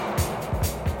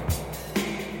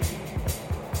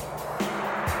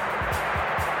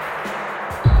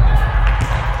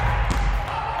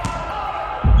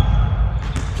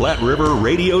Platte River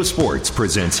Radio Sports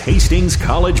presents Hastings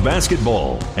College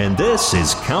Basketball, and this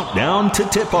is Countdown to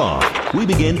Tip-Off. We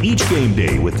begin each game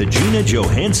day with the Gina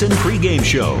Johansson pregame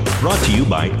show, brought to you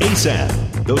by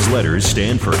ASAP. Those letters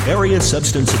stand for Area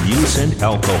Substance Abuse and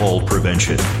Alcohol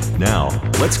Prevention. Now,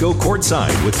 let's go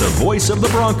courtside with the voice of the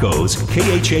Broncos,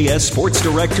 KHAS Sports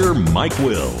Director Mike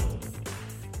Will.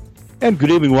 And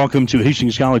good evening. Welcome to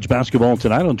Hastings College Basketball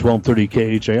tonight on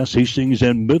 1230 KHAS. Hastings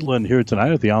and Midland here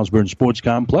tonight at the Osborne Sports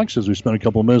Complex as we spend a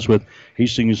couple of minutes with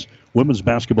Hastings women's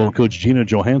basketball coach Gina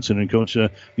Johansson. And, Coach,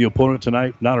 the opponent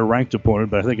tonight, not a ranked opponent,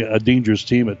 but I think a dangerous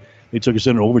team. They took us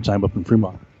into overtime up in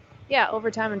Fremont. Yeah,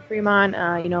 overtime in Fremont.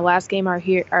 Last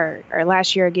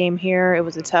year game here, it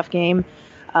was a tough game.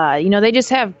 They just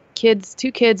have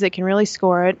two kids that can really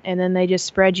score it, and then they just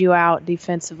spread you out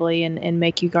defensively and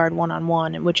make you guard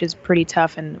one-on-one, which is pretty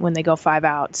tough and when they go 5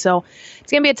 out. So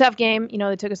it's going to be a tough game.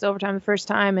 They took us to overtime the first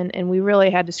time, and we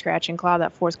really had to scratch and claw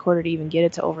that fourth quarter to even get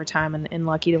it to overtime and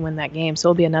lucky to win that game. So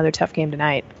it'll be another tough game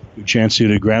tonight. Good chance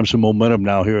to grab some momentum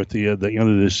now here at the end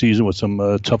of this season with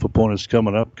some tough opponents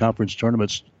coming up, conference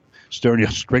tournaments staring you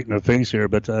straight in the face here,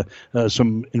 but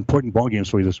some important ball games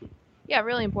for you this week. Yeah,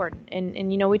 really important. And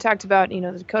we talked about, the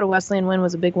Dakota Wesleyan win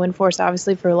was a big win for us,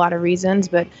 obviously, for a lot of reasons,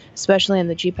 but especially in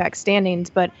the GPAC standings.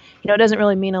 But, it doesn't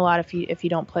really mean a lot if you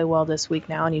don't play well this week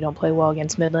now and you don't play well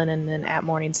against Midland and then at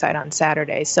Morningside on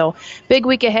Saturday. So big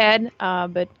week ahead,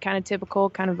 but kind of typical,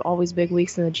 kind of always big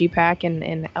weeks in the GPAC,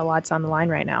 and a lot's on the line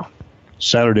right now.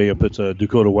 Saturday up at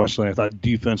Dakota Wesleyan, I thought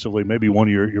defensively maybe one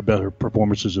of your better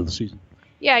performances of the season.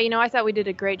 Yeah, I thought we did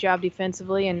a great job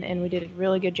defensively, and we did a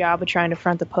really good job of trying to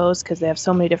front the post because they have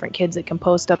so many different kids that can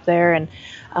post up there. And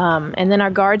then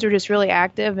our guards were just really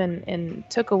active and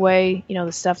took away,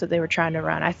 the stuff that they were trying to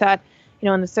run. I thought,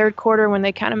 in the third quarter when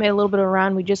they kind of made a little bit of a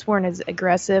run, we just weren't as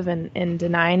aggressive and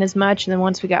denying as much. And then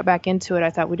once we got back into it, I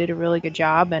thought we did a really good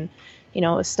job. And, it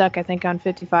was stuck, I think, on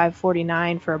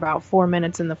 55-49 for about 4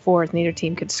 minutes in the fourth. Neither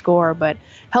team could score, but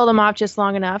held them off just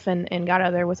long enough and got out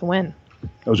of there with a win.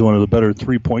 That was one of the better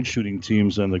three-point shooting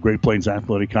teams in the Great Plains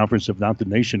Athletic Conference, if not the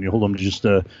nation. You hold them to just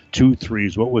 2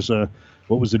 threes. What was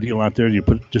the deal out there? You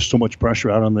put just so much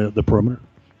pressure out on the perimeter?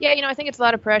 Yeah, I think it's a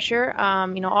lot of pressure.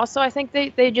 Also I think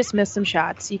they just missed some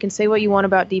shots. You can say what you want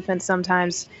about defense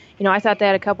sometimes. I thought they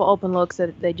had a couple open looks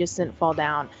that they just didn't fall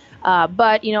down.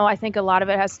 But I think a lot of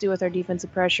it has to do with our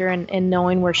defensive pressure and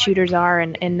knowing where shooters are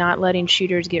and not letting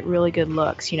shooters get really good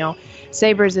looks.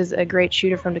 Sabres is a great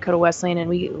shooter from Dakota Wesleyan, and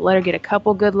we let her get a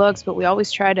couple good looks, but we always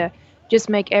try to just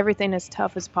make everything as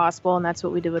tough as possible, and that's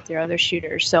what we did with their other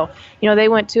shooters. So, they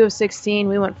went 2 of 16,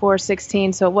 we went 4 of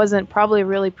 16, so it wasn't probably a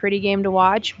really pretty game to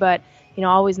watch, but,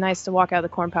 always nice to walk out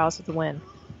of the Corn Palace with a win.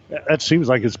 That seems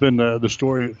like it's been the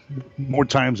story more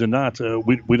times than not.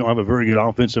 We don't have a very good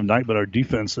offensive night, but our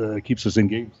defense keeps us in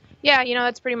games. Yeah,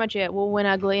 that's pretty much it. We'll win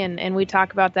ugly, and we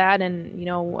talk about that. And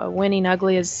winning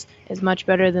ugly is much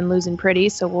better than losing pretty.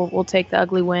 So we'll take the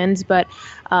ugly wins. But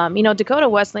Dakota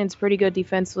Wesleyan's pretty good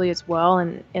defensively as well,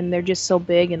 and they're just so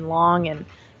big and long, and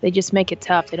they just make it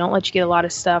tough. They don't let you get a lot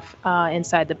of stuff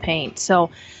inside the paint.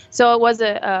 So it was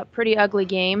a pretty ugly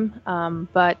game,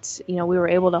 but we were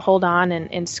able to hold on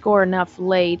and score enough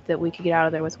late that we could get out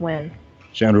of there with a win.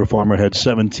 Chandra Farmer had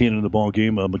 17 in the ball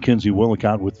game. Mackenzie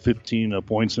Willicott with 15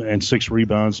 points and 6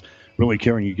 rebounds, really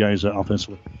carrying you guys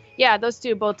offensively. Yeah, those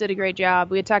two both did a great job.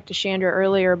 We had talked to Chandra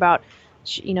earlier about,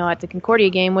 at the Concordia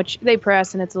game, which they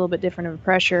press, and it's a little bit different of a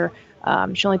pressure.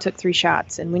 She only took 3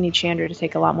 shots, and we need Chandra to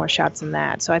take a lot more shots than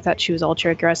that. So I thought she was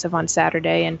ultra aggressive on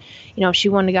Saturday, and if she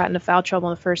wouldn't have gotten into foul trouble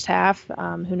in the first half,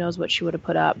 who knows what she would have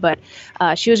put up. But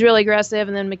she was really aggressive,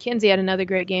 and then Mackenzie had another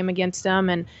great game against them,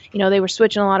 and they were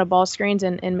switching a lot of ball screens,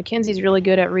 and Mackenzie's really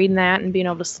good at reading that and being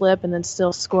able to slip and then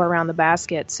still score around the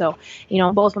basket. So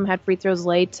both of them had free throws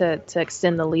late to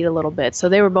extend the lead a little bit. So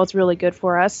they were both really good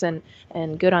for us and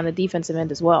good on the defensive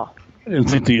end as well. I didn't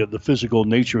think the physical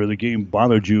nature of the game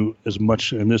bothered you as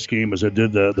much in this game as it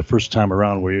did the first time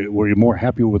around. Were you more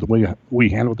happy with the way we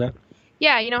handled that?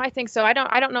 Yeah, I think so. I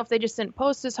don't know if they just didn't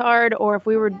post as hard or if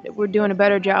we were doing a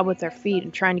better job with their feet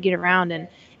and trying to get around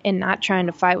and not trying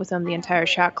to fight with them the entire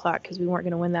shot clock because we weren't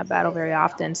going to win that battle very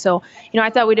often. So, I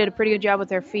thought we did a pretty good job with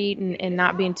their feet and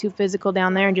not being too physical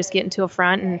down there and just getting to a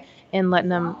front and letting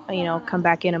them, come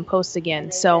back in and post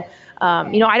again. So,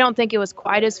 I don't think it was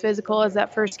quite as physical as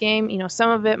that first game. Some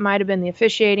of it might have been the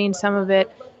officiating, some of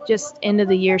it just end of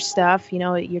the year stuff.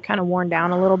 You're kind of worn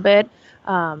down a little bit.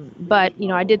 But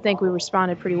I did think we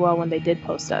responded pretty well when they did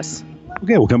post us.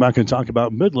 Okay, we'll come back and talk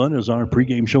about Midland as our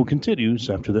pregame show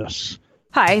continues after this.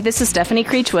 Hi, this is Stephanie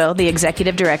Creechwill, the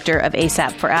Executive Director of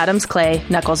ASAP for Adams, Clay,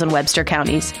 Nuckolls, and Webster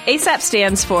counties. ASAP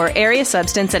stands for Area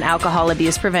Substance and Alcohol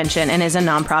Abuse Prevention and is a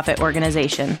nonprofit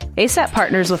organization. ASAP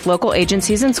partners with local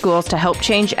agencies and schools to help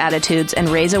change attitudes and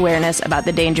raise awareness about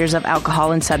the dangers of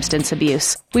alcohol and substance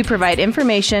abuse. We provide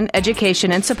information,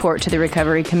 education, and support to the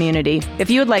recovery community. If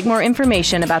you would like more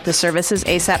information about the services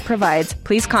ASAP provides,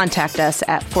 please contact us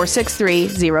at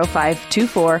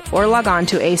 463-0524 or log on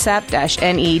to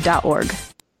asap-ne.org.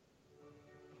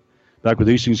 Back with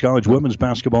Hastings College women's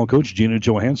basketball coach Gina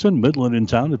Johansson. Midland in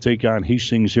town to take on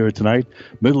Hastings here tonight.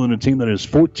 Midland, a team that is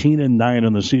 14-9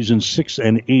 in the season,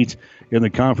 6-8 in the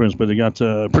conference, but they got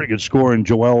a pretty good score in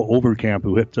Joelle Overcamp,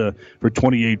 who hit for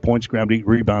 28 points, grabbed 8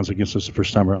 rebounds against us the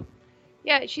first time around.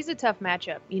 Yeah, she's a tough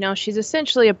matchup. You know, she's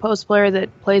essentially a post player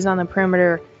that plays on the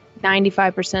perimeter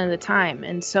 95% of the time.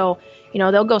 And so, you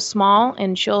know, they'll go small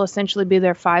and she'll essentially be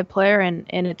their 5 player. And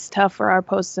it's tough for our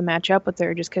posts to match up with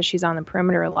her just because she's on the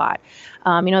perimeter a lot.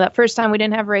 You know, that first time we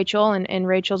didn't have Rachel, and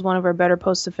Rachel's one of our better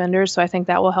post defenders. So I think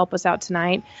that will help us out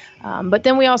tonight. But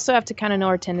then we also have to kind of know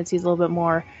her tendencies a little bit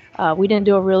more. We didn't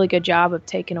do a really good job of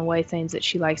taking away things that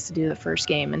she likes to do the first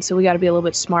game. And so we got to be a little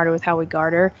bit smarter with how we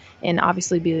guard her and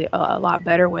obviously be a lot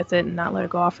better with it and not let her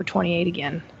go off for 28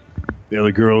 again. The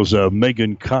other girl's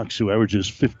Megan Cox, who averages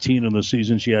 15 in the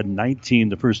season. She had 19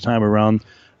 the first time around.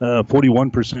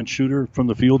 41% shooter from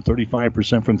the field,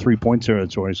 35% from three-point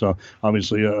territory. So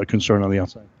obviously a concern on the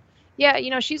outside. Yeah, you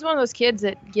know, she's one of those kids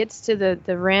that gets to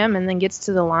the rim and then gets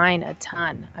to the line a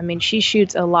ton. I mean, she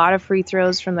shoots a lot of free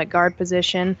throws from the guard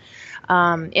position.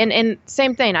 And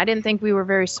same thing, I didn't think we were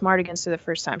very smart against her the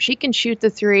first time. She can shoot the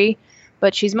three,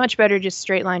 but she's much better just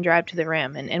straight line drive to the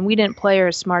rim. And we didn't play her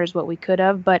as smart as what we could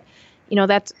have, but you know,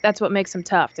 that's what makes them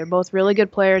tough. They're both really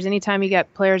good players. Anytime you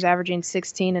got players averaging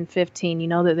 16 and 15, you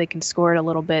know that they can score it a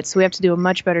little bit. So we have to do a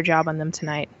much better job on them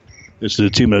tonight. This is a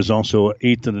team that is also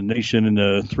 8th in the nation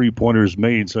in three-pointers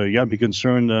made. So you got to be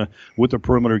concerned with the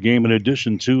perimeter game in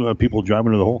addition to people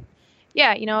driving to the hole.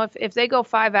 Yeah, you know, if they go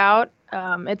 5 out,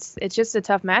 it's just a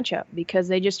tough matchup because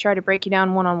they just try to break you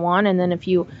down one-on-one. And then if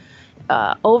you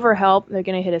overhelp, they're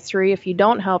going to hit a 3. If you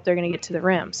don't help, they're going to get to the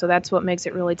rim. So that's what makes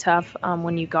it really tough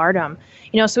when you guard them.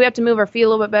 You know, so we have to move our feet a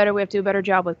little bit better. We have to do a better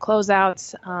job with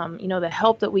closeouts. You know, the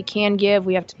help that we can give,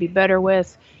 we have to be better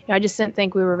with. You know, I just didn't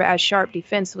think we were as sharp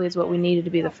defensively as what we needed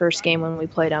to be the first game when we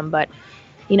played them. But,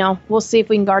 you know, we'll see if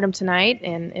we can guard them tonight.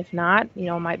 And if not, you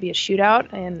know, it might be a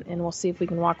shootout. And we'll see if we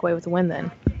can walk away with a win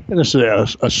then. And this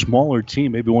is a smaller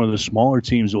team, maybe one of the smaller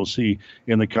teams we'll see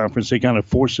in the conference. They kind of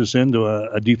force us into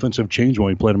a defensive change when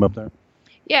we played them up there.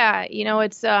 Yeah, you know,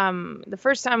 it's the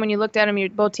first time when you looked at them,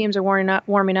 both teams are warming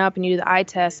up, and you do the eye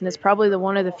test, and it's probably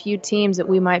one of the few teams that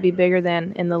we might be bigger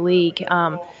than in the league.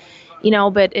 You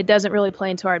know, but it doesn't really play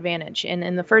into our advantage.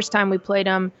 And the first time we played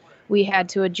them, we had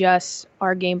to adjust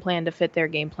our game plan to fit their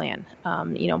game plan.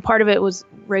 You know, part of it was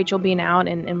Rachel being out,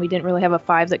 and we didn't really have a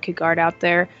 5 that could guard out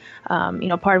there. You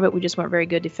know, part of it, we just weren't very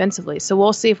good defensively. So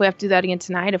we'll see if we have to do that again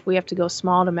tonight, if we have to go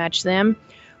small to match them,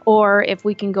 or if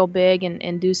we can go big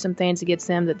and do some things against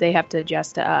them that they have to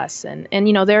adjust to us. And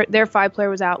you know, their 5 player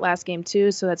was out last game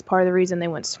too, so that's part of the reason they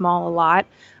went small a lot.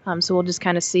 So we'll just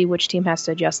kind of see which team has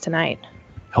to adjust tonight.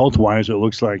 Health-wise, it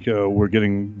looks like we're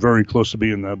getting very close to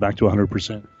being back to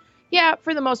 100%. Yeah,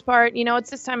 for the most part. You know,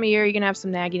 it's this time of year, you're going to have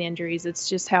some nagging injuries. It's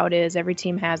just how it is. Every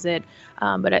team has it.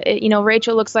 But you know,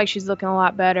 Rachel looks like she's looking a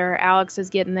lot better. Alex is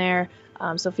getting there.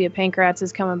 Sophia Pankratz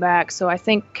is coming back. So I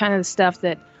think kind of the stuff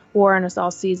that wore on us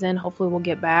all season, hopefully we'll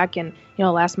get back. And, you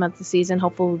know, last month of the season,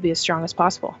 hopefully we'll be as strong as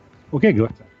possible. Okay,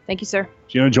 good. Thank you, sir.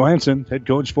 Gina Johansson, head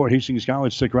coach for Hastings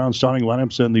College. Stick around, starting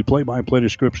lineups and the play-by-play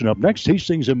description up next.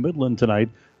 Hastings in Midland tonight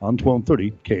on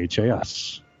 1230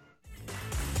 KHAS.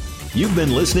 You've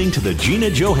been listening to the Gina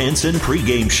Johansson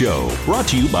pregame show, brought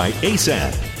to you by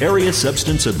ASAP, Area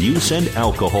Substance Abuse and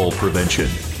Alcohol Prevention.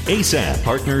 ASAP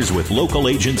partners with local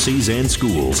agencies and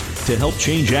schools to help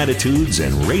change attitudes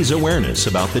and raise awareness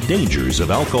about the dangers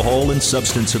of alcohol and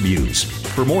substance abuse.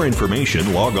 For more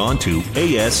information, log on to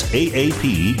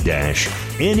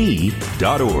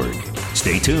asaap-ne.org.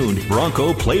 Stay tuned.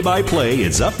 Bronco Play-by-Play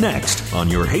is up next on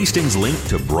your Hastings link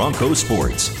to Bronco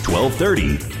Sports,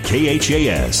 1230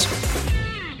 KHAS.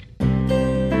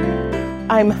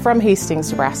 I'm from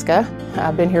Hastings, Nebraska.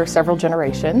 I've been here several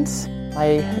generations.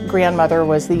 My grandmother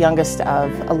was the youngest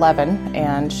of 11,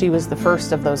 and she was the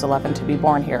first of those 11 to be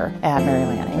born here at Mary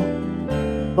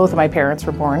Lanning. Both of my parents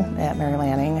were born at Mary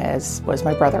Lanning, as was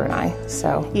my brother and I.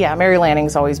 So, yeah, Mary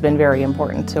Lanning's always been very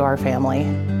important to our family.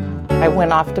 I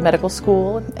went off to medical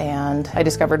school and I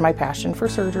discovered my passion for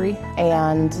surgery.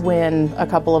 And when a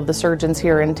couple of the surgeons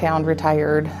here in town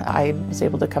retired, I was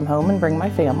able to come home and bring my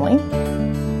family.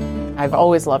 I've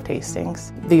always loved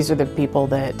Hastings. These are the people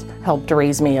that helped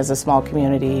raise me as a small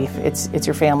community. It's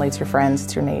your family, it's your friends,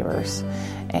 it's your neighbors.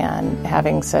 And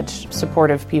having such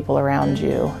supportive people around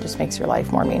you just makes your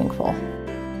life more meaningful.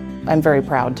 I'm very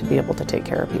proud to be able to take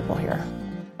care of people here.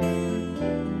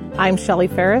 I'm Shelley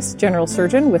Ferris, General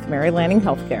Surgeon with Mary Lanning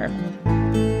Healthcare.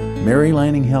 Mary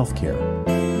Lanning Healthcare.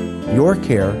 Your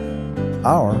care,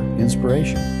 our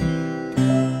inspiration.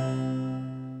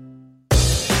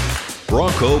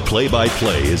 Bronco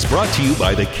Play-by-Play is brought to you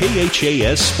by the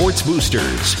KHAS Sports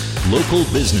Boosters, local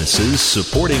businesses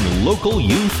supporting local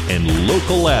youth and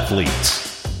local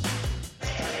athletes.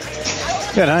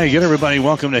 And hi again, everybody.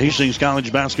 Welcome to Hastings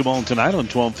College basketball tonight on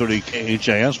 1230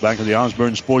 KHAS. Back at the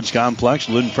Osborne Sports Complex,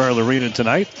 Lynn Farrell Arena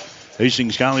tonight.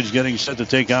 Hastings College getting set to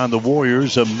take on the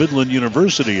Warriors of Midland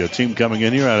University, a team coming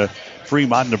in here out of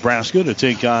Fremont, Nebraska, to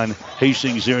take on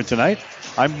Hastings here tonight.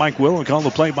 I'm Mike Will. We'll call the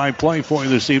play-by-play for you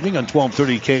this evening on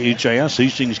 1230 KHAS.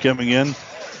 Hastings coming in,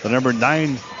 the number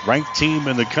 9 ranked team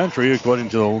in the country, according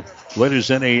to the latest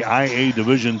NAIA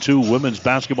Division II Women's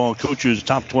Basketball Coaches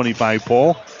Top 25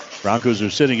 poll. Broncos are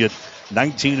sitting at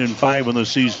 19-5 in the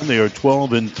season. They are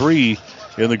 12-3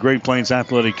 in the Great Plains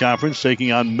Athletic Conference,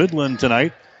 taking on Midland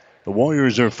tonight. The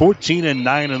Warriors are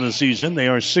 14-9 in the season. They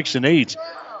are 6-8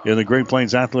 in the Great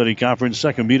Plains Athletic Conference.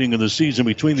 Second meeting of the season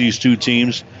between these two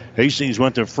teams. Hastings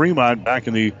went to Fremont back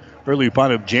in the early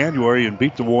part of January and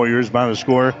beat the Warriors by a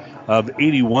score of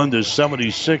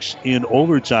 81-76 in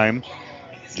overtime.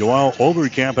 Joelle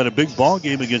Overcamp had a big ball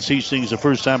game against Hastings the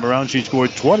first time around. She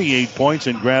scored 28 points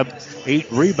and grabbed 8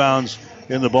 rebounds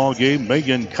in the ball game.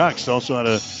 Megan Cox also had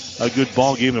a good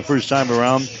ball game the first time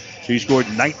around. She scored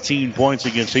 19 points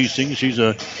against Hastings. She's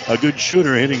a good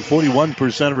shooter, hitting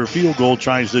 41% of her field goal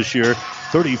tries this year,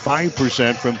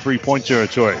 35% from three-point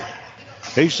territory.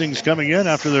 Hastings coming in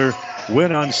after their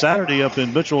win on Saturday up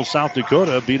in Mitchell, South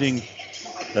Dakota, beating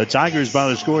the Tigers by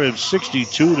the score of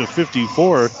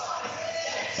 62-54.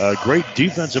 A great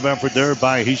defensive effort there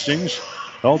by Hastings.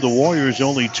 Held the Warriors to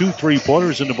only 2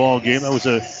 3-pointers in the ball game. That was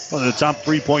one of the top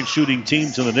 3-point shooting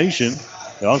teams in the nation.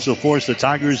 They also forced the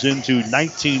Tigers into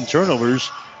 19 turnovers.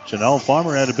 Chanel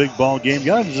Farmer had a big ball game.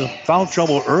 Got into foul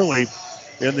trouble early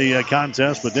in the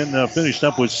contest, but then finished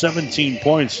up with 17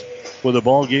 points for the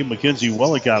ball game. Mackenzie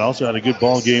Wellicott also had a good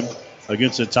ball game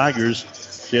against the Tigers.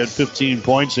 She had 15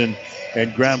 points and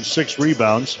grabbed 6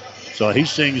 rebounds. So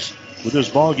Hastings with this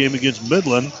ball game against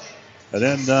Midland. And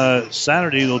then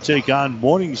Saturday they'll take on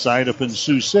Morningside up in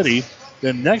Sioux City.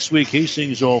 Then next week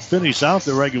Hastings will finish out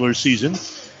the regular season.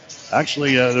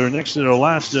 Actually, they're next to their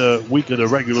last week of the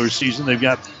regular season. They've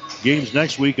got games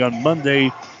next week on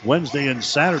Monday, Wednesday, and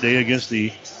Saturday against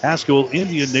the Haskell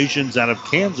Indian Nations out of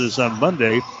Kansas on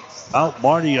Monday, Mount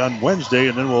Marty on Wednesday,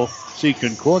 and then we'll see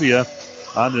Concordia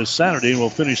on this Saturday. And we'll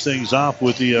finish things off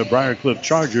with the Briarcliff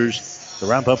Chargers to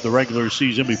wrap up the regular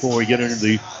season before we get into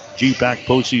the GPAC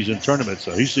postseason tournament.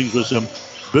 So Hastings with some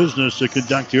business to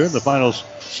conduct here in the final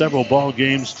several ball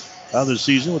games of the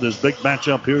season with this big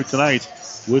matchup here tonight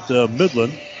with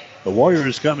Midland. The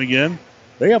Warriors coming in.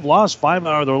 They have lost 5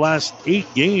 out of their last 8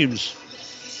 games.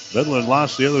 Midland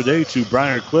lost the other day to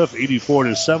Briarcliff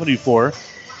 84-74.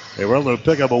 They were able to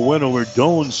pick up a win over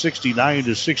Doane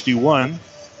 69-61.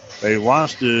 They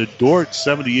lost to Dordt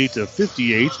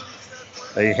 78-58.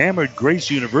 They hammered Grace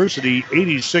University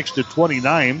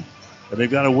 86-29. And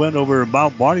they've got a win over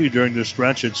Mount Marty during this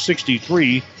stretch at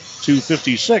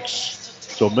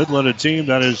 63-56. So Midland, a team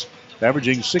that is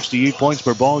averaging 68 points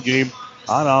per ball game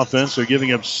on offense. They're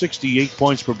giving up 68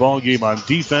 points per ball game on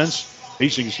defense.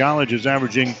 Hastings College is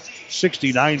averaging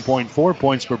 69.4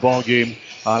 points per ball game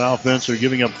on offense. They're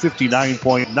giving up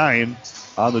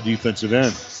 59.9 on the defensive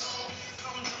end.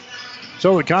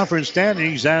 So the conference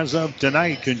standings as of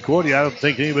tonight, Concordia, I don't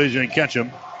think anybody's going to catch them.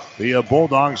 The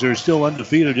Bulldogs are still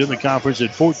undefeated in the conference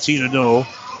at 14-0.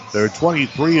 They're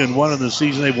 23-1 in the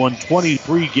season. They've won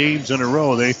 23 games in a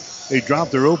row. They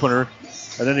dropped their opener,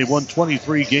 and then they won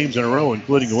 23 games in a row,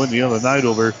 including a win the other night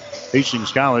over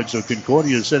Hastings College. So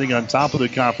Concordia is sitting on top of the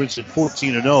conference at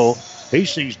 14-0.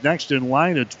 Hastings next in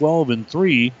line at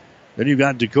 12-3. Then you've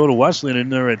got Dakota Wesleyan in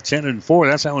there at 10-4.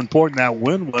 That's how important that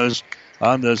win was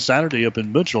on the Saturday up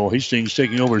in Mitchell. Hastings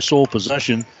taking over sole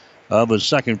possession of a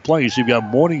second place. You've got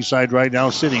Morningside right now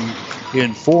sitting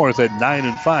in 4th at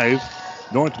 9-5.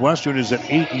 Northwestern is at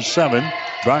 8-7.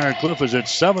 Briarcliff is at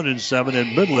 7-7,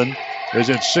 and Midland is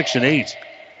at 6-8.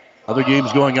 Other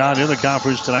games going on in the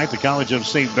conference tonight. The College of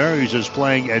St. Mary's is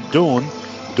playing at Doane.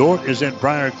 Dordt is at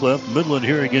Briarcliff. Midland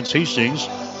here against Hastings.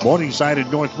 Morningside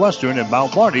at Northwestern. And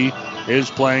Mount Marty is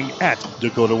playing at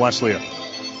Dakota Wesleyan.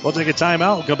 We'll take a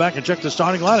timeout. We'll come back and check the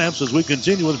starting lineups as we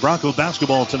continue with Bronco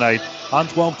basketball tonight on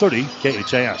 1230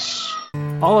 KHAS.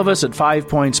 All of us at 5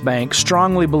 Points Bank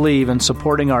strongly believe in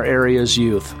supporting our area's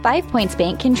youth. 5 Points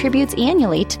Bank contributes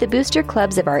annually to the booster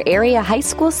clubs of our area high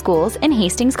school schools and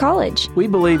Hastings College. We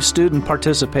believe student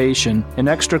participation in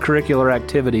extracurricular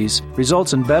activities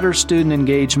results in better student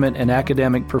engagement and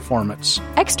academic performance.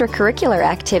 Extracurricular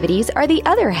activities are the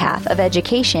other half of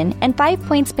education, and 5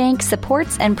 Points Bank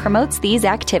supports and promotes these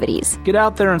activities. Get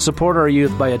out there and support our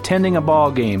youth by attending a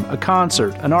ball game, a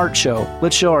concert, an art show.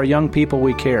 Let's show our young people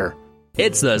we care.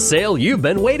 It's the sale you've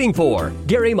been waiting for.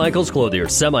 Gary Michaels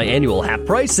Clothier's semi-annual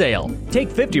half-price sale. Take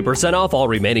 50% off all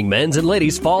remaining men's and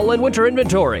ladies' fall and winter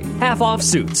inventory. Half off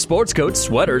suits, sports coats,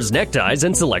 sweaters, neckties,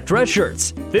 and select dress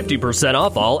shirts. 50%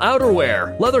 off all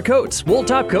outerwear, leather coats, wool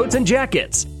top coats, and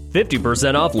jackets.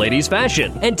 50% off ladies'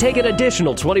 fashion, and take an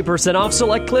additional 20% off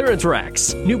select clearance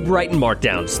racks. New Brighton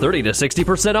markdowns 30 to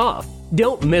 60% off.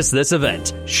 Don't miss this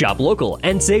event. Shop local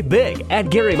and save big at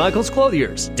Gary Michaels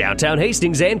Clothiers, downtown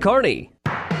Hastings and Kearney.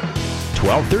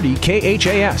 1230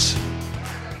 KHAS.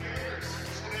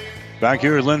 Back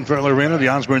here at Lynn Farrell Arena, the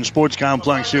Osborne Sports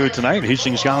Complex here tonight.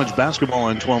 Hastings College basketball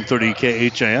on 1230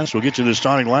 KHAS. We'll get you the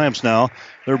starting lineups now.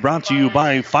 They're brought to you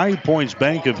by 5 Points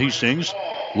Bank of Hastings.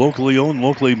 Locally owned,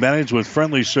 locally managed with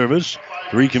friendly service.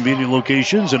 3 convenient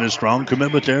locations and a strong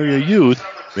commitment to area youth.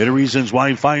 Many reasons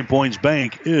why 5 Points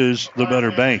Bank is the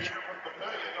better bank.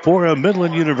 For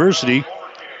Midland University,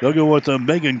 they'll go with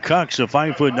Megan Cox, a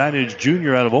 5'9"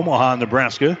 junior out of Omaha,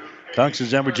 Nebraska. Cox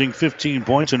is averaging 15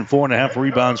 points and 4.5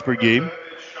 rebounds per game.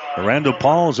 Miranda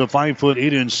Paul is a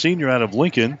 5'8" senior out of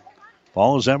Lincoln.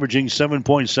 Paul is averaging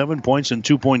 7.7 points and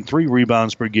 2.3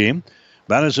 rebounds per game.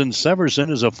 Madison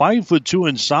Severson is a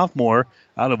 5'2" sophomore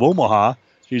out of Omaha.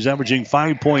 She's averaging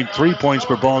 5.3 points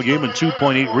per ball game and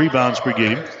 2.8 rebounds per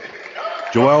game.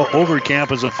 Joelle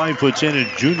Overcamp is a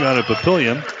 5'10" junior out of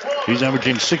Papillion. She's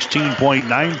averaging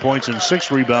 16.9 points and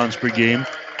 6 rebounds per game.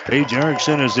 Paige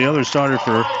Erickson is the other starter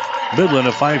for Midland,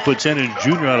 a 5'10"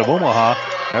 junior out of Omaha,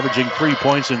 averaging 3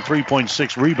 points and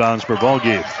 3.6 rebounds per ball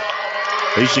game.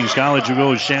 Hastings College will go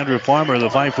with Chandra Farmer, the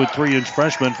 5'3"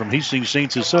 freshman from Hastings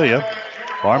St. Cecilia.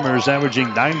 Farmer is averaging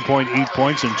 9.8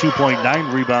 points and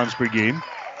 2.9 rebounds per game.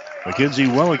 Mackenzie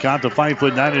Willicott, the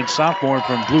 5'9" sophomore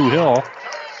from Blue Hill.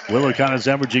 Willicott is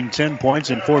averaging 10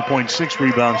 points and 4.6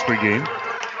 rebounds per game.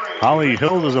 Holly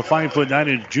Hild is a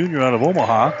 5'9" junior out of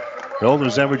Omaha. Hild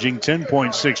is averaging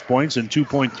 10.6 points and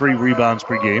 2.3 rebounds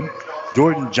per game.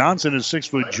 Jordan Johnson is 6'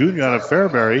 junior out of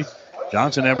Fairbury.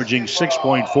 Johnson averaging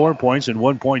 6.4 points and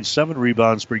 1.7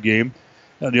 rebounds per game.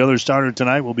 And the other starter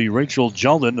tonight will be Rachel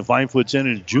Jeldon, the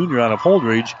 5'10" junior out of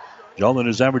Holdridge. Jeldon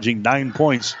is averaging 9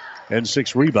 points and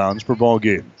 6 rebounds per ball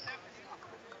game.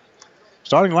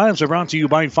 Starting lineups are brought to you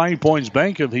by 5 Points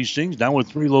Bank of Hastings, now with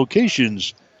 3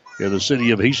 locations in the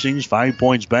city of Hastings. 5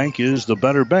 Points Bank is the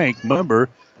better bank, member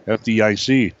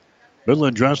FDIC.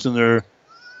 Midland dressed in their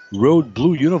road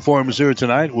blue uniforms here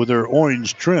tonight with their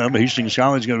orange trim. Hastings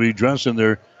College is going to be dressed in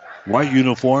their white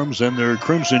uniforms and their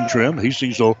crimson trim.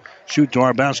 Hastings will shoot to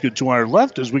our basket to our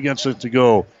left as we get set to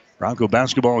go. Bronco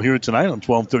basketball here tonight on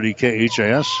 1230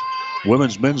 KHAS.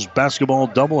 Women's men's basketball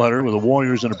doubleheader with the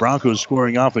Warriors and the Broncos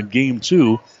scoring off in game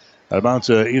 2 at about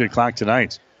 8 o'clock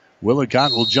tonight.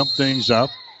 Willicott will jump things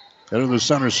up. Into the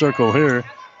center circle here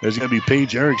is going to be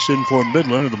Paige Erickson for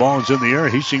Midland, and the ball is in the air.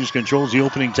 Hastings controls the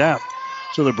opening tap.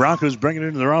 So the Broncos bring it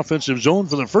into their offensive zone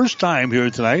for the first time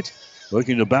here tonight,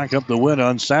 looking to back up the win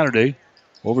on Saturday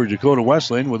over Dakota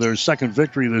Wesleyan with their second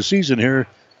victory of the season here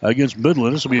against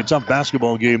Midland. This will be a tough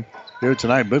basketball game here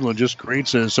tonight. Midland just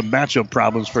creates some matchup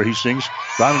problems for Hastings.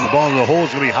 Driving the ball to the hole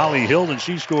is going to be Holly Hild, and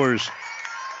she scores.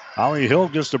 Holly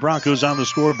Hild gets the Broncos on the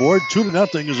scoreboard.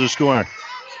 2-0 is the score.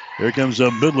 Here comes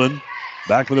Midland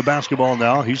back with the basketball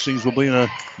now. Hastings will be in a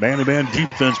man-to-man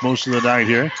defense most of the night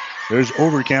here. There's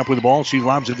Overcamp with the ball. She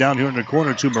lobs it down here in the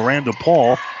corner to Miranda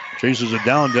Paul. Chases it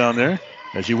down there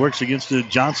as she works against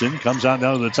Johnson. Comes out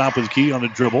down to the top of the key on the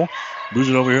dribble. Moves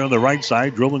it over here on the right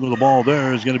side. Dribbling with the ball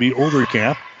there is going to be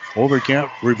Overcamp.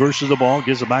 Overcamp reverses the ball.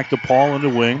 Gives it back to Paul in the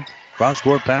wing.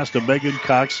 Cross-court pass to Megan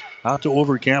Cox. Out to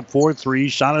Overcamp.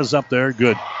 4-3. Shot is up there.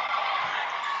 Good.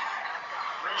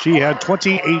 She had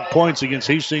 28 points against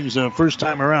Hastings the first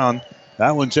time around.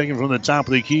 That one taken from the top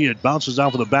of the key. It bounces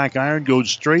off with a back iron,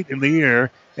 goes straight in the air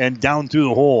and down through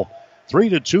the hole.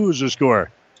 3-2 is the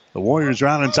score. The Warriors are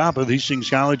out on top of Hastings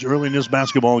College early in this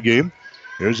basketball game.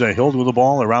 Here's a Hild with the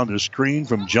ball around the screen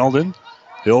from Jeldon.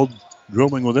 Hild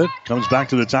dribbling with it. Comes back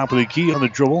to the top of the key on the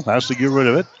dribble. Has to get rid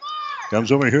of it.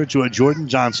 Comes over here to a Jordan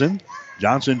Johnson.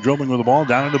 Johnson dribbling with the ball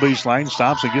down in the baseline.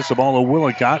 Stops and gets the ball to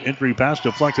Willicott. Entry pass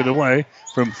deflected away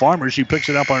from Farmer. She picks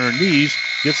it up on her knees.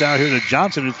 Gets out here to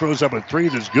Johnson who throws up a three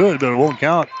that's good, but it won't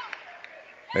count.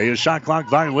 A shot clock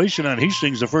violation on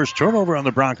Hastings. The first turnover on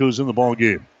the Broncos in the ball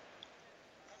game.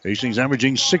 Hastings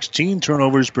averaging 16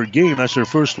 turnovers per game. That's their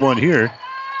first one here.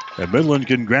 And Midland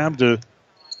can grab to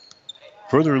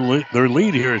further their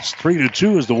lead here. It's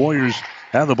 3-2 as the Warriors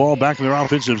have the ball back in their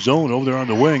offensive zone over there on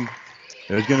the wing.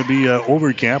 There's going to be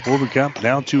Overcamp. Overcamp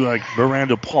down to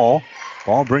Miranda Paul.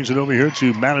 Paul brings it over here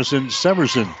to Madison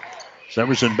Severson.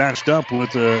 Severson matched up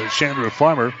with Chandra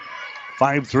Farmer.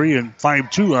 5-3 and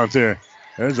 5-2 out there.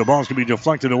 There's the ball's going to be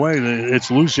deflected away.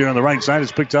 It's loose here on the right side.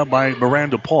 It's picked up by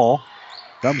Miranda Paul.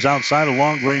 Comes outside, a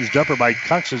long-range jumper by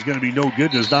Cox is going to be no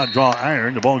good. Does not draw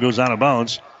iron. The ball goes out of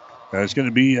bounds. It's going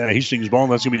to be Hastings' ball.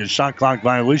 That's going to be a shot clock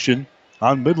violation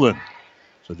on Midland.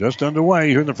 So just underway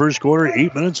here in the first quarter.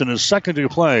 8 minutes and a second to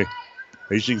play.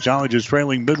 Hastings College is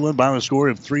trailing Midland by a score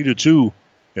of 3-2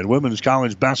 in women's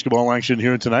college basketball action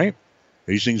here tonight.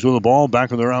 Hastings with the ball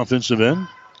back on their offensive end.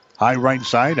 High right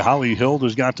side. Holly Hild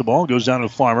has got the ball. Goes down to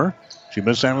Farmer. She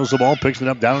mishandles the ball. Picks it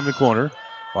up down in the corner.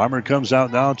 Farmer comes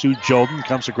out now to Jordan.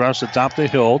 Comes across the top to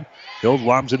Hild. Hild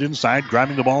lobs it inside.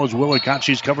 Grabbing the ball is Willicott.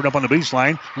 She's covered up on the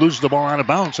baseline. Loses the ball out of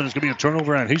bounds. And it's going to be a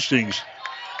turnover on Hastings.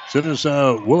 As soon as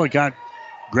Willicott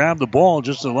grabbed the ball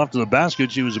just to the left of the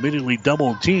basket, she was immediately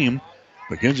double teamed.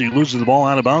 McKenzie loses the ball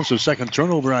out of bounds. So second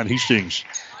turnover on Hastings.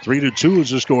 3-2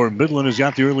 is the score. Midland has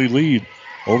got the early lead.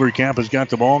 Overcamp has got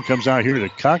the ball. Comes out here to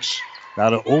Cucks. Now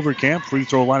to Overcamp. Free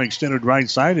throw line extended right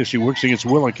side as she works against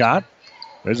Willicott.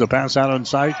 There's a pass out on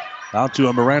site. Out to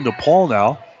a Miranda Paul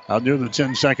now. Out near the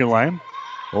 10-second line.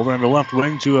 Over on the left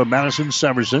wing to a Madison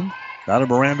Severson. Now to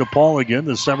Miranda Paul again.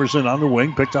 The Severson on the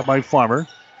wing. Picked up by Farmer.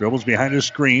 Dribbles behind a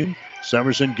screen.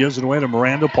 Severson gives it away to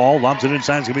Miranda Paul. Lobs it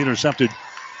inside. It's going to be intercepted.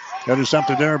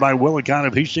 Intercepted there by Willicott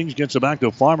of Hastings. Gets it back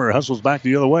to Farmer. Hustles back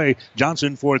the other way.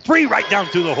 Johnson for three. Right down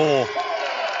through the hole.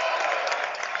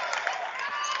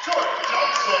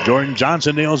 Jordan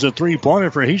Johnson nails a three-pointer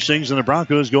for Hastings, and the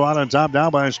Broncos go out on top now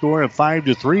by a score of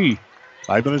 5-3.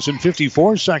 5 minutes and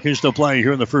 54 seconds to play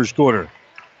here in the first quarter.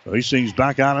 So Hastings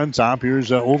back out on top.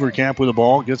 Here's Overcamp with the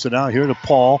ball. Gets it out here to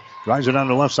Paul. Drives it on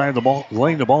the left side of the ball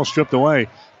lane. The ball stripped away.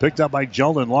 Picked up by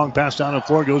Jelden. Long pass down the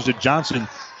floor. Goes to Johnson.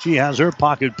 She has her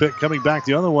pocket pick coming back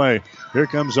the other way. Here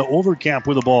comes Overcamp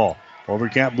with the ball.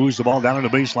 Overcamp moves the ball down on the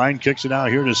baseline. Kicks it out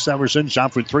here to Severson.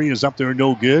 Shot for three is up there.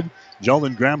 No good.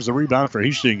 Jelden grabs the rebound for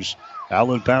Hastings.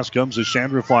 Outlet pass comes to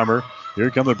Chandra Farmer. Here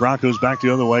come the Broncos back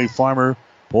the other way. Farmer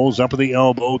pulls up at the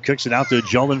elbow. Kicks it out to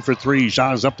Jelden for three.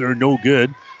 Shot is up there. No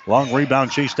good. Long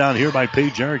rebound chased down here by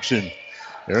Paige Erickson.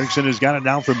 Erickson has got it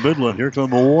down from Midland. Here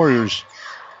come the Warriors.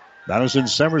 Madison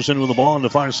Severson with the ball on the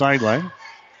far sideline.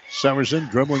 Severson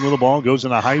dribbling with the ball. Goes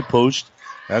in a high post.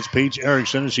 That's Paige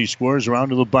Erickson as she squares around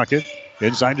to the bucket.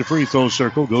 Inside the free throw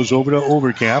circle. Goes over to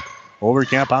Overcamp.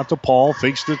 Overcamp out to Paul.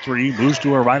 Fakes the three. Moves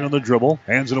to her right on the dribble.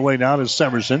 Hands it away now to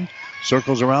Severson.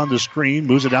 Circles around the screen.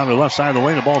 Moves it down to the left side of the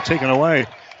lane. The ball taken away.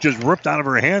 Just ripped out of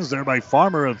her hands there by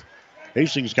Farmer of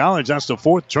Hastings College. That's the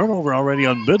fourth turnover already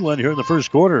on Midland here in the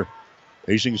first quarter.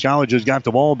 Hastings College has got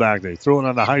the ball back. They throw it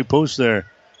on the high post there.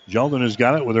 Jelden has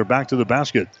got it with her back to the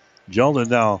basket. Jelden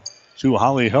now to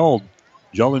Holly Hild.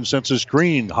 Jelden sets a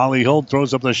screen. Holly Hild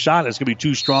throws up the shot. It's going to be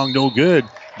too strong, no good.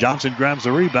 Johnson grabs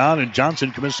the rebound, and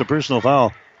Johnson commits a personal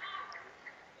foul.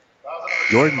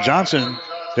 Jordan Johnson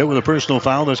hit with a personal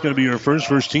foul. That's going to be her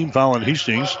first team foul on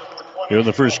Hastings here in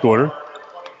the first quarter.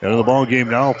 End of the ball game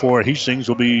now for Hastings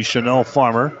will be Chanel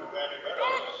Farmer.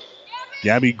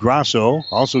 Gabby Grasso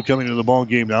also coming to the ball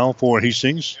game now for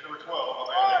Hastings.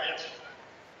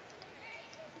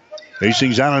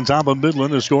 Hastings out on top of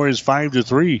Midland. The score is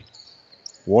 5-3.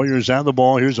 Warriors have the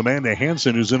ball. Here's Amanda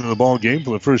Hansen who's into the ball game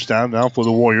for the first time now for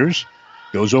the Warriors.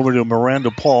 Goes over to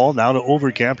Miranda Paul. Now to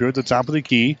Overcamp here at the top of the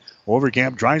key.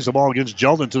 Overcamp drives the ball against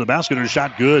Jelden to the basket. Her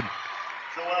shot good.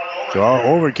 So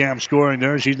Overcamp scoring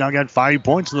there. She's now got 5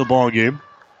 points in the ball game.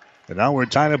 And now we're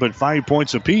tied up at 5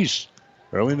 points apiece.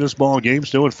 Early in this ball game,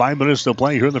 still with 5 minutes to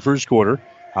play here in the first quarter.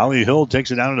 Holly Hill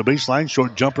takes it down to the baseline.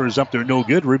 Short jumper is up there, no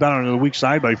good. Rebound on the weak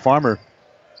side by Farmer.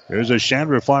 There's a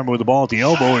Chandra Farmer with the ball at the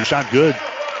elbow and shot good.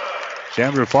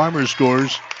 Chandra Farmer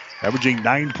scores, averaging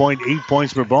 9.8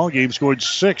 points per ball game. Scored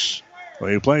 6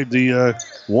 when he played the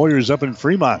Warriors up in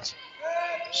Fremont.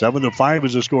 7-5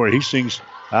 is the score. Hastings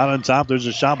out on top. There's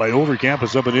a shot by Overcamp.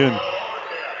 It's up and in.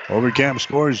 Overcamp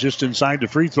scores just inside the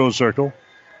free throw circle.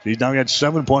 He's now got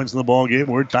 7 points in the ball game.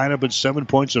 We're tied up at 7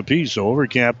 points apiece. So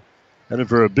Overcamp headed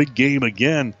for a big game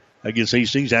again against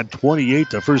Hastings. Had 28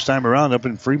 the first time around up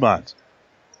in Fremont.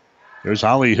 There's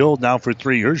Holly Hill now for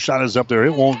three. Her shot is up there.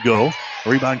 It won't go.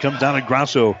 Rebound comes down to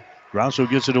Grasso. Grasso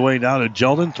gets it away now to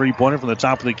Jeldon. Three-pointer from the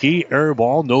top of the key. Air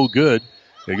ball, no good.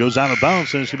 It goes out of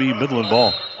bounds, and it's going to be Midland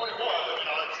ball.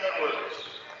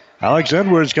 Alex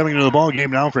Edwards coming into the ball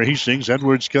game now for Hastings.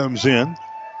 Edwards comes in,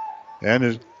 and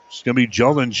it's going to be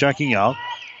Jeldon checking out.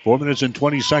 4 minutes and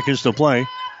 20 seconds to play.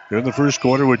 Here in the first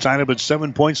quarter, we're tied up at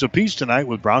 7 points apiece tonight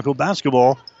with Bronco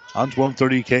basketball on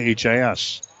 1230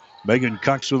 KHAS. Megan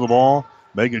Cucks with the ball.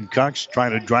 Megan Cucks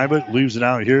trying to drive it. Leaves it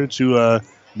out here to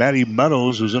Maddie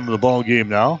Meadows, who's into the ball game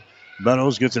now.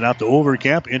 Meadows gets it out to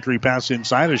Overcamp. Entry pass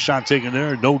inside. A shot taken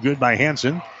there. No good by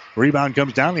Hansen. Rebound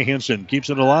comes down to Hansen. Keeps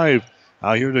it alive.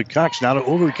 Out here to Cucks. Now to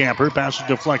Overcamp. Her pass is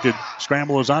deflected.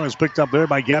 Scramble is on. Is picked up there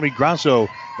by Gabby Grasso.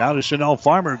 Now to Chanel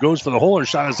Farmer. Goes for the hole. Her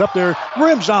shot is up there.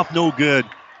 Rims off. No good.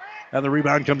 And the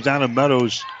rebound comes down to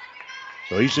Meadows.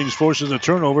 So Hastings forces a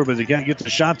turnover, but they can't get the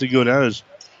shot to go down.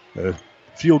 A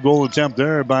field goal attempt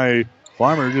there by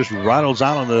Farmer. Just rattles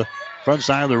out on the front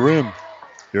side of the rim.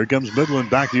 Here comes Midland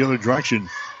back the other direction.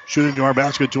 Shooting to our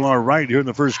basket to our right here in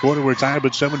the first quarter. We're tied up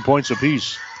at 7 points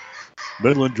apiece.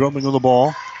 Midland dribbling on the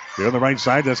ball. Here on the right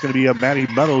side, that's going to be Maddie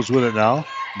Meadows with it now.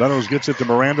 Meadows gets it to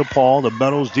Miranda Paul. The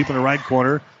Meadows deep in the right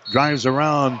corner. Drives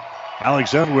around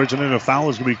Alex Edwards, and then a foul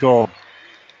is going to be called.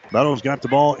 Meadows got the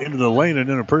ball into the lane, and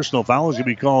then a personal foul is going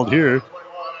to be called here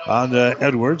on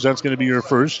Edwards. That's going to be her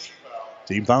first.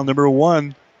 Team foul number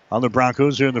 1 on the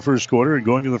Broncos here in the first quarter. And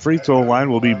going to the free throw line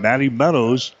will be Maddie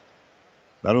Meadows.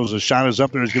 Meadows' shot is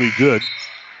up there. It's going to be good.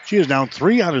 She is now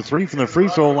 3 out of 3 from the free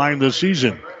throw line this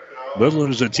season.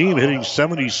 Midland is a team hitting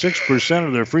 76%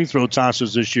 of their free throw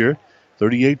tosses this year.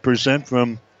 38%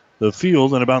 from the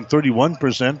field and about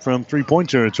 31% from three-point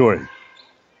territory.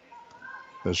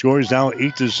 The score is now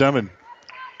 8-7.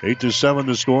 8-7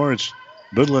 the score. It's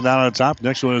Midland out on top.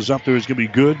 Next one is up there. It's going to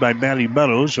be good by Maddie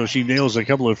Meadows, so she nails a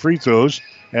couple of free throws.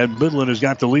 And Midland has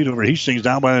got the lead over Hastings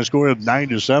down by a score of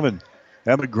 9-7.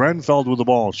 Emma Grenfeld with the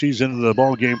ball. She's into the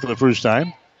ball game for the first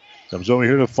time. Comes over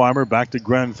here to Farmer, back to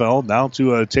Grenfeld. Now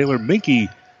to Taylor Minke,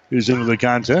 who's into the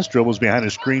contest. Dribbles behind a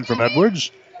screen from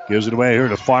Edwards. Gives it away here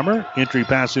to Farmer. Entry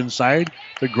pass inside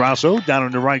to Grasso. Down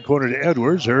in the right corner to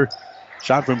Edwards. Her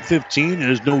shot from 15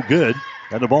 is no good.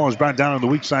 And the ball is brought down on the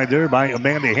weak side there by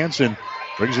Amanda Hansen.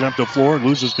 Brings it up the floor and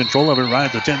loses control of it right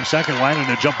at the 10-second line. And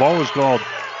the jump ball is called.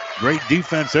 Great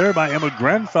defense there by Emma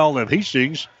Grenfell of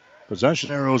Hastings.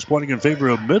 Possession arrows pointing in favor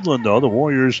of Midland, though. The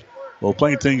Warriors will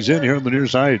play things in here on the near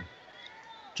side.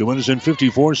 2 minutes and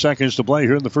 54 seconds to play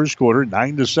here in the first quarter.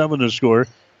 9-7 to score.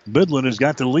 Midland has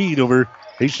got the lead over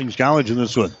Hastings College in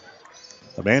this one.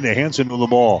 Amanda Hansen with the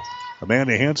ball.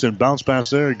 Amanda Hansen bounce pass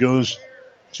there. It goes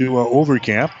to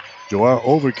Overcamp. Joelle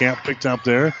Overcamp picked up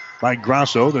there by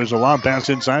Grasso. There's a long pass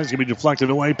inside. It's going to be deflected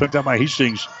away. Picked up by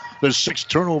Hastings. There's 6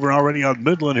 turnover already on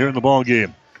Midland here in the ball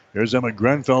game. Here's Emma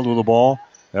Grenfeld with the ball.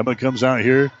 Emma comes out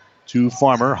here to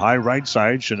Farmer, high right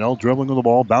side. Chanel dribbling with the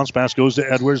ball. Bounce pass goes to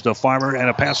Edwards, to Farmer, and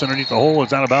a pass underneath the hole.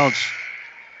 It's out of bounds.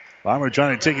 Farmer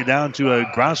trying to take it down to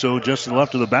Grasso just to the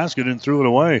left of the basket and threw it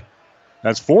away.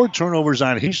 That's 4 turnovers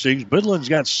on Hastings. Midland's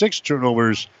got 6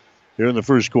 turnovers here in the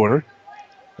first quarter.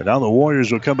 And now the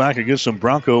Warriors will come back and get some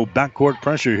Bronco backcourt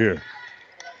pressure here.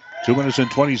 2 minutes and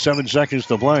 27 seconds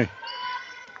to play.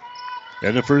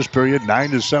 In the first period,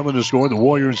 9-7 to score. The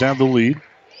Warriors have the lead.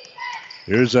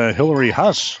 Here's Hillary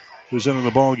Huss, who's into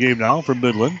the ball game now from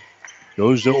Midland.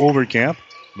 Goes to Overcamp.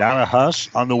 Now to Huss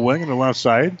on the wing on the left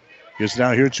side. Gets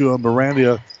down here to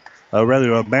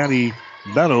Maddie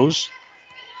Meadows.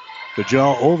 To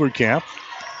Joe Overcamp.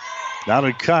 Now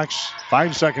to Cucks.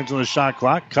 5 seconds on the shot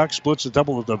clock. Cucks splits a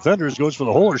couple of defenders. Goes for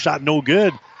the hole. Her shot no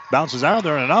good. Bounces out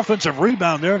there. And an offensive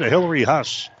rebound there to Hillary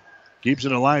Huss. Keeps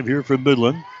it alive here for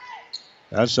Midland.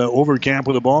 That's Overcamp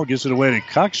with the ball. Gets it away to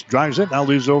Cucks. Drives it. Now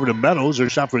leaves it over to Meadows. Her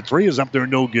shot for 3 is up there.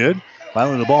 No good.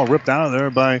 Finally the ball ripped out of there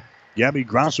by Gabby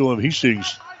Grasso of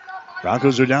Hastings.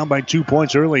 Broncos are down by 2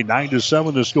 points early.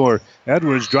 9-7 to score.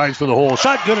 Edwards drives for the hole.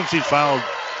 Shot good and she's fouled.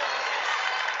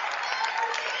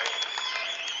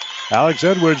 Alex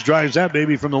Edwards drives that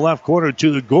baby from the left corner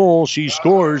to the goal. She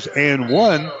scores and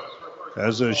 1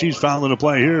 as she's fouled in the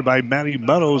play here by Maddie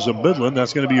Meadows of Midland.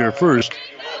 That's going to be her first.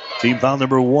 Team foul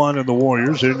number 1 in the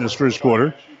Warriors here in this first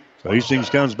quarter. So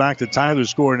Hastings comes back to tie the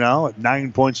score now at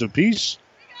 9 points apiece.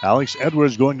 Alex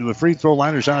Edwards going to the free throw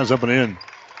line. Her shot is up and in.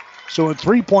 So a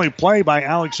 3-point play by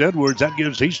Alex Edwards. That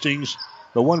gives Hastings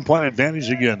the 1-point advantage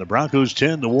again. The Broncos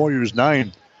 10, the Warriors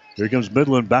 9. Here comes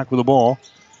Midland back with the ball.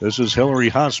 This is Hillary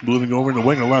Huss moving over in the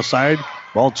wing on the left side.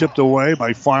 Ball tipped away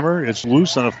by Farmer. It's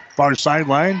loose on the far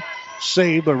sideline.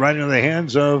 Saved, but right into the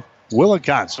hands of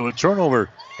Willicott. So a turnover.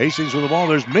 Hastings with the ball.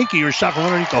 There's Minke. Her shot from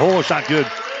underneath the hole. Shot good.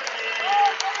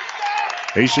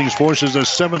 Hastings forces a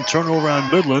 7th turnover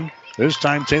on Midland. This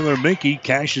time Taylor Minke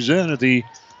cashes in at the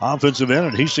offensive end,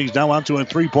 and Hastings now out to a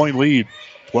 3-point lead.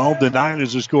 12-9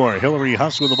 is the score. Hillary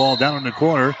Huss with the ball down in the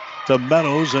corner to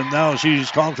Meadows, and now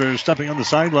she's called for stepping on the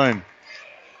sideline.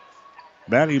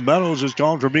 Maddie Meadows is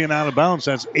called for being out of bounds.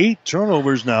 That's 8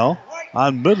 turnovers now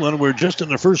on Midland. We're just in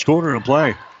the first quarter of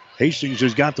play. Hastings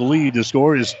has got the lead. The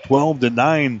score is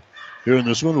 12-9 here in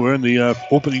this one. We're in the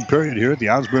opening period here at the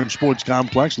Osborne Sports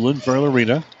Complex, Lynn-Farrell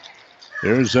Arena.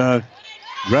 There's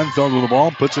Grenfell with the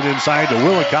ball, puts it inside to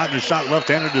Willicott, and the shot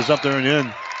left-handed is up there and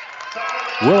in.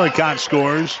 Willicott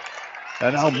scores,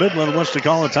 and now Midland wants to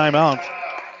call a timeout.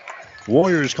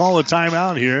 Warriors call a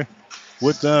timeout here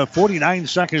with 49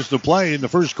 seconds to play in the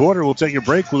first quarter. We'll take a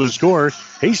break with a score.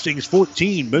 Hastings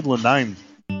 14, Midland 9.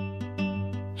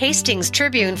 Hastings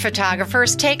Tribune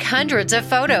photographers take hundreds of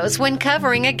photos when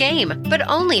covering a game, but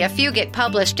only a few get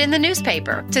published in the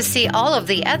newspaper. To see all of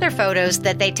the other photos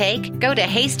that they take, go to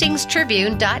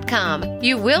hastingstribune.com.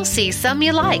 You will see some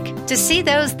you like. To see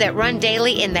those that run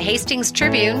daily in the Hastings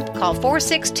Tribune, call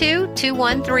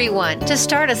 462-2131 to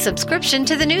start a subscription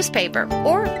to the newspaper,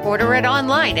 or order it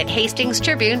online at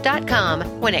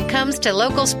hastingstribune.com. When it comes to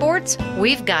local sports,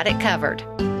 we've got it covered.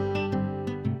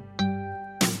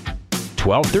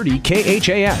 1230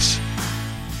 KHAS.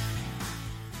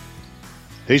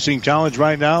 Hastings College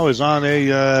right now is on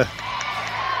a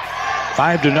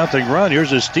 5-0 run.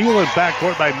 Here's a steal in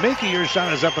backcourt by Minke. Your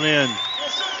shot is up and in.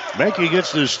 Minke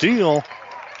gets the steal.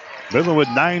 Midland with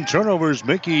 9 turnovers.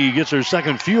 Minke gets her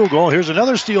second field goal. Here's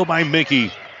another steal by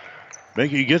Minke.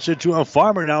 Minke gets it to a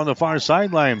Farmer now on the far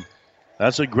sideline.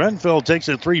 That's a Grenfell takes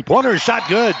a three-pointer. Shot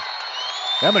good.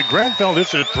 Emma Grenfell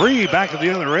hits a 3 back at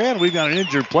the other end. We've got an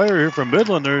injured player here from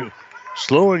Midland. They're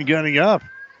slow in getting up.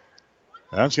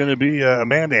 That's going to be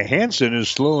Amanda Hansen is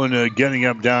slow in getting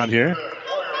up down here.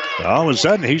 All of a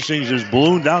sudden, Hastings has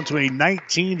ballooned down to a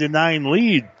 19-9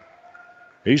 lead.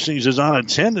 Hastings is on a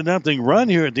 10-0 run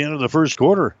here at the end of the first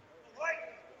quarter.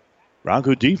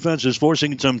 Bronco defense is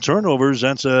forcing some turnovers.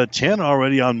 That's a 10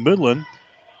 already on Midland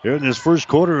here in this first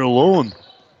quarter alone.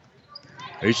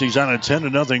 Hastings on a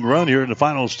 10-0 run here in the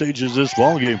final stages of this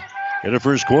ballgame. In the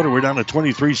first quarter, we're down to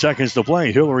 23 seconds to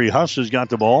play. Hillary Huss has got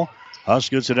the ball. Huss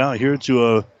gets it out here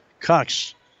to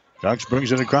Cox. Cox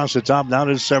brings it across the top. Now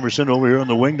to Severson over here on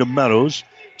the wing to Meadows.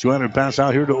 200 pass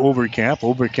out here to Overcamp.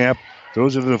 Overcamp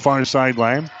throws it to the far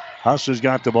sideline. Huss has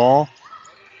got the ball.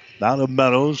 Now to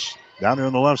Meadows. Down there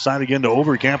on the left side again to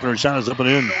Overcamp, and her shot is up and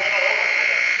in.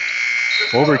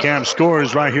 Overcamp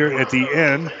scores right here at the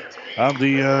end of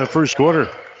the first quarter.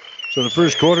 So the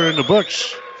first quarter in the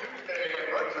books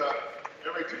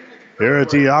here at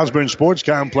the Osborne Sports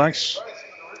Complex.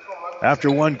 After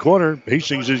one quarter,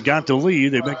 Hastings has got the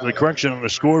lead. They make the correction on the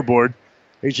scoreboard.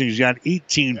 Hastings got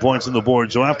 18 points on the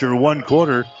board. So after one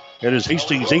quarter, it is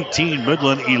Hastings 18,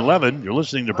 Midland 11. You're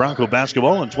listening to Bronco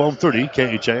Basketball on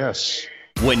 1230 KHAS.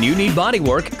 When you need body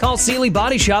work, call Seeley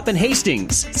Body Shop in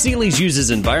Hastings. Seeley's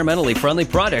uses environmentally friendly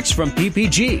products from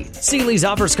PPG. Seeley's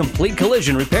offers complete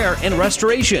collision repair and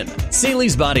restoration.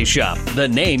 Seeley's Body Shop, the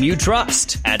name you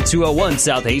trust, at 201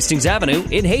 South Hastings Avenue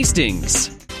in Hastings.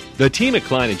 The team at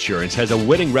Klein Insurance has a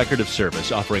winning record of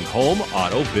service, offering home,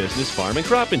 auto, business, farm, and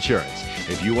crop insurance.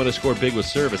 If you want to score big with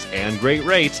service and great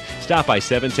rates, stop by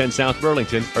 710 South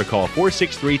Burlington or call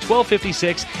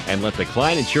 463-1256 and let the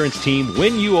Klein Insurance team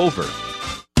win you over.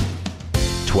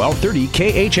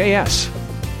 1230 KHAS.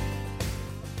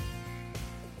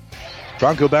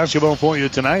 Bronco basketball for you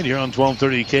tonight here on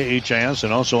 1230 KHAS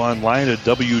and also online at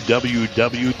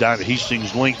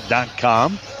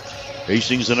www.hastingslink.com.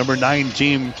 Hastings, the number 9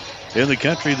 team in the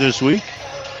country this week.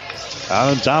 Out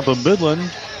on top of Midland.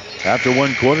 After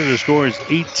one quarter, the score is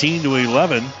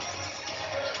 18-11.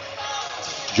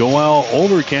 Joelle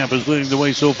Overcamp is leading the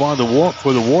way so far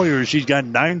for the Warriors. She's got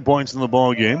 9 points in the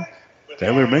ball game.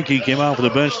 Taylor Minke came out for the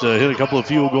bench to hit a couple of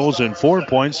field goals and 4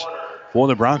 points for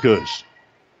the Broncos.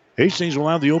 Hastings will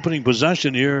have the opening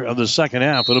possession here of the second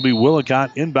half. It'll be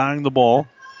Willicott inbounding the ball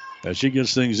as she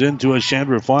gets things into a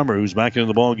Chandra Farmer, who's back into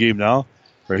the ball game now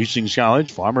for Hastings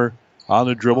College. Farmer on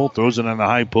the dribble, throws it on the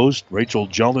high post. Rachel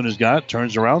Jeldon has got it,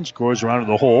 turns around, scores around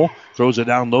to the hole, throws it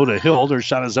down low to Hild. Her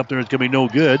shot is up there. It's going to be no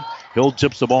good. Hild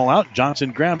tips the ball out.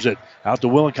 Johnson grabs it. Out to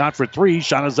Willicott for 3.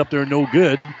 Shot is up there, no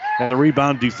good. And the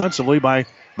rebound defensively by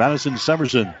Madison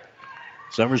Severson.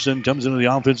 Severson comes into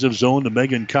the offensive zone to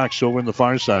Megan Cox over on the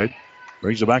far side.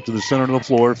 Brings it back to the center of the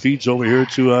floor. Feeds over here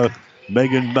to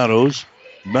Megan Meadows.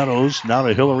 Meadows now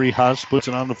to Hillary Huss. Puts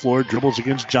it on the floor. Dribbles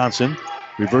against Johnson.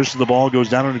 Reverses the ball. Goes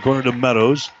down in the corner to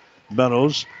Meadows.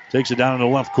 Meadows takes it down in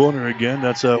the left corner again.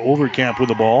 That's Overcamp with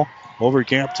the ball.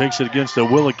 Overcamp takes it against the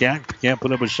Willicott. Can't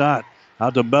put up a shot.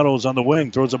 Out to Meadows on the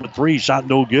wing. Throws up a three. Shot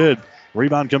no good.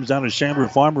 Rebound comes down to Chandler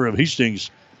Farmer of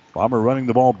Hastings. Farmer running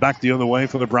the ball back the other way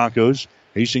for the Broncos.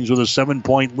 Hastings with a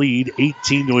 7-point lead,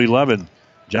 18-11.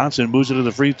 Johnson moves it to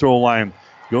the free throw line.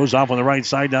 Goes off on the right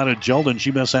side down to Jeldon.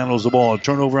 She mishandles the ball. A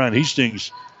turnover on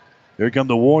Hastings. Here come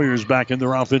the Warriors back in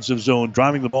their offensive zone.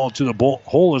 Driving the ball to the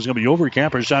hole is going to be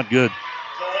Overkamp. Her shot good.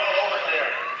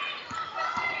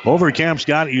 Overkamp's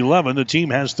got 11. The team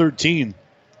has 13.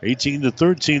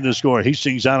 18-13 the score.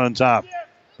 Hastings out on top.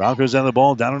 Broncos on the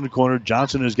ball down in the corner.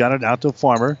 Johnson has got it out to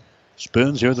Farmer.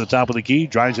 Spins here at the top of the key.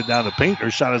 Drives it down the paint. Her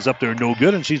shot is up there no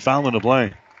good, and she's fouling the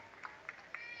play.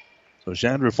 So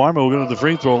Chandra Farmer will go to the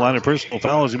free throw line. A personal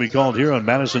foul is going to be called here on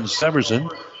Madison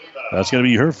Severson. That's going to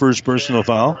be her first personal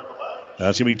foul.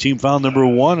 That's going to be team foul number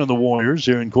 1 on the Warriors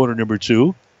here in quarter number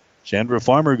 2. Chandra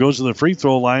Farmer goes to the free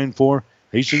throw line for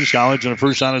Hastings College, and the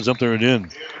first shot is up there and in.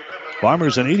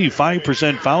 Farmer's an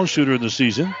 85% foul shooter in the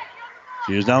season.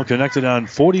 She is now connected on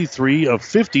 43 of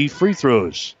 50 free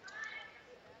throws.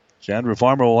 Chandra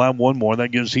Farmer will have one more. That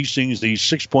gives Hastings the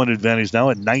 6-point advantage now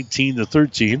at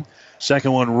 19-13.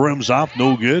 Second one rims off,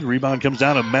 no good. Rebound comes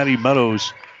down to Maddie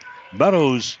Meadows.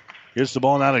 Meadows gets the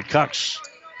ball down to Cucks.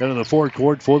 Into the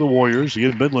forecourt for the Warriors.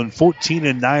 Again, Midland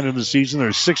 14-9 in the season. They're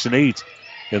 6-8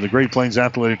 in the Great Plains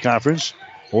Athletic Conference.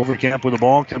 Overkamp with the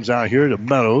ball comes out here to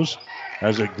Meadows.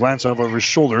 Has a glance off of her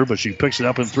shoulder, but she picks it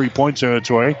up in 3-point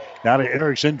territory. Now to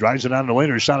Erickson, drives it on the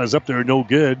lane. Her shot is up there, no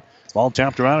good. Ball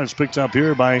tapped around. It's picked up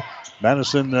here by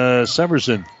Madison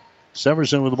Severson.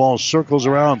 Severson with the ball circles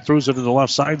around, throws it to the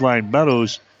left sideline.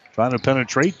 Meadows trying to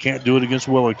penetrate, can't do it against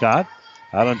Willicott.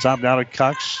 Out on top now to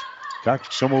Cucks.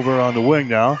 Cucks come over on the wing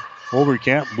now.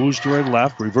 Overkamp moves to her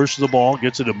left, reverses the ball,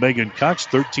 gets it to Megan Cucks.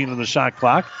 13 on the shot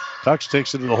clock. Cucks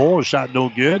takes it to the hole, a shot no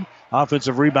good.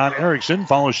 Offensive rebound Erickson,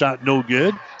 follow shot no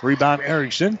good. Rebound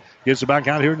Erickson gets it back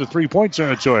out here in the 3-point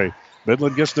territory.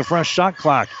 Midland gets the fresh shot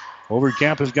clock.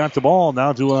 Overkamp has got the ball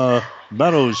now to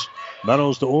Meadows.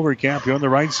 Meadows to Overkamp here on the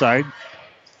right side.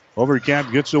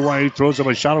 Overkamp gets away, throws up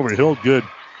a shot over Hill. Good.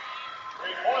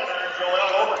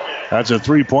 That's a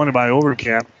 3-pointer by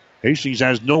Overkamp. Hastings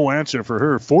has no answer for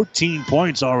her. 14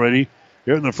 points already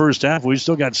here in the first half. We've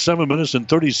still got 7 minutes and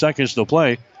 30 seconds to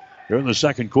play here in the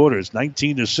second quarter. It's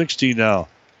 19-16 now.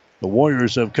 The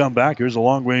Warriors have come back. Here's a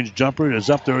long-range jumper. It is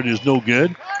up there. It is no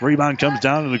good. Rebound comes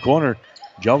down in the corner.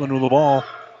 Jeldon with the ball.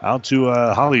 Out to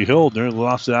Holly Hild. There,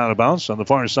 lost it out of bounds on the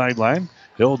far sideline.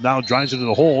 Hild now drives it to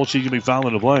the hole. She's going to be fouled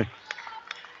in the play.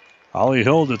 Holly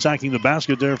Hild attacking the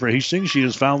basket there for Hastings. She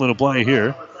is fouled in the play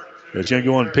here. It's going to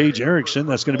go on Paige Erickson.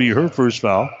 That's going to be her first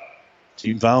foul.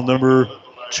 Team foul number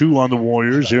 2 on the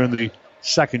Warriors here in the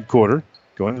second quarter.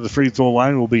 Going to the free throw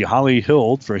line will be Holly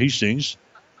Hild for Hastings.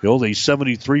 Hild, a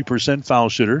 73% foul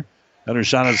shooter. And her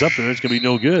shot is up there. It's going to be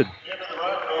no good.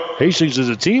 Hastings is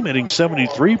a team hitting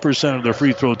 73% of their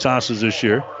free throw tosses this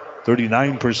year.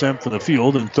 39% from the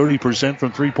field and 30%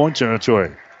 from 3-point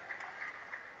territory.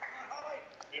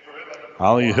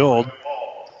 Holly Hild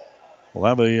will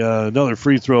have another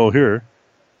free throw here.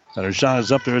 And her shot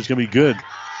is up there. It's going to be good.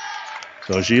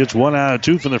 So she hits 1 out of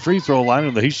 2 from the free throw line,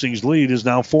 and the Hastings lead is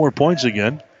now 4 points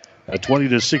again at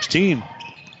 20-16.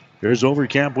 Here's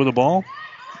Overkamp with the ball.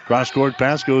 Cross-court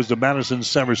pass goes to Madison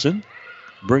Severson.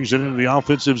 Brings it into the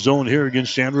offensive zone here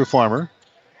against Chandra Farmer.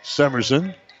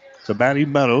 Severson to Maddie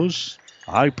Meadows.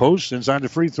 High post inside the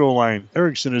free throw line.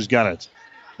 Erickson has got it.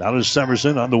 Now to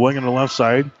Severson on the wing on the left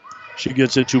side. She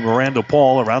gets it to Miranda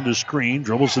Paul around the screen.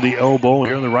 Dribbles to the elbow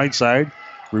here on the right side.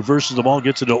 Reverses the ball,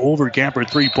 gets it to Overkamp. Her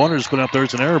 3-pointers put up there.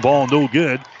 It's an air ball, no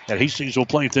good. And Hastings will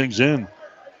play things in.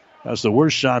 That's the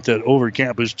worst shot that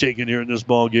Overkamp has taken here in this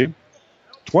ball game.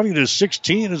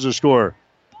 20-16 is the score.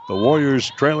 The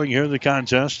Warriors trailing here in the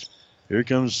contest. Here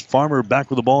comes Farmer back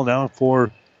with the ball now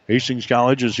for Hastings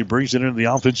College as he brings it into the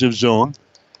offensive zone.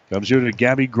 Comes here to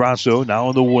Gabby Grasso, now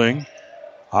on the wing.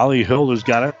 Holly Hild has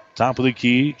got it. Top of the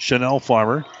key, Chanel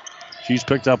Farmer. She's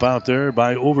picked up out there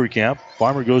by Overkamp.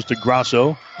 Farmer goes to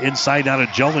Grasso. Inside down to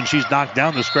Jeldon. She's knocked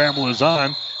down. The scramble is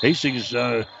on. Hastings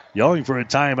yelling for a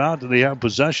timeout. Do they have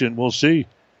possession? We'll see.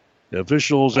 The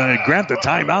officials grant the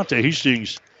timeout to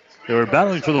Hastings. They were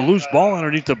battling for the loose ball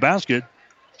underneath the basket.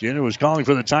 Jenner was calling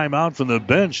for the timeout from the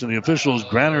bench, and the officials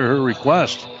granted her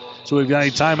request. So we've got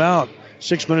a timeout.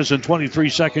 6 minutes and 23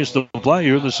 seconds to play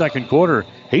here in the second quarter.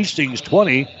 Hastings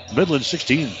 20, Midland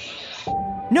 16.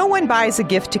 No one buys a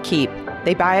gift to keep.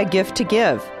 They buy a gift to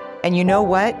give. And you know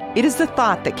what? It is the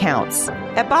thought that counts.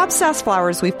 At Bob Sass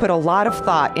Flowers, we've put a lot of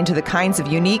thought into the kinds of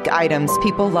unique items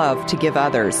people love to give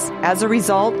others. As a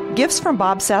result, gifts from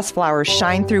Bob Sass Flowers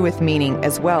shine through with meaning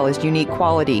as well as unique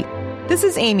quality. This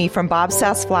is Amy from Bob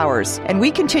Sass Flowers, and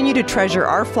we continue to treasure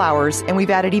our flowers, and we've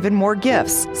added even more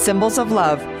gifts, symbols of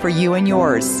love for you and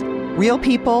yours. Real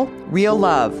people, real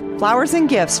love. Flowers and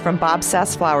gifts from Bob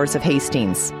Sass Flowers of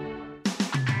Hastings.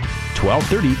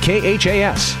 1230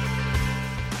 KHAS.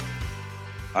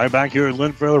 All right, back here at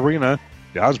Linfield Arena,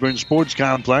 the Osborne Sports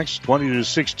Complex,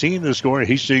 20-16 the score.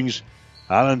 Hastings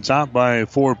out on top by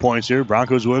 4 points here.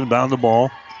 Broncos will inbound the ball.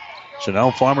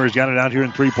 Chanel Farmer's got it out here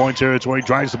in three-point territory.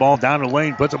 Drives the ball down the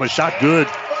lane, puts up a shot, good.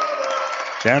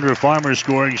 Sandra Farmer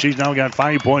scoring. She's now got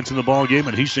 5 points in the ball game,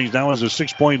 and Hastings now has a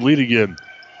 6-point lead again.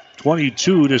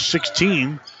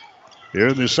 22-16 here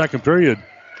in the second period.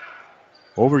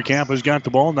 Overcamp has got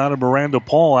the ball. Now to Miranda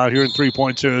Paul out here in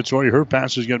three-point territory. Her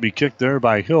pass is going to be kicked there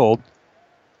by Hild.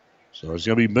 So it's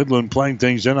going to be Midland playing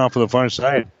things in off of the far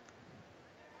side.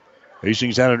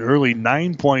 Hastings had an early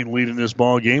 9-point lead in this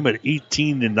ball game at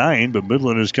 18-9, but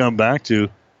Midland has come back to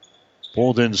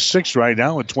pull in 6 right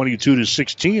now at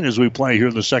 22-16 as we play here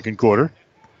in the second quarter.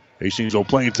 Hastings will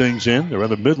play things in, or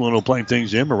rather Midland will play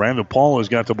things in. Miranda Paul has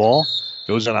got the ball.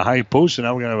 Goes on a high post, and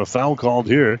now we're going to have a foul called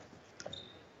here.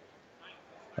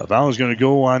 A foul is going to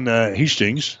go on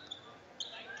Hastings.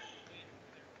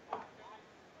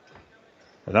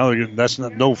 And now that's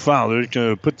no foul. They're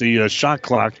going to put the shot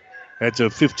clock at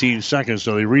 15 seconds,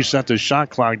 so they reset the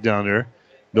shot clock down there.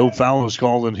 No foul is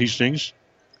called in Hastings.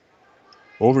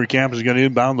 Overcamp is going to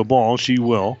inbound the ball. She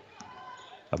will.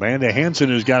 Amanda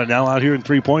Hansen has got it now out here in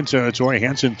three-point territory.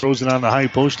 Hansen throws it on the high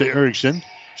post to Erickson.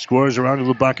 Scores around to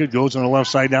the bucket. Goes on the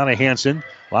left side down to Hansen.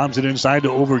 Lobs it inside to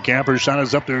Overcamp. Her shot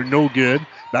is up there. No good.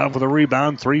 Battle for the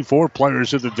rebound. 3-4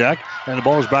 players at the deck. And the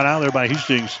ball is brought out there by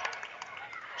Hastings.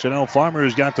 Chanel Farmer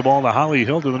has got the ball to Holly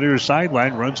Hill to the near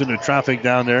sideline. Runs into traffic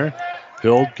down there.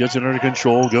 Hill gets it under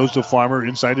control. Goes to Farmer.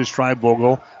 Inside is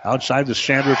Schreibvogel. Outside to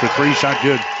Chandra for 3. Shot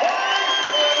good.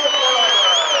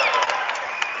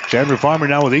 Chandra Farmer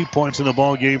now with 8 points in the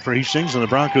ball game for Hastings. And the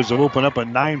Broncos have opened up a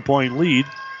 9-point lead.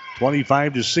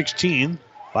 25-16.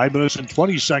 5 minutes and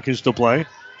 20 seconds to play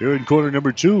here in quarter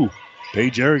number 2.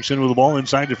 Paige Erickson with the ball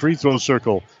inside the free throw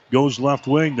circle. Goes left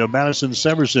wing to Madison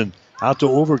Severson. Out to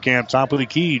Overcamp, top of the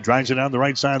key. Drives it down the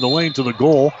right side of the lane to the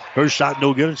goal. Her shot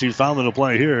no good, and she's fouled in the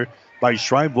play here by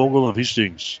Schreibvogel of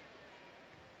Hastings.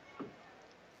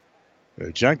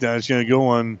 Check that. It's going to go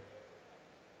on.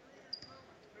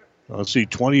 Let's see,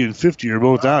 20 and 50 are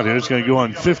both out here. It's going to go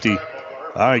on 50. All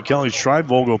right, Kelly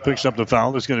Schreibvogel picks up the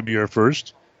foul. That's going to be her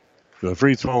first. The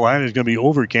free throw line is going to be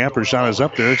Overcamp. Her shot is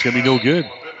up there. It's going to be no good.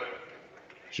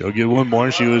 She'll get one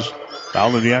more. She was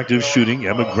fouled in the active shooting.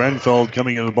 Emma Grenfeld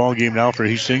coming into the ball game now for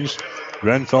Hastings.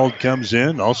 Grenfeld comes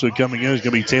in. Also coming in is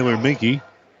going to be Taylor Minke.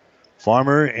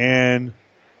 Farmer and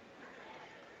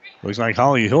looks like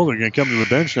Holly Hill are going to come to the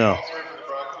bench now.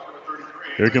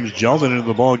 Here comes Jeldon into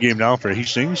the ball game now for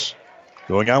Hastings.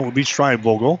 Going out will be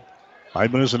Schreibvogel.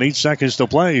 5 minutes and 8 seconds to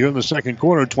play here in the second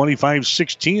quarter.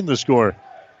 25-16 the score.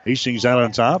 Hastings out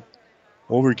on top.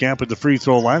 Overcamp at the free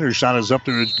throw line. Her shot is up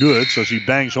there. It's good, so she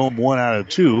bangs home 1 out of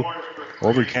 2.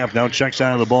 Overcamp now checks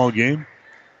out of the ball game.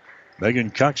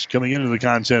 Megan Cucks coming into the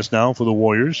contest now for the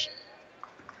Warriors.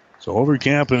 So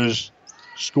Overcamp has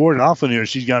scored often here.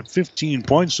 She's got 15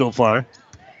 points so far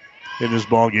in this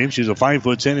ball game. She's a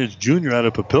 5'10" junior out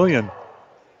of Papillion.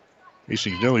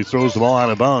 Hastings nearly throws the ball out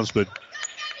of bounds, but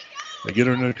they get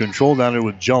her under control down there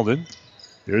with Jeldon.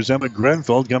 Here's Emma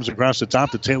Grenfeld. Comes across the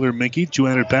top to Taylor Minke.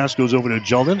 200 pass goes over to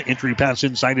Jeldon. Entry pass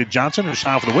inside to Johnson. Her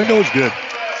shot for the window is good.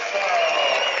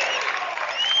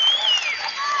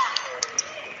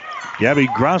 Gabby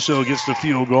Grasso gets the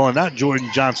field goal, and not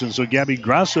Jordan Johnson. So Gabby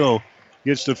Grasso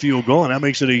gets the field goal, and that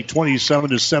makes it a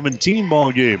 27-17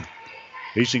 ball game.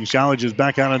 Hastings College is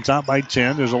back out on top by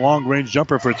 10. There's a long-range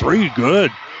jumper for 3.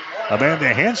 Good.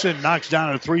 Amanda Hansen knocks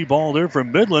down a 3 ball there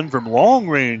from Midland from long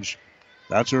range.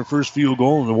 That's her first field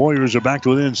goal, and the Warriors are back to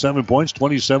within 7 points,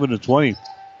 27-20.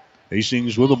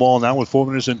 Hastings with the ball now with 4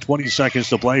 minutes and 20 seconds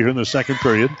to play here in the second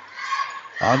period.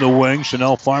 On the wing,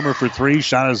 Chanel Farmer for 3.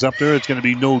 Shot is up there. It's going to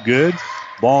be no good.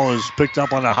 Ball is picked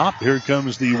up on a hop. Here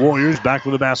comes the Warriors back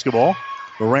with the basketball.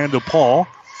 Miranda Paul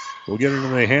will get it into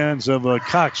the hands of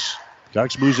Cox.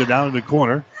 Cox moves it down in the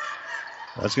corner.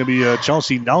 That's going to be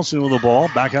Chelsea Nelson with the ball.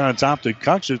 Back out on top to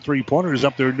Cox. Her three-pointer is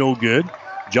up there, no good.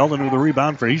 Jeldon with the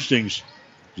rebound for Hastings.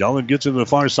 Jeldon gets into the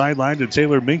far sideline to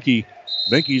Taylor Minke.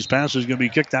 Minke's pass is going to be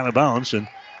kicked out of bounds, and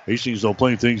Hastings will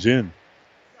play things in.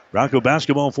 Bronco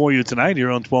basketball for you tonight here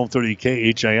on 1230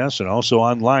 KHIS and also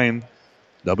online,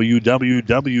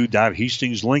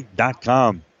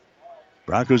 www.hastingslink.com.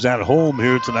 Broncos at home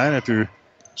here tonight after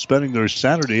spending their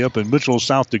Saturday up in Mitchell,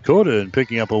 South Dakota and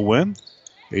picking up a win.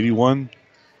 81-79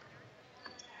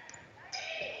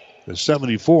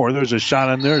 74. There's a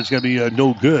shot in there. It's going to be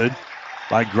no good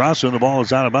by Grasso. The ball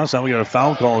is out of bounds. Now we got a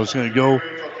foul call. It's going to go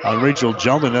on Rachel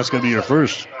Jeldon. That's going to be her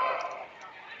first.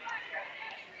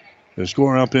 The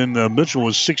score up in Mitchell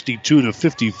was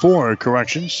 62-54.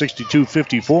 Correction,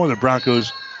 62-54. The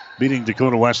Broncos beating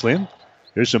Dakota Wesleyan.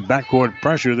 There's some backcourt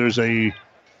pressure. There's a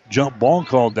jump ball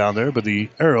called down there, but the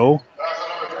arrow.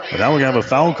 And now we have a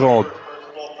foul called.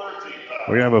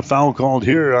 We have a foul called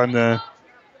here on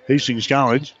Hastings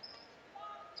College.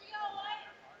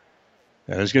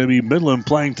 And it's going to be Midland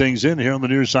playing things in here on the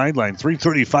near sideline.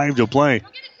 3:35 to play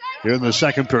here in the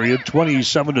second period.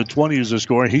 27-20 is the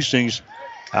score. Hastings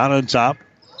out on top.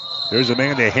 There's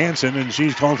Amanda Hansen, and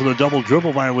she's called for the double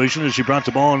dribble violation as she brought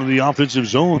the ball into the offensive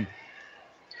zone.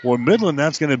 For Midland,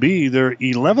 that's going to be their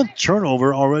 11th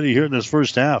turnover already here in this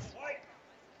first half.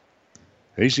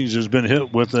 Hastings has been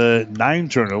hit with 9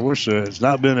 turnovers, so it's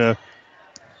not been a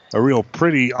real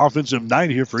pretty offensive night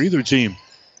here for either team.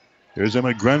 There's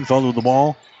Emma Grenfell with the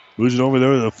ball. Moves it over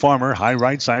there to the Farmer. High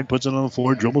right side. Puts it on the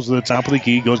floor. Dribbles to the top of the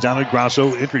key. Goes down to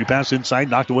Grasso. Entry pass inside.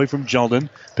 Knocked away from Jeldon.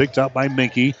 Picked up by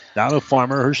Minky. Now to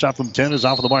Farmer. Her shot from 10 is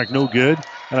off of the mark. No good.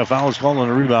 And a foul is called on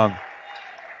a rebound.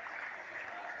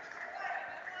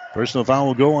 Personal foul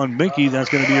will go on Minky. That's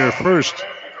going to be her first.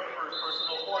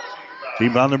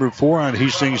 Team foul number 4 on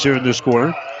Hastings here in this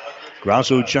quarter.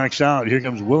 Grasso checks out. Here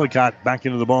comes Willicott back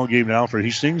into the ball game now for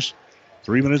Hastings.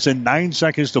 3 minutes and 9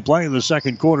 seconds to play in the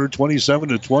second quarter.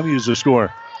 27-20 is the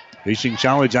score. Hastings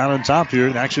College out on top here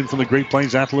in action from the Great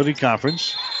Plains Athletic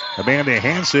Conference. Amanda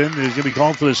Hansen is going to be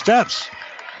called for the steps.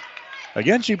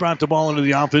 Again, she brought the ball into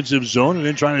the offensive zone and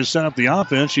then trying to set up the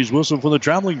offense. She's whistled for the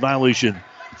traveling violation.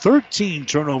 13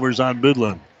 turnovers on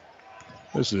Midland.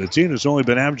 This is a team that's only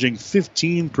been averaging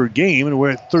 15 per game, and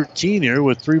we're at 13 here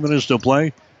with 3 minutes to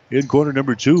play in quarter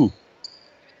number 2.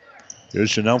 Here's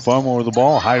Chanel Farmer with the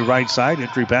ball. High right side.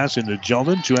 Entry pass into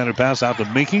Jeldon. Two-handed pass out to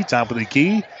Minky. Top of the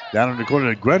key. Down in the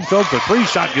corner to Grenfell for 3.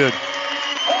 Shot good.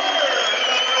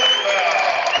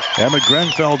 Emma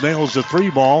Grenfell nails the 3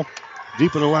 ball.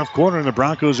 Deep in the left corner, and the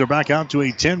Broncos are back out to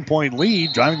a 10-point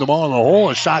lead. Driving the ball in the hole.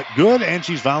 A shot good, and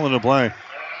she's fouling the play.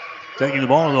 Taking the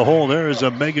ball in the hole there is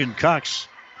Megan Cox.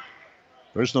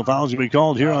 Personal foul is going to be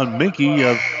called here on Minky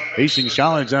of Hastings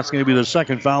College. That's going to be the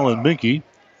second foul on Minky.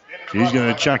 She's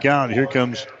going to check out. Here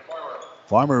comes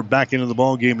Farmer back into the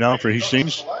ball game now for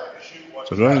Hastings.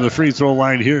 So going to the free throw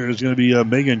line here is going to be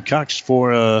Megan Cox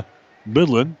for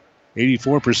Midland.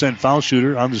 84% foul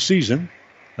shooter on the season.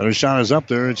 And her shot is up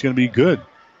there. It's going to be good.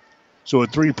 So a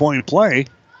 3-point play.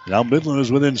 Now Midland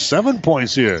is within 7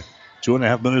 points here.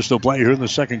 2.5 minutes to play here in the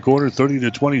second quarter.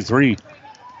 30-23.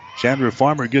 Chandra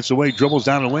Farmer gets away, dribbles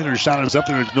down the lane. Her shot is up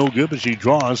there. It's no good, but she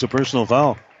draws a personal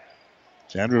foul.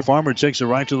 Chandra Farmer takes it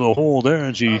right to the hole there,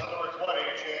 and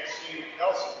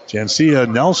Jancia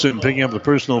Nelson picking up the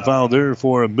personal foul there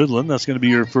for Midland. That's going to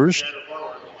be her first.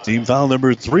 Team foul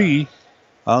number 3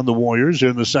 on the Warriors here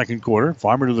in the second quarter.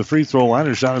 Farmer to the free throw line.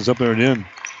 Her shot is up there and in.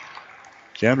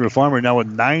 Chandra Farmer now with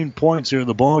 9 points here in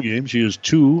the ball game. She is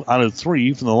 2 out of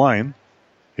 3 from the line.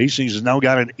 Hastings has now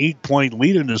got an 8-point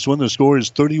lead in this one. The score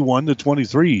is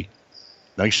 31-23.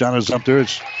 Next shot is up there.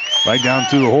 It's right down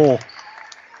through the hole.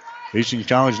 Hastings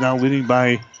College now leading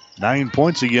by 9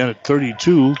 points again at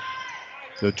 32-23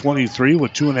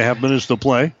 with 2.5 minutes to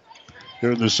play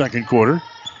here in the second quarter.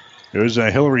 There's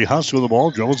Hillary Huss with the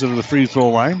ball. Dribbles into the free throw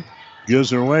line.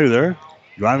 Gives her away there.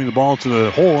 Driving the ball to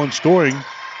the hole and scoring.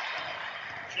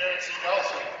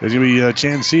 There's going to be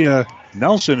Chancia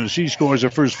Nelson, and she scores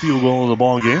her first field goal of the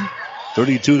ball game.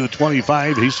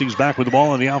 32-25. Hastings back with the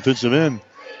ball on the offensive end.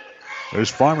 There's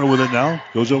Farmer with it now.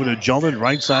 Goes over to Jeldon,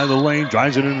 right side of the lane.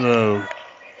 Drives it into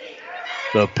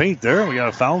the paint there. We got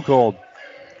a foul called.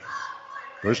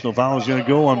 Personal foul is going to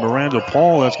go on Miranda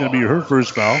Paul. That's going to be her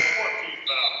first foul.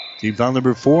 Team foul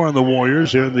number 4 on the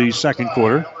Warriors here in the second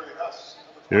quarter.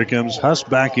 Here comes Huss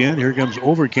back in. Here comes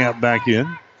Overcamp back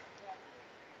in.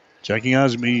 Checking out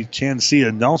is me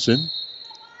Chancia Nelson.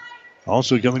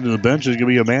 Also coming to the bench is going to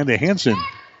be Amanda Hansen.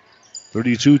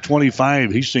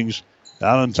 32-25. Hastings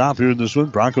out on top here in this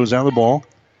one. Broncos out of the ball.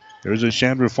 There's a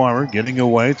Chandra Farmer getting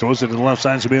away. Throws it to the left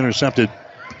side to be intercepted.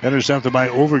 Intercepted by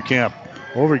Overcamp.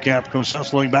 Overcamp comes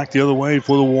hustling back the other way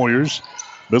for the Warriors.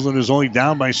 Midland is only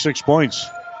down by 6 points.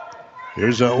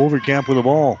 Here's Overcamp with the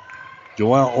ball.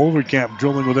 Joelle Overcamp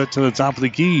dribbling with it to the top of the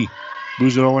key.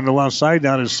 Moves it over on the left side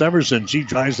down to Severson. She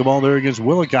drives the ball there against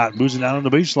Willicott. Moves it down on the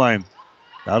baseline.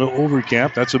 Now to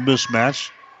Overcamp. That's a mismatch.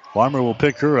 Farmer will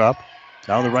pick her up.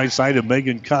 Down the right side to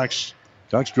Megan Cox.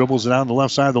 Cox dribbles it down the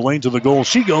left side of the lane to the goal.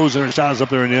 She goes and her shot is up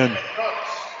there and in.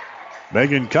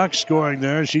 Megan Cox scoring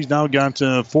there. She's now got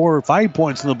 4 or 5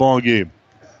 points in the ball game.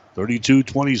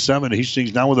 32-27.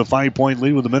 Hastings now with a 5-point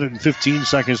lead with a minute and 15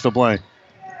 seconds to play.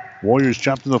 Warriors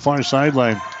trapped in the far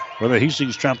sideline. Or the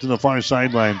Hastings trapped in the far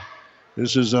sideline.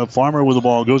 This is Farmer with the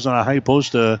ball. Goes on a high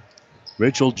post to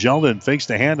Rachel Jeldon. Fakes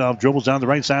the handoff. Dribbles down the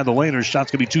right side of the lane. Her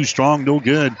shot's going to be too strong. No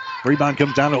good. Rebound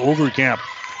comes down to Overcamp.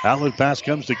 Outlet pass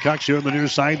comes to Cox here on the near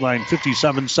sideline.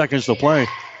 57 seconds to play.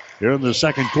 Here in the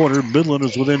second quarter, Midland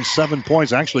is within 7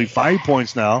 points. Actually 5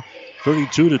 points now.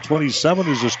 32-27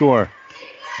 is the score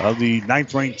of the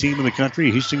 9th-ranked team in the country,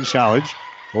 Hastings College.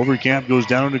 Overcamp goes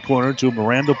down in the corner to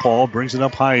Miranda Paul. Brings it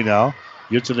up high now.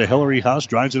 Gets it to Hillary Huss.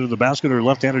 Drives into the basket. Her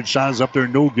left-handed shot is up there.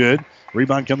 No good.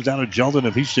 Rebound comes down to Jeldon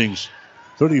of Hastings.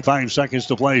 35 seconds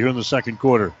to play here in the second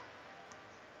quarter.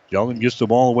 Jeldon gets the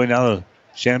ball away now to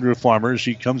Chandra Farmer.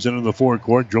 She comes into the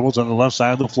forecourt. Dribbles on the left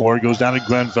side of the floor. Goes down to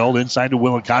Grenfell. Inside to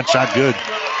Willicott. Shot good.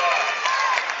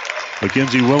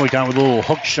 Mackenzie Willicott with a little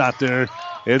hook shot there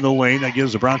in the lane. That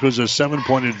gives the Broncos a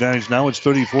 7-point advantage. Now it's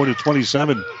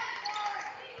 34-27.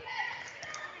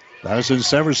 Madison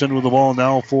Severson with the ball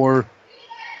now for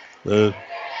the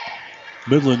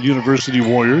Midland University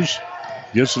Warriors.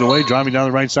 Gets it away, driving down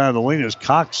the right side of the lane is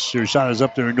Cox. Her shot is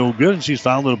up there, no good, and she's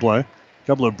fouled in the play. A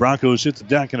couple of Broncos hit the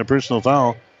deck, and a personal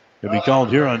foul will be called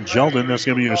here on Jeldon. That's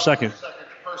going to be her second.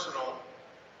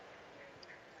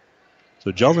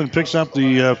 So Jeldon picks up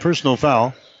the personal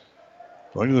foul.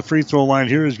 Going to the free throw line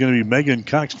here is going to be Megan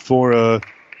Cox for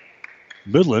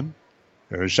Midland.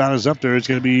 Her shot is up there. It's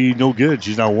going to be no good.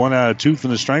 She's now 1 out of 2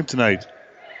 from the stripe tonight.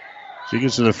 She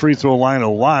gets to the free throw line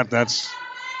a lot. That's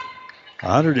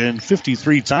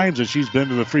 153 times that she's been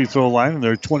to the free throw line in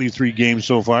their 23 games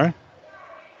so far.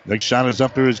 Next shot is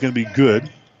up there. Is going to be good.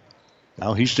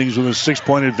 Now Hastings with a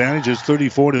 6-point advantage. It's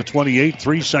 34-28.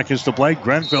 3 seconds to play.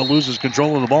 Grenfell loses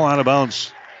control of the ball out of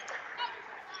bounds.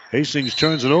 Hastings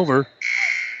turns it over.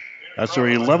 That's their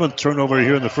 11th turnover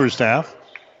here in the first half.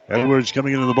 Edwards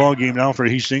coming into the ball game now for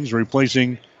Hastings,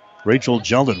 replacing Rachel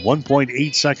Jeldon.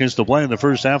 1.8 seconds to play in the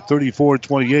first half.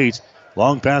 34-28.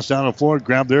 Long pass down the floor,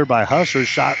 grabbed there by Huss. Her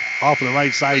shot off of the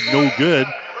right side, no good.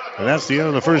 And that's the end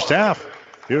of the first half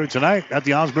here tonight at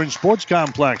the Osborne Sports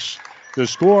Complex. The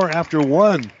score after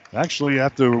one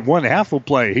half of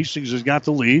play, Hastings has got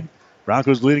the lead.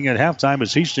 Broncos leading at halftime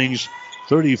is Hastings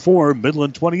 34,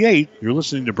 Midland 28. You're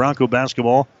listening to Bronco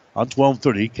Basketball on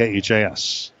 1230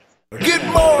 KHAS. Get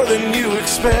more than you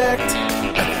expect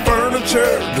at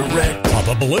Furniture Direct. Pop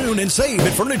a balloon and save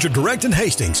at Furniture Direct in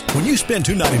Hastings. When you spend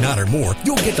 $299 or more,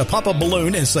 you'll get to pop a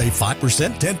balloon and save 5%,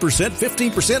 10%,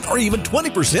 15%, or even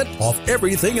 20% off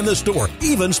everything in the store,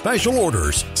 even special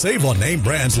orders. Save on name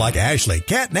brands like Ashley,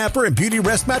 Cat Napper, and Beauty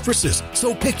Rest mattresses.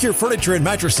 So pick your furniture and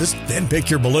mattresses, then pick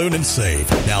your balloon and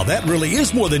save. Now that really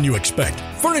is more than you expect.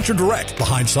 Furniture Direct,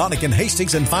 behind Sonic and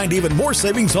Hastings, and find even more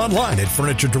savings online at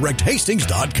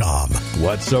FurnitureDirectHastings.com.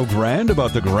 What's so grand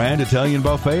about the Grand Italian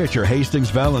Buffet at your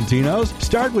Hastings Valentino's?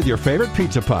 Start with your favorite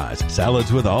pizza pies,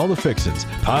 salads with all the fixins,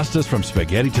 pastas from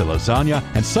spaghetti to lasagna,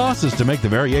 and sauces to make the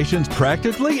variations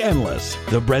practically endless.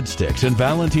 The breadsticks and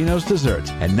Valentino's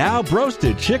desserts, and now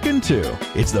broasted chicken too.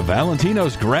 It's the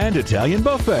Valentino's Grand Italian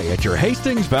Buffet at your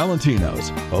Hastings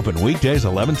Valentino's. Open weekdays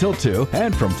 11 till 2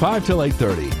 and from 5 till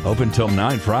 8:30. Open till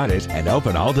 9 Fridays and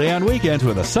open all day on weekends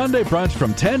with a Sunday brunch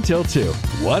from 10 till 2.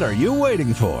 What are you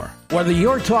waiting for? Whether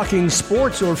you're talking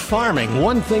sports or farming,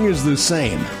 one thing is the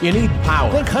same. You need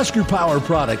power. Think Husker Power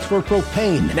products for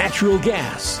propane, natural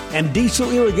gas, and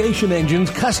diesel irrigation engines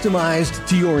customized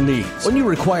to your needs. When you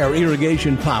require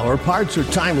irrigation power, parts, or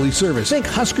timely service, think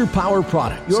Husker Power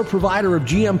products, your provider of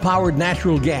GM-powered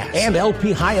natural gas and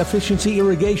LP high-efficiency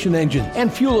irrigation engine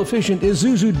and fuel-efficient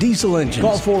Isuzu diesel engines.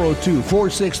 Call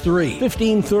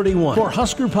 402-463-1531 for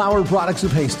Husker Power Products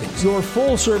of Hastings, your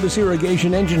full-service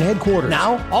irrigation engine headquarters.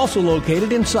 Now, also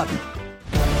located in Sutton.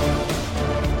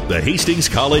 The Hastings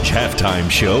College Halftime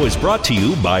Show is brought to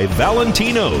you by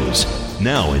Valentino's.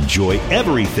 Now enjoy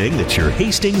everything that your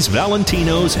Hastings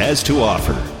Valentino's has to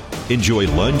offer. Enjoy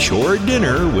lunch or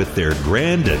dinner with their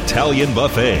Grand Italian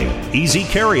Buffet. Easy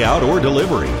carryout or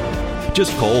delivery.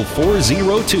 Just call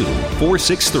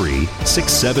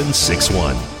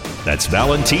 402-463-6761. That's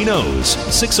Valentino's,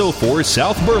 604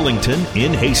 South Burlington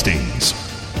in Hastings.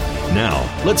 Now,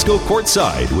 let's go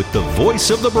courtside with the voice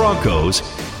of the Broncos,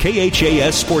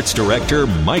 KHAS Sports Director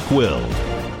Mike Wild.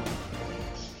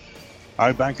 All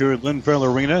right, back here at Linfell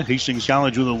Arena, Hastings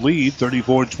College with a lead,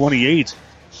 34-28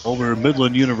 over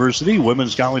Midland University.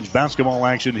 Women's college basketball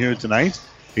action here tonight.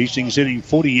 Hastings hitting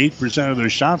 48% of their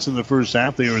shots in the first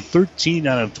half. They are 13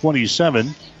 out of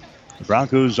 27. The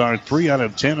Broncos are 3 out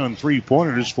of 10 on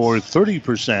three-pointers for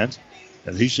 30%.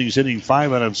 And Hastings hitting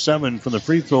 5 out of 7 from the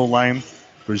free throw line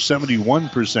for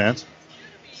 71%.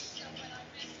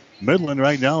 Midland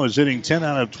right now is hitting 10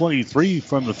 out of 23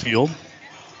 from the field.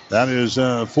 That is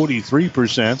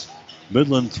 43%.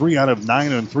 Midland 3 out of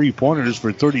 9 on three-pointers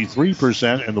for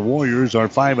 33%, and the Warriors are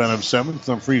 5 out of 7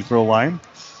 from the free throw line.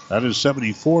 That is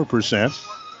 74%.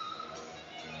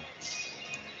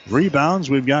 Rebounds,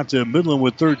 we've got Midland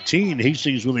with 13,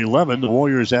 Hastings with 11. The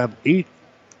Warriors have 8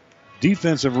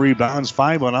 defensive rebounds,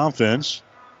 5 on offense.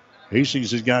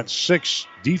 Hastings has got 6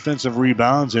 defensive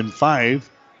rebounds and 5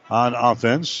 on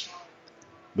offense.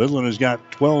 Midland has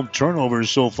got 12 turnovers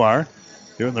so far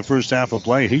here in the first half of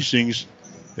play. Hastings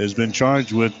has been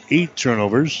charged with 8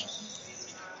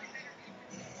 turnovers.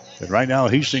 And right now,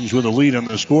 Hastings with a lead on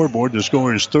the scoreboard. The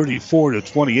score is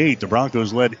 34-28. The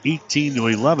Broncos led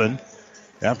 18-11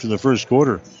 after the first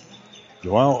quarter.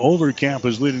 Joel Overcamp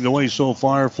is leading the way so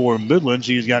far for Midland.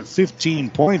 He's got 15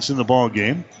 points in the ball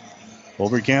game.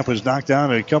 Overcamp has knocked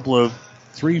down a couple of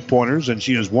three-pointers, and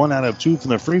she is 1 out of 2 from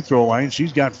the free throw line.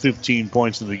 She's got 15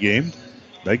 points in the game.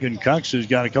 Megan Cox has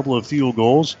got a couple of field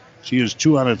goals. She is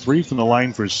 2 out of 3 from the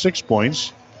line for 6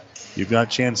 points. You've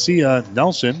got Chancia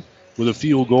Nelson with a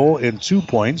field goal and 2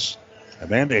 points.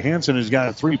 Amanda Hansen has got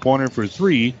a three-pointer for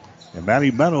 3. And Maddie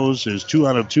Meadows is 2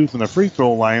 out of 2 from the free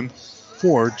throw line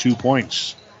for 2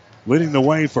 points. Leading the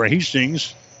way for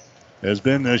Hastings has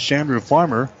been Chandra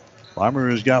Farmer. Farmer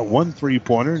has got 1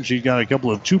 three-pointer, and she's got a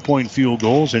couple of 2-point field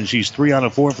goals, and she's 3 out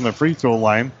of 4 from the free throw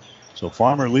line. So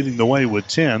Farmer leading the way with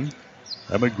 10.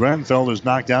 Emma Grenfell has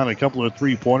knocked down a couple of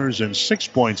three-pointers and 6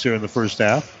 points here in the first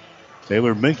half.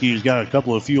 Taylor Minke has got a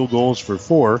couple of field goals for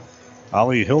 4.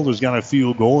 Holly Hild has got a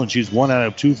field goal, and she's 1 out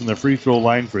of 2 from the free throw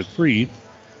line for 3.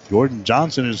 Jordan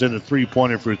Johnson has hit a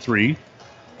three-pointer for 3.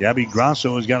 Gabby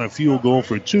Grasso has got a field goal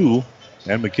for 2.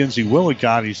 And Mackenzie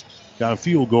Willicott, he's got a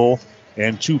field goal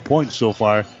and 2 points so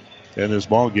far in this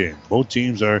ball game. Both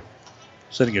teams are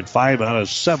sitting at 5 out of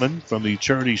 7 from the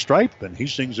charity stripe, and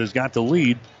Hastings has got the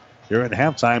lead here at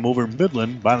halftime over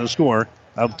Midland by the score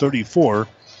of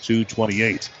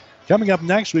 34-28. Coming up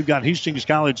next, we've got Hastings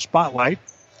College Spotlight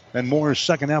and more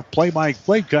second half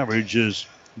play-by-play coverage is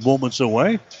moments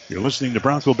away. You're listening to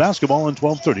Bronco Basketball on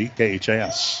 1230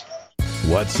 KHAS.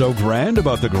 What's so grand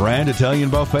about the Grand Italian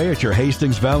Buffet at your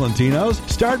Hastings Valentino's?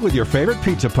 Start with your favorite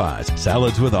pizza pies,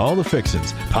 salads with all the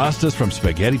fixins, pastas from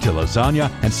spaghetti to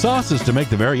lasagna, and sauces to make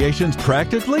the variations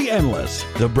practically endless.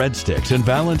 The breadsticks and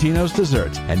Valentino's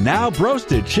desserts, and now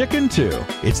broasted chicken too.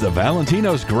 It's the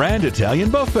Valentino's Grand Italian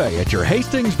Buffet at your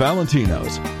Hastings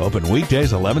Valentino's. Open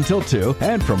weekdays 11 till 2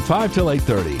 and from 5 till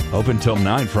 8:30. Open till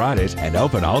 9 Fridays and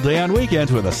open all day on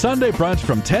weekends with a Sunday brunch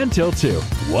from 10 till 2.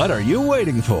 What are you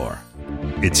waiting for?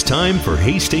 It's time for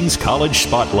Hastings College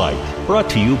Spotlight, brought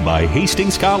to you by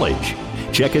Hastings College.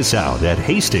 Check us out at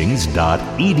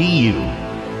hastings.edu.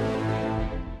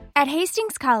 At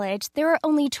Hastings College, there are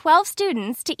only 12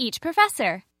 students to each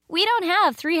professor. We don't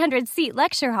have 300-seat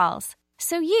lecture halls,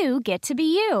 so you get to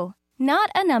be you,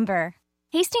 not a number.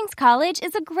 Hastings College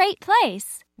is a great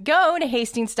place. Go to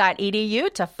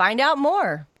hastings.edu to find out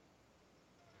more.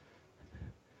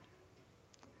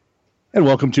 And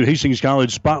welcome to Hastings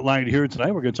College Spotlight here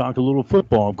tonight. We're going to talk a little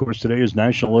football. Of course, today is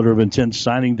National Letter of Intent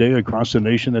Signing Day across the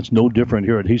nation. That's no different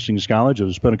here at Hastings College.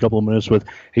 I've spent a couple of minutes with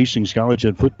Hastings College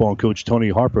head football coach Tony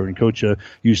Harper. And, Coach,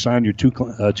 you signed your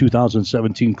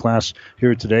 2017 class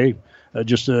here today.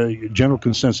 Just a general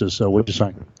consensus, what did you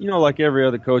sign? You know, like every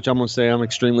other coach, I'm going to say I'm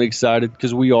extremely excited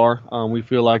because we are. We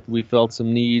feel like we felt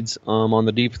some needs on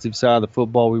the defensive side of the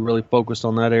football. We really focused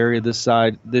on that area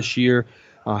this year.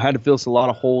 Had to fill a lot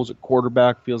of holes at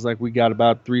quarterback. Feels like we got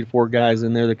about 3 to 4 guys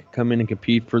in there that could come in and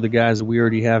compete for the guys that we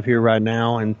already have here right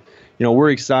now. And, you know,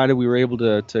 we're excited. We were able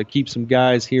to keep some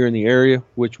guys here in the area,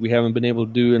 which we haven't been able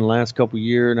to do in the last couple of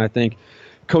years. And I think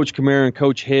Coach Kamara and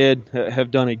Coach Head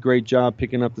have done a great job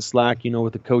picking up the slack, you know,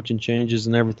 with the coaching changes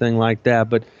and everything like that.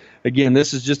 But, again,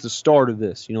 this is just the start of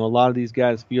this. You know, a lot of these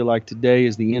guys feel like today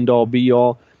is the end-all,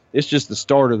 be-all. It's just the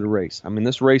start of the race. I mean,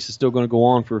 this race is still going to go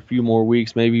on for a few more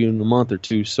weeks, maybe even a month or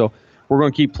two. So we're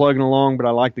going to keep plugging along, but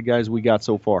I like the guys we got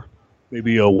so far.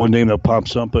 Maybe one name that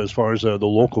pops up as far as the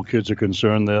local kids are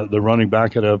concerned, the running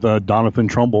back out of Donovan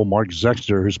Trumbull, Mark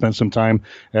Zexter, who spent some time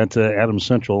at Adams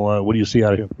Central. What do you see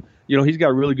out of him? You know, he's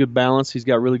got really good balance. He's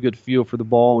got really good feel for the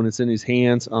ball when it's in his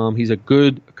hands. He's a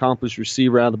good, accomplished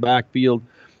receiver out of the backfield.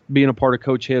 Being a part of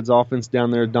Coach Head's offense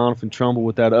down there at Donovan Trumbull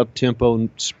with that up-tempo and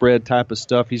spread type of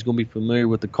stuff, he's going to be familiar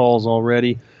with the calls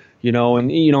already. You know,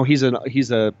 and, you know, he's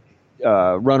a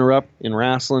runner-up in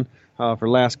wrestling for the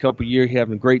last couple of years. He's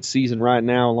having a great season right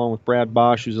now along with Brad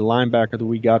Bosch, who's a linebacker that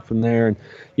we got from there. And,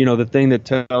 you know, the thing that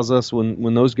tells us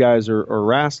when those guys are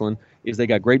wrestling is they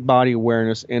got great body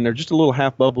awareness, and they're just a little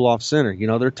half bubble off center. You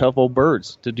know, they're tough old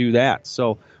birds to do that.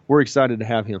 So we're excited to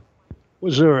have him.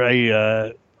 Was there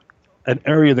an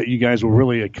area that you guys were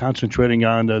really concentrating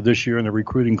on this year in the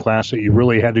recruiting class that you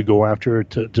really had to go after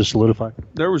to solidify?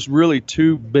 There was really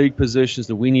two big positions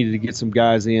that we needed to get some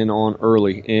guys in on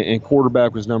early, and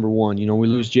quarterback was number one. You know, we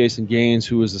lose Jason Gaines,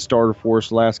 who was the starter for us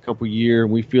the last couple of years,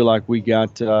 and we feel like we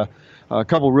got a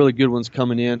couple of really good ones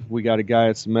coming in. We got a guy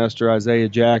at semester, Isaiah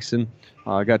Jackson.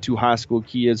 I got two high school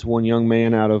kids, one young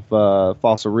man out of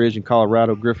Fossil Ridge in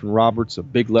Colorado, Griffin Roberts, a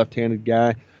big left-handed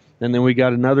guy. And then we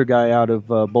got another guy out of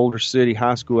Boulder City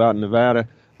High School out in Nevada.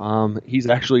 He's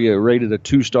actually rated a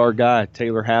 2-star guy,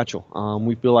 Taylor Hatchell.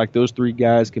 We feel like those three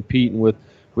guys competing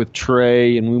with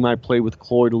Trey, and we might play with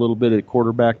Cloyd a little bit at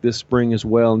quarterback this spring as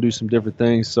well and do some different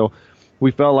things. So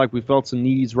we felt some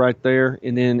needs right there.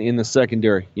 And then in the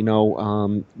secondary, you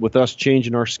know, with us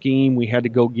changing our scheme, we had to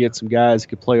go get some guys that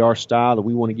could play our style that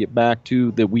we want to get back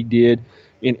to that we did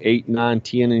in 8, 9,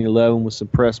 10, and 11 with some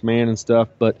press man and stuff.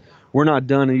 But we're not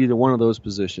done at either one of those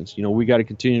positions. You know, we got to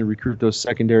continue to recruit those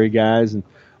secondary guys. And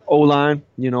O-line,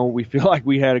 you know, we feel like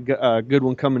we had a good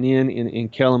one coming in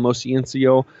Kellen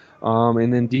Mosiencio.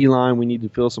 And then D-line, we need to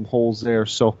fill some holes there.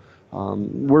 So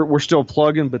we're still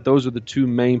plugging, but those are the two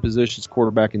main positions,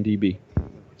 quarterback and DB.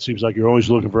 It seems like you're always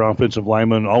looking for offensive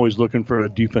linemen, always looking for a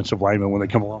defensive lineman when they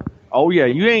come along. Oh, yeah.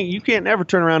 You can't never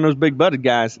turn around those big-butted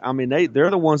guys. I mean, they're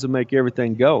the ones that make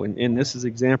everything go. And this is an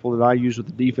example that I use with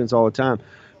the defense all the time.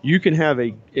 You can have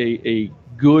a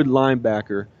good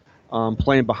linebacker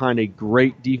playing behind a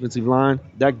great defensive line.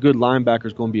 That good linebacker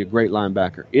is going to be a great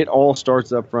linebacker. It all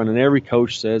starts up front, and every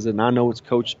coach says it, and I know it's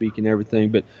coach speak and everything,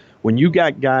 but when you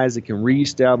got guys that can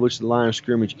reestablish the line of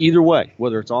scrimmage either way,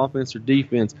 whether it's offense or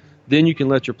defense, then you can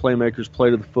let your playmakers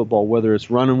play to the football, whether it's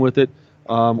running with it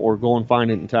or going find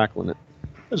it and tackling it.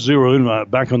 Zero in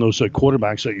back on those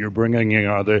quarterbacks that you're bringing in.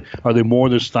 Are they more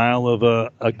the style of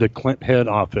the Clint Head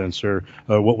offense or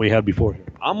what we had before?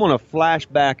 I'm going to flash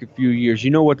back a few years. You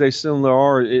know what they similar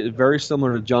are? It's very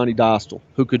similar to Johnny Dostal,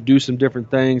 who could do some different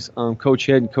things. Coach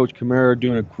Head and Coach Camara are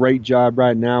doing a great job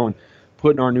right now and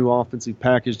putting our new offensive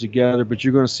package together. But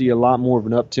you're going to see a lot more of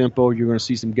an up-tempo. You're going to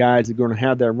see some guys that are going to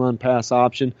have that run-pass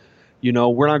option. You know,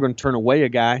 we're not going to turn away a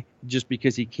guy just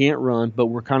because he can't run, but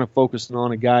we're kind of focusing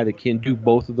on a guy that can do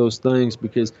both of those things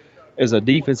because as a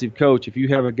defensive coach, if you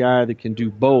have a guy that can do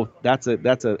both, that's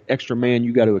an extra man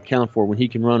you got to account for when he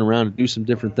can run around and do some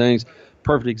different things.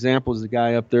 Perfect example is the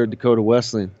guy up there at Dakota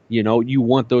Wesleyan. You know, you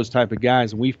want those type of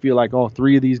guys, and we feel like all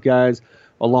three of these guys,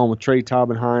 along with Trey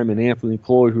Taubenheim and Anthony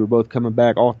Cloyd, who are both coming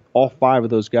back, all five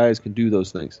of those guys can do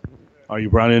those things. You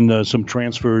brought in some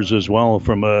transfers as well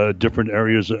from different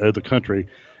areas of the country.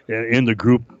 In the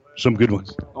group, some good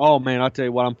ones. Oh, man, I'll tell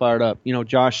you what, I'm fired up. You know,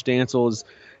 Josh Stansel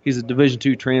he's a Division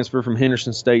II transfer from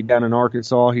Henderson State down in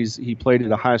Arkansas. He played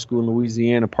at a high school in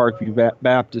Louisiana, Parkview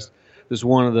Baptist. This is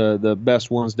one of the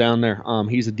best ones down there.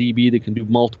 He's a DB that can do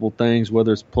multiple things,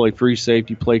 whether it's play free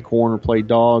safety, play corner, play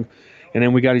dog. And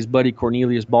then we got his buddy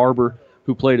Cornelius Barber,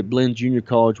 who played at Blinn Junior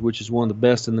College, which is one of the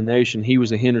best in the nation. He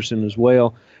was a Henderson as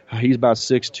well. He's about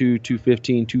 6'2",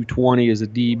 215, 220 as a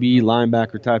DB,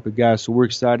 linebacker type of guy. So we're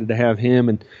excited to have him.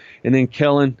 And then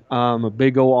Kellen, a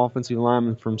big old offensive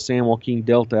lineman from San Joaquin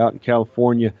Delta out in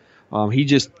California.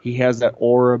 He has that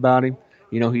aura about him.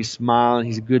 You know, he's smiling.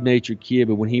 He's a good-natured kid.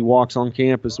 But when he walks on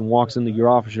campus and walks into your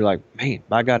office, you're like, man,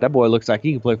 by God, that boy looks like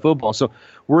he can play football. So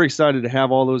we're excited to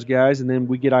have all those guys. And then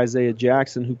we get Isaiah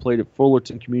Jackson, who played at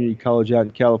Fullerton Community College out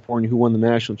in California, who won the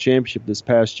national championship this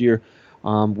past year.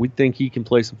 We think he can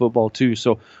play some football too.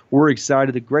 So we're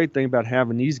excited. The great thing about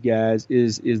having these guys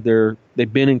is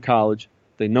they've been in college.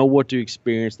 They know what to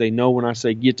experience. They know when I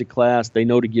say get to class, they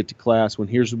know to get to class. When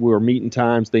here's where meeting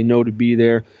times, they know to be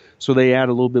there. So they add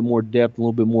a little bit more depth, a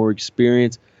little bit more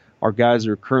experience. Our guys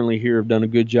that are currently here have done a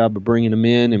good job of bringing them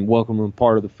in and welcoming them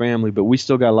part of the family, but we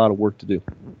still got a lot of work to do.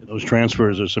 Those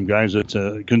transfers are some guys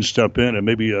that can step in and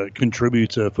maybe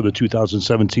contribute for the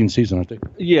 2017 season, I think.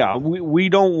 Yeah, we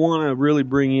don't want to really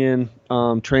bring in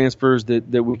transfers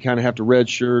that we kind of have to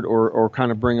redshirt or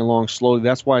kind of bring along slowly.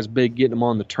 That's why it's big getting them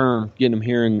on the term, getting them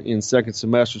here in second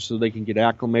semester so they can get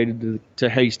acclimated to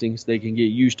Hastings. They can get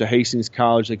used to Hastings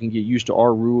College. They can get used to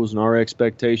our rules and our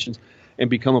expectations and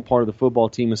become a part of the football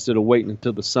team instead of waiting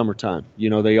until the summertime.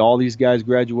 You know, all these guys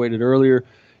graduated earlier,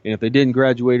 and if they didn't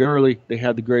graduate early, they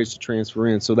had the grades to transfer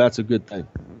in, so that's a good thing.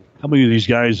 How many of these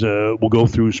guys will go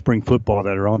through spring football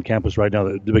that are on campus right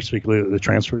now, basically the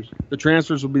transfers? The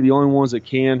transfers will be the only ones that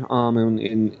can,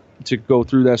 and to go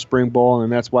through that spring ball,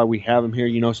 and that's why we have them here,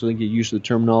 you know, so they can get used to the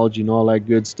terminology and all that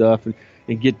good stuff,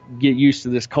 and get used to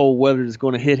this cold weather that's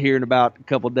going to hit here in about a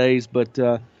couple of days. But,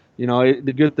 you know,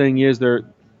 the good thing is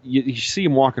you see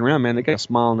them walking around, man, they got a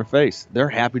smile on their face. They're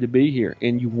happy to be here.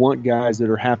 And you want guys that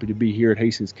are happy to be here at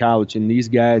Hastings College. And these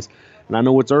guys, and I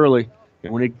know it's early,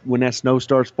 and when that snow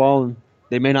starts falling,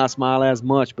 they may not smile as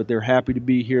much, but they're happy to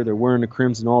be here. They're wearing the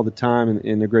crimson all the time,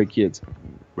 and they're great kids.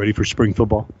 Ready for spring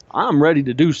football? I'm ready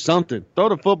to do something. Throw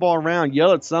the football around,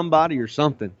 yell at somebody or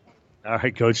something. All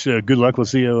right, Coach. Good luck. We'll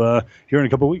see you here in a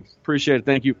couple of weeks. Appreciate it.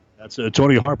 Thank you. That's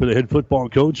Tony Harper, the head football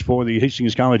coach for the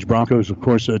Hastings College Broncos. Of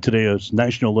course, today is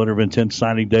National Letter of Intent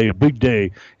Signing Day, a big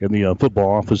day in the football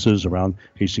offices around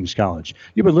Hastings College.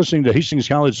 You've been listening to Hastings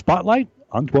College Spotlight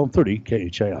on 1230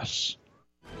 KHAS.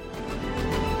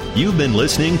 You've been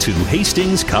listening to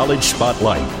Hastings College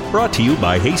Spotlight, brought to you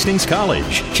by Hastings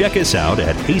College. Check us out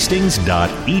at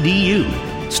hastings.edu.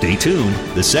 Stay tuned.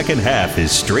 The second half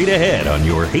is straight ahead on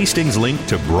your Hastings link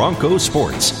to Bronco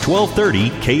Sports, 1230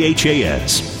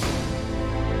 KHAS.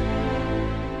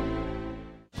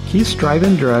 Keith's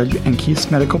Drive-In Drug and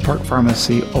Keith's Medical Park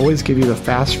Pharmacy always give you the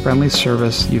fast, friendly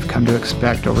service you've come to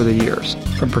expect over the years.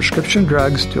 From prescription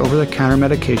drugs to over-the-counter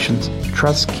medications,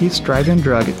 trust Keith's Drive-In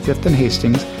Drug at 5th and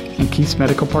Hastings and Keith's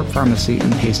Medical Park Pharmacy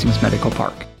in Hastings Medical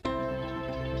Park.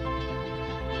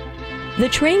 The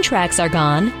train tracks are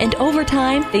gone, and over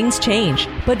time, things change.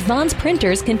 But Vaughn's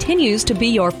Printers continues to be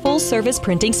your full-service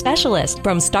printing specialist.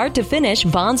 From start to finish,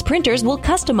 Vaughn's Printers will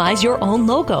customize your own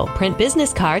logo, print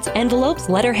business cards, envelopes,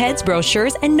 letterheads,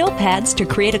 brochures, and notepads to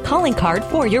create a calling card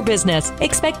for your business.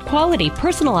 Expect quality,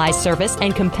 personalized service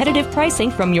and competitive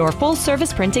pricing from your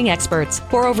full-service printing experts.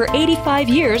 For over 85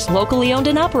 years, locally owned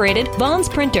and operated, Vaughn's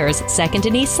Printers, 2nd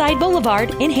and East Side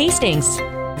Boulevard in Hastings.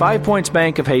 5 Points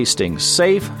Bank of Hastings,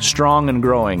 safe, strong, and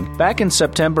growing. Back in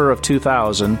September of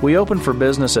 2000, we opened for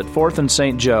business at 4th and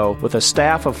St. Joe with a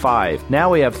staff of 5.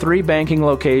 Now we have 3 banking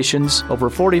locations,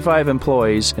 over 45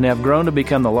 employees, and have grown to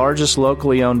become the largest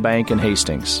locally owned bank in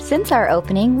Hastings. Since our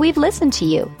opening, we've listened to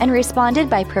you and responded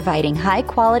by providing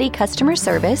high-quality customer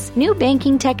service, new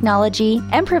banking technology,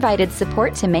 and provided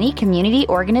support to many community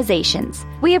organizations.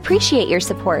 We appreciate your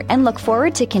support and look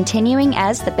forward to continuing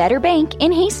as the better bank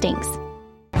in Hastings.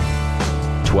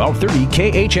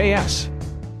 1230 KHAS.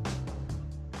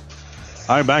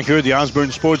 I'm back here at the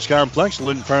Osborne Sports Complex,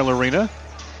 Lynn Farrell Arena.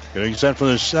 Getting set for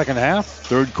the second half.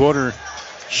 Third quarter,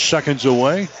 seconds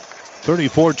away.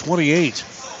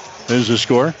 34-28 is the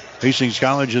score. Hastings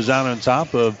College is out on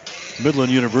top of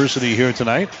Midland University here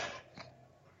tonight.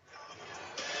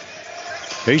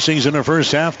 Hastings in the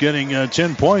first half getting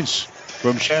 10 points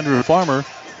from Chandra Farmer.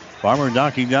 Farmer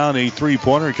knocking down a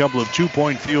three-pointer, a couple of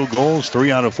 2-point field goals,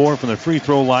 3 out of 4 from the free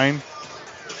throw line.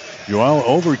 Joelle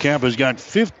Overcamp has got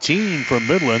 15 from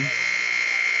Midland.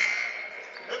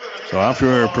 So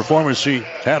after a performance she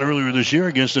had earlier this year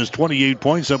against us, 28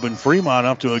 points up in Fremont,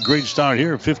 up to a great start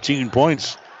here, 15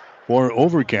 points for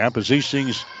Overcamp as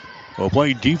Hastings will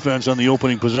play defense on the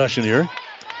opening possession here.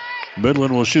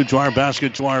 Midland will shoot to our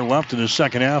basket to our left, and the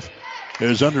second half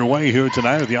is underway here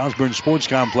tonight at the Osborne Sports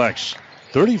Complex.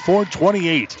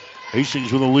 34-28.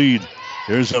 Hastings with a lead.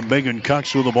 Here's Megan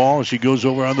Cox with the ball. She goes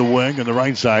over on the wing on the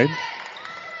right side.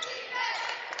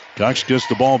 Cox gets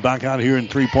the ball back out here in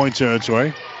three-point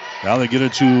territory. Now they get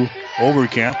it to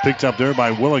Overcamp. Picked up there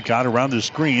by Willicott around the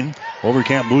screen.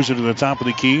 Overcamp moves it to the top of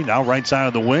the key. Now right side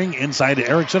of the wing. Inside to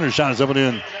Erickson. Her shot is up and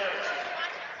in.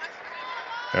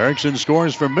 Erickson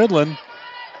scores for Midland.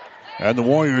 And the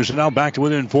Warriors are now back to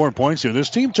within 4 points here.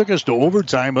 This team took us to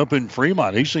overtime up in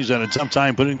Fremont. Hastings had a tough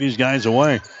time putting these guys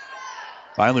away.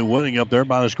 Finally winning up there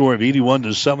by the score of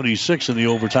 81-76 in the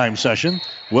overtime session.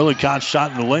 Willicott's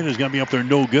shot in the lane is going to be up there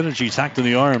no good, and she's hacked in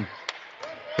the arm.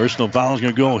 Personal foul is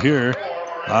going to go here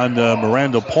on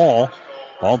Miranda Paul.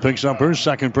 Paul picks up her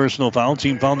second personal foul.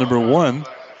 Team foul number 1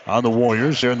 on the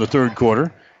Warriors here in the third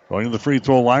quarter. Going to the free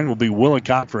throw line will be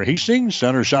Willicott for Hastings.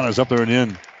 Center shot is up there and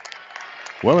in.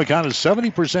 Willicott is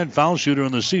 70% foul shooter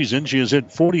in the season. She has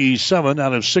hit 47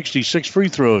 out of 66 free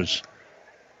throws.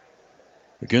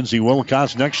 Mackenzie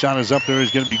Willicott's next shot is up there, is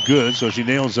going to be good, so she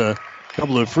nails a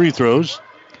couple of free throws.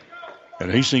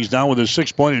 And Hastings now with a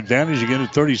 6-point advantage again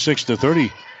at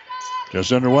 36-30.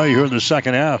 Just underway here in the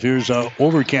second half. Here's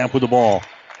Overcamp with the ball.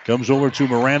 Comes over to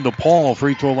Miranda Paul.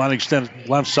 Free throw line extended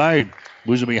left side.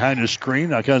 Moves it behind the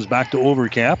screen. Now comes back to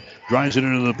Overcamp. Drives it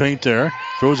into the paint there.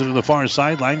 Throws it to the far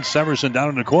sideline. Severson down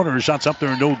in the corner. Her shot's up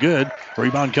there, no good.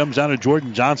 Rebound comes out of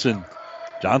Jordan Johnson.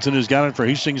 Johnson has got it for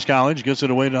Hastings College. Gets it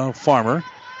away to Farmer.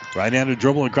 Right-handed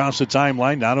dribble across the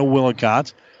timeline. Now to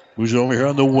Willicott. Moves it over here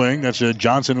on the wing. That's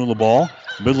Johnson with the ball.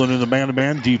 Midland in the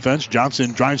man-to-man defense.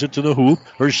 Johnson drives it to the hoop.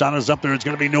 Her shot is up there. It's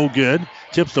going to be no good.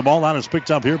 Tips the ball out. It's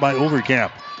picked up here by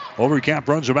Overcamp. Overcamp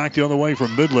runs her back the other way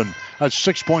from Midland. A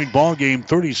 6-point ball game,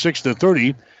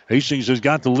 36-30. Hastings has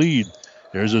got the lead.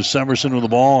 There's a Severson with the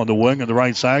ball on the wing on the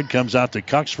right side. Comes out to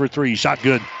Cucks for three. Shot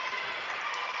good.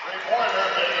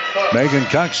 Megan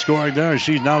Cucks scoring there.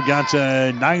 She's now got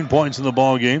 9 points in the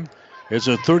ball game. It's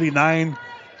a 39.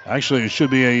 Actually, it should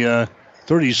be a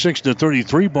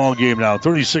 36-33 ball game now.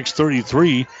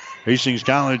 36-33. Hastings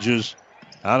College is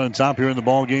out on top here in the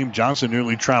ball game. Johnson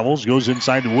nearly travels. Goes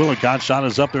inside to Willicott. Shot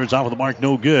is up there. It's off of the mark.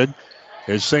 No good.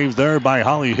 It's saved there by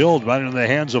Holly Hild right into the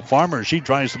hands of Farmer. She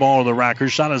tries the ball to the racker.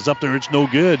 Shot is up there. It's no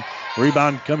good.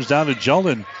 Rebound comes down to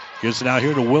Jeldon. Gets it out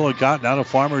here to Willicott. Now to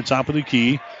Farmer, top of the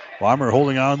key. Farmer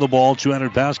holding on the ball.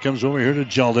 200 pass comes over here to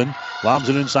Jeldon. Lobs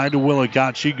it inside to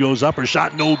Willicott. She goes up. Her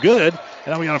shot no good. And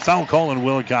now we got a foul call on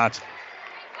Willicott.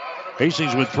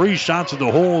 Hastings with 3 shots at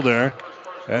the hole there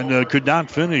and could not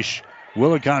finish.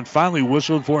 Willicott finally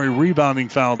whistled for a rebounding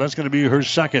foul. That's going to be her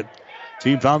second.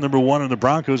 Team foul number 1 on the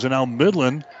Broncos, and now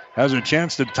Midland has a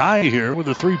chance to tie here with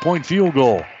a 3-point field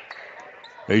goal.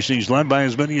 Hastings led by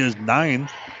as many as 9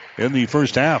 in the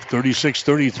first half,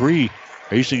 36-33.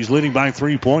 Hastings leading by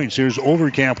 3 points. Here's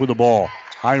Overcamp with the ball.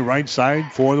 High right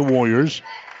side for the Warriors.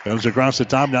 Comes across the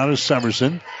top down to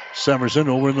Severson. Severson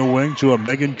over in the wing to a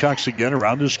Megan Cucks again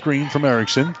around the screen from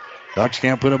Erickson. Cucks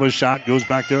can't put up a shot. Goes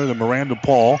back there to Miranda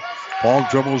Paul. Paul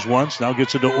dribbles once. Now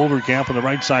gets it to Overcamp on the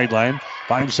right sideline.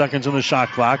 5 seconds on the shot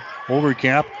clock.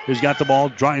 Overcamp has got the ball,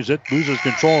 drives it, loses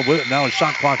control with it. Now a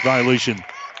shot clock violation.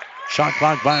 Shot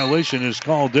clock violation is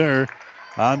called there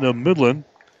on the Midland.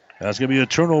 That's going to be a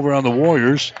turnover on the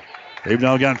Warriors. They've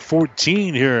now got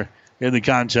 14 here in the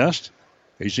contest.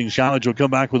 Hastings College will come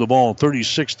back with the ball.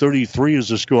 36-33 is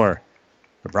the score.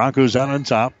 The Broncos out on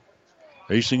top.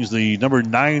 Hastings, the number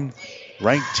 9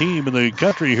 ranked team in the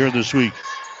country here this week.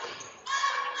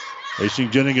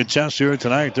 Hastings getting a test here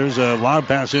tonight. There's a lob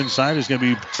pass inside. It's going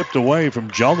to be tipped away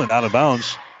from Jeldon out of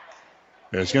bounds.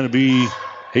 It's going to be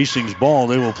Hastings' ball.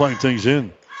 They will play things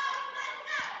in.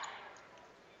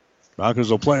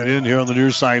 Broncos will play it in here on the near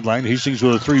sideline. Hastings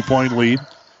with a 3-point lead.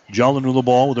 Jeldon with the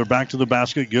ball with her back to the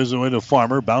basket. Gives it away to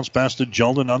Farmer. Bounce pass to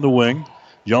Jeldon on the wing.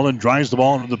 Jeldon drives the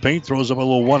ball into the paint. Throws up a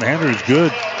little one-hander. It's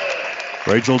good.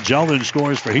 Rachel Jeldon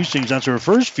scores for Hastings. That's her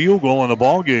first field goal in the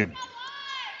ball game.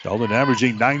 Jeldon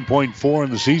averaging 9.4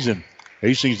 in the season.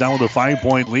 Hastings down with a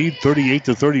 5-point lead,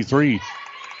 38-33.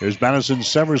 Here's Madison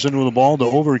Severson with the ball to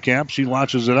Overcamp. She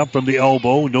launches it up from the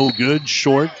elbow. No good.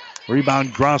 Short.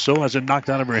 Rebound Grosso has it knocked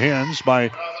out of her hands by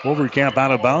Overcamp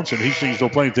out of bounds, and Hastings will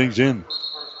play things in.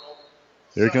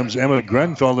 Here comes Emma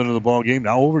Grenfeld into the ball game.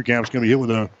 Now Overcamp's going to be hit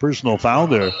with a personal foul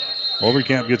there.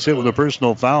 Overcamp gets hit with a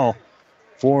personal foul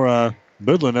for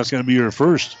Midland. That's going to be her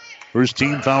first. First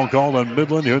team foul called on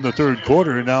Midland here in the third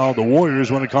quarter. And now the Warriors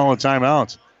want to call a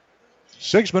timeout.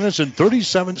 6 minutes and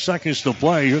 37 seconds to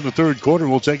play here in the third quarter.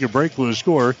 We'll take a break with a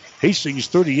score. Hastings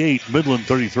 38, Midland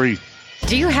 33.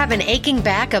 Do you have an aching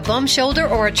back, a bum shoulder,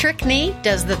 or a trick knee?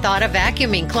 Does the thought of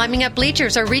vacuuming, climbing up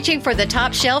bleachers, or reaching for the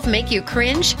top shelf make you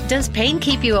cringe? Does pain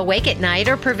keep you awake at night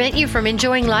or prevent you from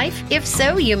enjoying life? If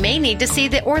so, you may need to see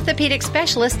the orthopedic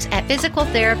specialists at Physical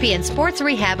Therapy and Sports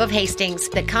Rehab of Hastings.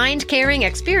 The kind, caring,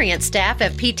 experienced staff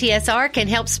of PTSR can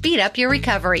help speed up your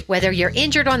recovery. Whether you're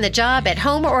injured on the job, at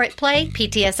home, or at play,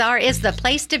 PTSR is the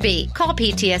place to be. Call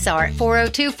PTSR at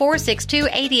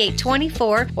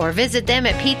 402-462-8824 or visit them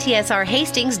at PTSRHastings.com.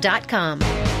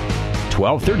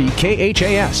 1230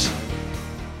 KHAS.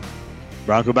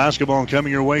 Bronco basketball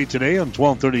coming your way today on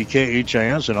 1230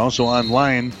 KHAS and also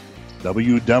online,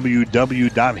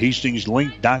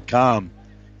 www.hastingslink.com.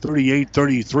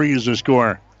 38-33 is the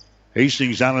score.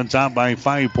 Hastings out on top by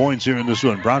 5 points here in this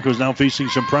one. Broncos now facing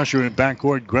some pressure in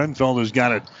backcourt. Grenfeld has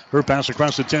got it. Her pass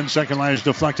across the 10-second line is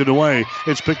deflected away.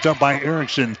 It's picked up by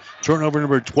Erickson. Turnover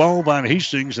number 12 on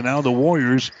Hastings, and now the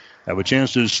Warriors have a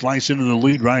chance to slice into the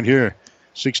lead right here.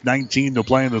 6:19 to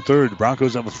play in the third.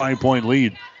 Broncos have a 5-point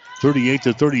lead,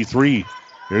 38-33.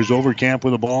 Here's Overcamp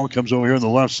with the ball. Comes over here on the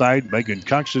left side. Megan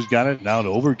Cucks has got it. Now to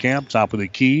Overcamp, top of the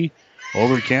key.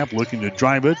 Overcamp looking to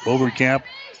drive it. Overcamp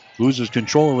loses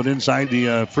control of it inside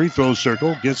the free throw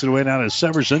circle. Gets it away now to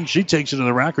Severson. She takes it to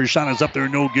the rack. Her shot is up there,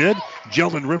 no good.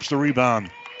 Jeldon rips the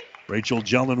rebound. Rachel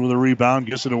Jeldon with a rebound.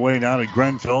 Gets it away now to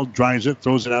Grenfeld. Drives it.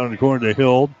 Throws it out in the corner to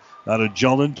Hild. Now to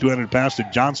Jeldon. 200 pass to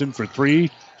Johnson for 3.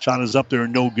 Shot is up there,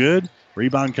 no good.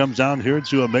 Rebound comes down here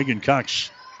to Megan Cucks.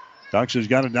 Cucks has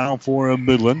got it down for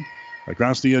Midland.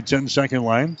 Across the 10-second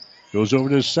line. Goes over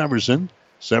to Severson.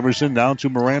 Severson down to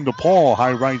Miranda Paul.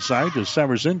 High right side to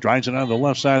Severson. Drives it on the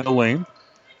left side of the lane.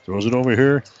 Throws it over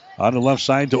here on the left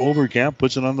side to Overcamp.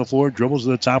 Puts it on the floor. Dribbles to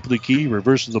the top of the key.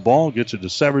 Reverses the ball. Gets it to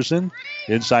Severson.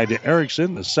 Inside to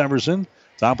Erickson. To Severson.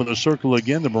 Top of the circle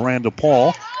again to Miranda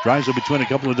Paul. Drives it between a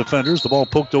couple of defenders. The ball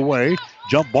poked away.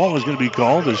 jump ball is going to be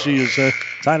called as she is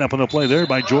tied up on the play there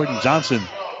by Jordan Johnson.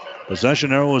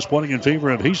 Possession arrow is pointing in favor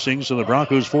of Hastings, so the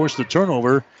Broncos force the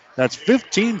turnover. That's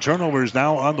 15 turnovers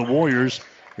now on the Warriors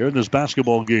here in this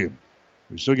basketball game.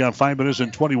 We still got 5 minutes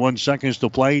and 21 seconds to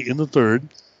play in the third.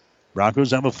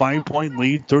 Broncos have a 5-point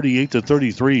lead,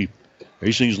 38-33.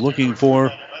 Hastings looking for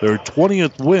their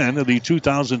 20th win of the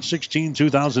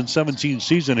 2016-2017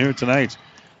 season here tonight.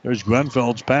 There's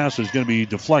Grenfeld's pass is going to be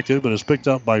deflected, but it's picked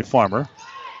up by Farmer.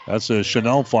 That's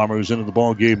Chanel Farmer who's into the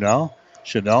ball game now.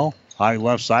 Chanel, high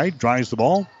left side, drives the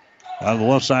ball out of the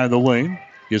left side of the lane.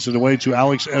 Gets it away to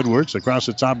Alex Edwards. Across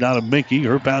the top down to Minky.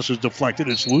 Her pass is deflected.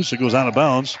 It's loose. It goes out of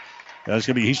bounds. That's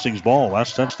going to be Hastings' ball.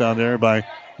 Last touchdown there by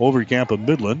Overcamp of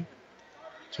Midland.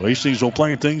 So Hastings will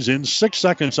play things in 6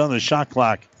 seconds on the shot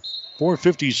clock.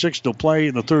 4:56 to play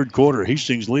in the third quarter.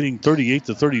 Hastings leading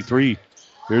 38-33.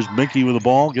 Here's Minky with the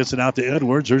ball. Gets it out to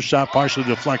Edwards. Her shot partially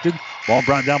deflected. Ball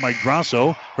brought down by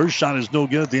Grasso. Her shot is no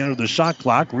good at the end of the shot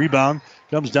clock. Rebound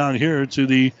comes down here to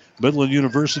the Midland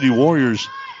University Warriors.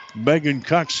 Megan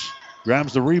Cucks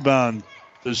grabs the rebound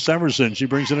to Severson. She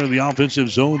brings it into the offensive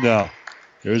zone now.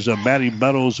 There's Maddie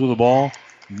Meadows with the ball.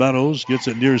 Meadows gets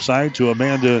it near side to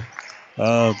Amanda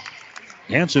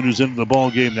Hanson, who's into the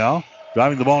ball game now.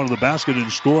 Driving the ball into the basket and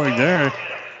scoring there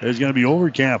is going to be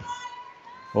Overcamp.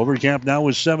 Overcamp now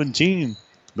with 17.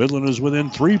 Midland is within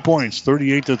 3 points,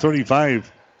 38-35.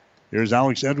 Here's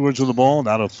Alex Edwards with the ball.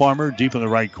 Now to Farmer, deep in the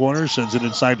right corner. Sends it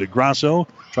inside to Grasso.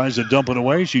 Tries to dump it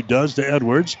away. She does to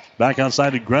Edwards. Back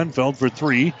outside to Grenfeld for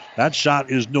 3. That shot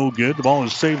is no good. The ball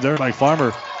is saved there by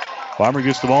Farmer. Farmer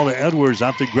gets the ball to Edwards.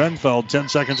 Out to Grenfeld. 10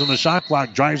 seconds on the shot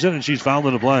clock. Drives in, and she's fouled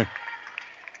in the play.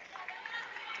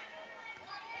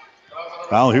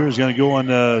 Foul here is going to go on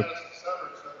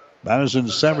Madison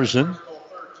Severson.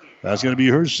 That's going to be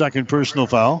her second personal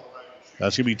foul.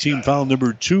 That's going to be team foul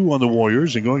number 2 on the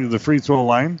Warriors. And going to the free throw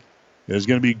line is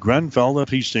going to be Grenfeld of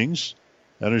Hastings.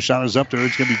 And her shot is up there.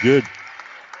 It's going to be good.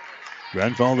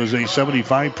 Grenfeld is a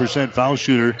 75% foul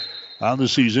shooter on the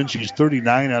season. She's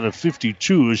 39 out of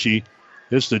 52 as she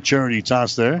hits the charity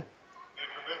toss there.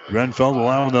 Grenfeld will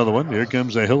allow another one. Here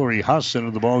comes a Hillary Huss into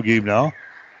the ball game now.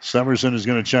 Severson is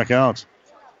going to check out.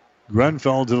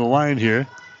 Grenfeld to the line here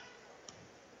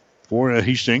for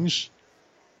Hastings.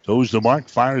 Toes the mark,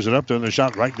 fires it up there, and the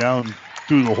shot right down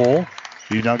through the hole.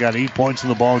 He's now got 8 points in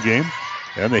the ball game.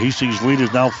 And the Hastings lead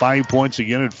is now 5 points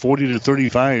again at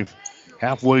 40-35.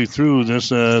 Halfway through this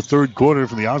third quarter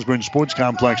from the Osborne Sports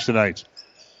Complex tonight.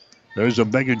 There's a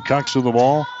Megan Cox with the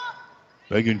ball.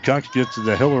 Megan Cox gets to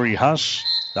the Hillary Huss.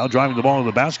 Now driving the ball to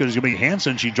the basket is going to be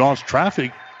Hanson. She draws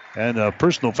traffic and a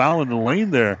personal foul in the lane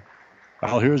there.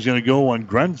 Foul here is going to go on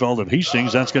Grenfeld of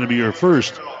Hastings. That's going to be her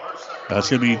first. That's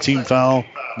going to be team foul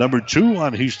number 2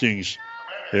 on Hastings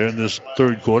here in this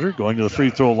third quarter. Going to the free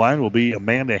throw line will be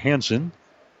Amanda Hanson.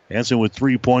 Hanson with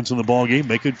 3 points in the ball game.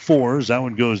 Make it 4 as that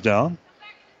one goes down.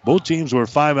 Both teams were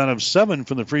 5 out of 7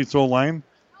 from the free throw line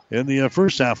in the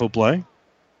first half of play.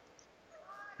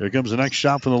 Here comes the next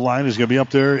shot from the line. Is going to be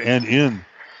up there and in.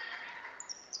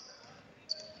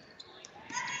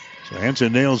 So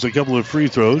Hanson nails a couple of free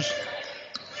throws.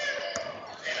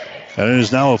 And it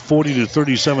is now a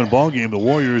 40-37 ball game. The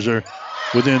Warriors are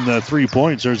within 3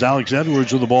 points. There's Alex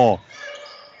Edwards with the ball.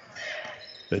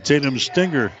 The Tatum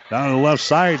Stinger down on the left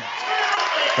side.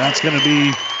 That's going to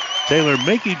be Taylor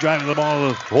Makey driving the ball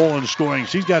to the hole and scoring.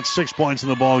 She's got 6 points in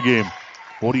the ball game.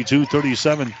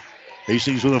 42-37.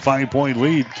 Hastings with a 5-point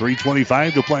lead.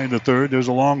 3:25 to play in the third. There's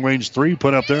a long-range 3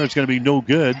 put up there. It's going to be no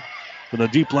good. From the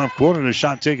deep left corner, the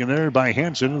shot taken there by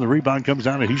Hanson, and the rebound comes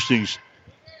down to Hastings.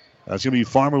 That's going to be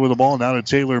Farmer with the ball. Now to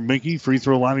Taylor Minky. Free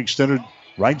throw line extended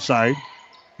right side.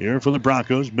 Here for the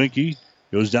Broncos. Minky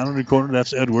goes down in the corner.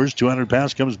 That's Edwards. 200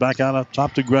 pass comes back out up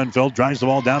top to Grenfeld. Drives the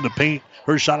ball down to paint.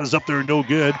 Her shot is up there. No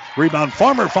good. Rebound.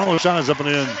 Farmer. Follow shot is up and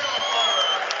in.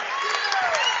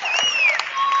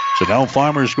 So now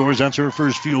Farmer scores. That's her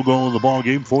first field goal of the ball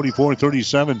game.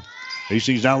 44-37.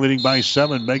 Hastings now leading by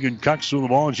 7. Megan Cox with the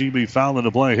ball, and she'll be fouled in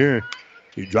the play here.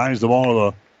 She drives the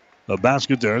ball to the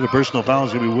basket there. The personal foul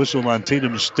is going to be whistled on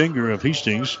Tatum Stinger of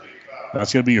Hastings.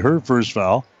 That's going to be her first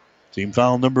foul. Team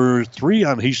foul number 3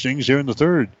 on Hastings here in the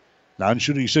third.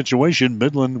 Non-shooting situation.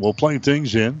 Midland will play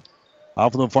things in.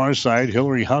 Off on the far side,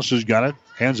 Hillary Huss has got it.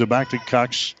 Hands it back to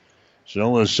Cox.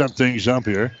 She'll set things up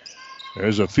here.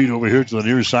 There's a feed over here to the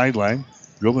near sideline.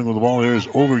 Dribbling with the ball there is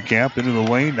Overcamp into the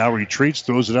lane. Now retreats,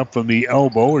 throws it up from the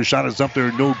elbow. Her shot is up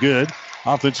there, no good.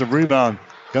 Offensive rebound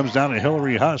comes down to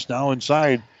Hillary Huss. Now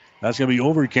inside. That's going to be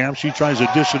Overcamp. She tries to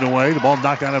dish it away. The ball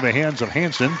knocked out of the hands of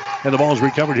Hanson. And the ball is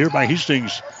recovered here by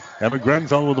Hastings. Emma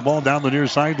Grenfell with the ball down the near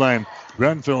sideline.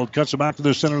 Grenfell cuts it back to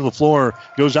the center of the floor.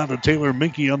 Goes out to Taylor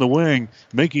Minke on the wing.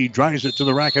 Minke drives it to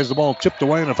the rack. Has the ball tipped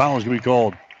away, and a foul is going to be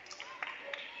called.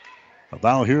 A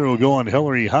foul here will go on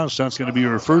Hillary Huss. That's going to be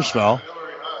her first foul.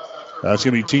 That's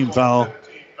going to be team foul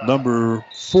number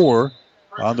 4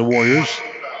 on the Warriors.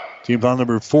 Team foul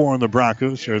number 4 on the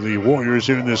Broncos, or the Warriors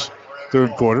here in this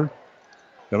third quarter.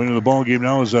 Coming to the ball game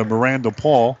now is Miranda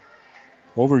Paul.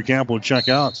 Overcamp will check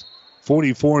out.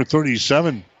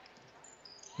 44-37.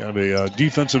 Got a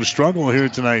defensive struggle here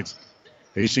tonight.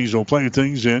 Hastings will play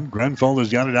things in. Grenfell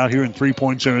has got it out here in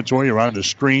three-point territory around the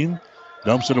screen.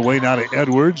 Dumps it away now to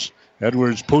Edwards.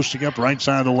 Edwards posting up right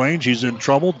side of the lane. She's in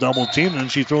trouble. Double team,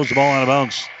 and she throws the ball out of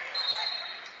bounds.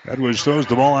 Edwards throws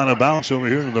the ball out of bounds over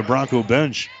here to the Bronco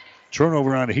bench.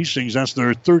 Turnover on Hastings. That's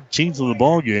their 13th of the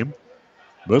ball game.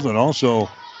 Midland also,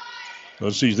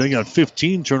 let's see, they got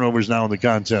 15 turnovers now in the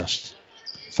contest.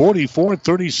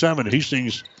 44-37.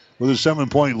 Hastings with a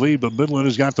 7-point lead, but Midland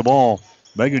has got the ball.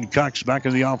 Megan Cox back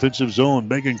in the offensive zone.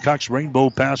 Megan Cox rainbow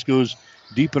pass goes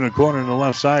deep in the corner on the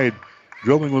left side.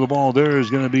 Dribbling with the ball there is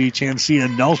going to be Chancia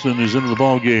Nelson, who's into the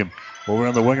ball game. Over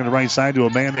on the wing on the right side to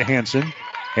Amanda Hansen.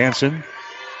 Hansen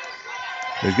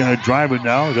is going to drive it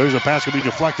now. There's a pass going to be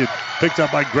deflected. Picked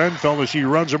up by Grenfell as she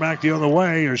runs her back the other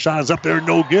way. Her shot is up there,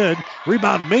 no good.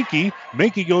 Rebound, Minke.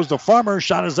 Minke goes to Farmer.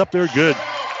 Shot is up there, good.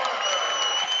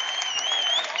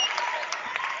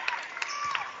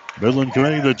 Midland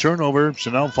committing the turnover.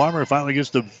 Chanel Farmer finally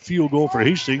gets the field goal for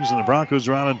Hastings, and the Broncos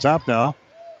are out on top now.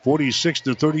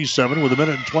 46-37 with a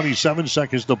minute and 27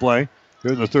 seconds to play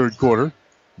here in the third quarter.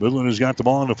 Midland has got the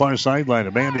ball on the far sideline.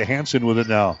 Amanda Hansen with it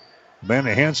now.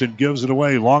 Amanda Hansen gives it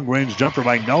away. Long-range jumper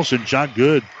by Nelson. Shot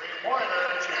good.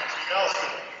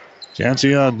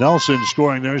 Chancia Nelson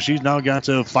scoring there. She's now got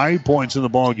 5 points in the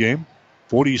ball game.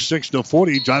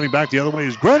 46-40. Driving back the other way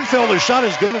is Grenfell. The shot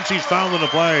is good, and she's fouled in the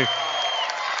play.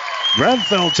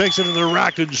 Grenfell takes it to the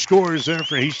rack and scores there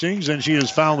for Hastings, and she is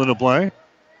fouled in the play.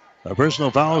 A personal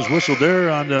foul is whistled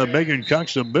there on Megan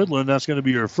Cox of Midland. That's going to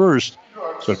be her first.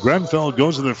 So Grenfell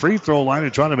goes to the free throw line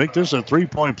and trying to make this a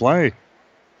 3-point play.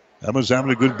 Emma's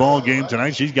having a good ball game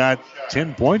tonight. She's got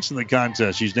 10 points in the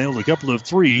contest. She's nailed a couple of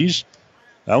threes.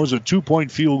 That was a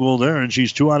 2-point field goal there, and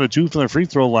she's 2 out of 2 from the free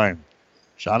throw line.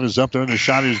 Shot is up there, and the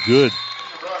shot is good.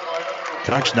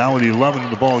 Cox now with 11 in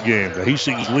the ball game. The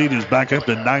Hastings lead is back up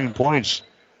to 9 points.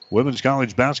 Women's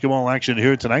college basketball action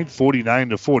here tonight,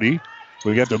 49-40.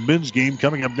 We got the men's game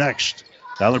coming up next.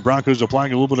 Now the Broncos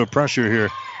applying a little bit of pressure here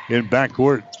in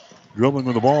backcourt. Dribbling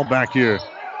with the ball back here.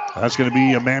 That's going to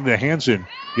be Amanda Hansen.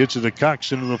 Gets to the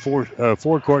Cox into the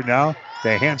forecourt now.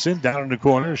 To Hansen down in the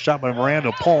corner. Shot by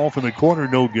Miranda Paul from the corner,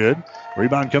 no good.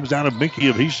 Rebound comes down to Minke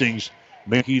of Hastings.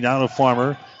 Minke down to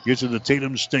Farmer. Gets to the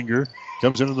Tatum Stinger.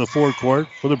 Comes into the forecourt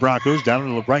for the Broncos. Down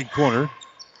in the right corner.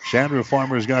 Chandra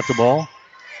Farmer's got the ball.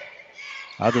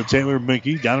 Out to Taylor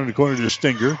Minke. Down in the corner to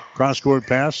Stinger. Cross-court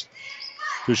pass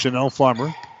to Chanel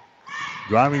Farmer.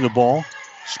 Driving the ball.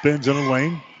 Spins in the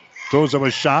lane. Throws up a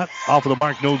shot. Off of the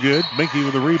mark, no good. Minke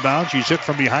with a rebound. She's hit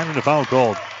from behind and a foul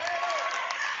called.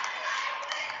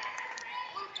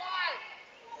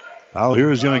 Foul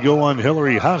here is going to go on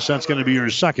Hillary Huss. That's going to be her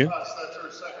second.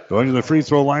 Going to the free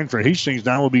throw line for Hastings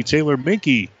now will be Taylor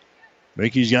Minke.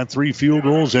 Minke's got 3 field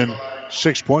goals and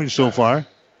 6 points so far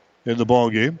in the ball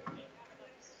game.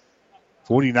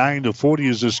 49-40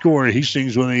 is the score.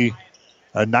 Hastings with a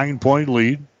 9-point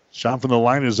lead. Shot from the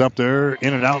line is up there,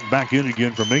 in and out, back in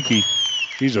again for Minke.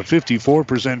 He's a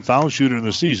 54% foul shooter in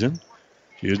the season.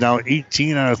 She is now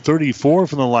 18 out of 34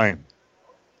 from the line.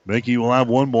 Minke will have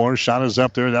one more. Shot is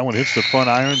up there. That one hits the front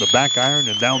iron, the back iron,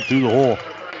 and down through the hole.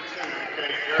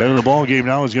 Head of the ball game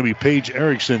now is going to be Paige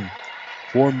Erickson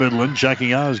for Midland.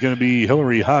 Checking out is going to be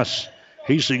Hillary Huss.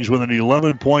 Hastings with an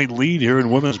 11-point lead here in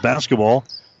women's basketball.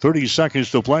 30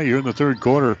 seconds to play here in the third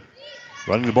quarter.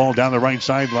 Running the ball down the right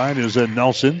sideline is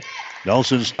Nelson.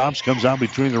 Nelson stops, comes out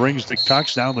between the rings to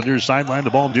Cox down the near sideline. The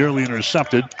ball nearly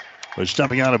intercepted, but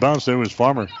stepping out of bounds there was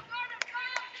Farmer.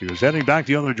 She was heading back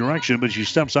the other direction, but she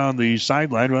steps on the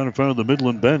sideline right in front of the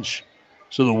Midland bench.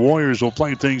 So the Warriors will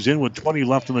play things in with 20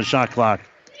 left on the shot clock.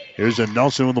 Here's a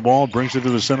Nelson with the ball, brings it to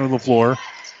the center of the floor.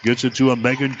 Gets it to a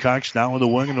Megan Cox down with the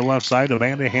wing on the left side.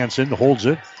 Amanda Hansen holds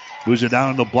it. Moves it down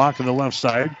on the block on the left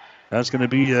side. That's going to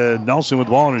be Nelson with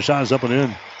the ball, and her shot is up and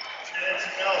in.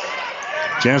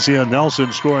 Chancia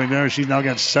Nelson scoring there. She's now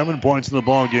got 7 points in the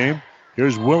ball game.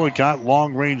 Here's Willicott.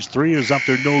 Long-range 3 is up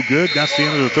there, no good. That's the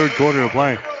end of the third quarter of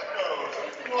play.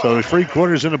 So the 3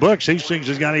 quarters in the books. Hastings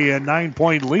has got a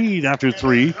 9-point lead after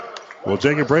 3. We'll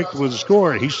take a break with the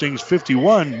score. Hastings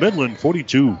 51, Midland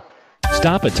 42.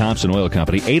 Stop at Thompson Oil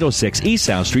Company, 806 East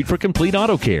South Street for complete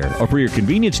auto care. Or for your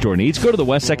convenience store needs, go to the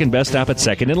West 2nd Best Stop at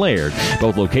 2nd and Laird.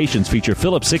 Both locations feature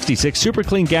Phillips 66 Super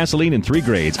Clean gasoline in 3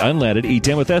 grades, unleaded,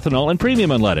 E10 with ethanol, and premium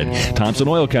unleaded. Thompson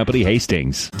Oil Company,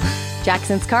 Hastings.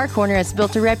 Jackson's Car Corner has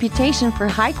built a reputation for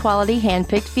high-quality,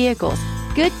 hand-picked vehicles.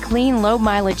 Good, clean,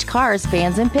 low-mileage cars,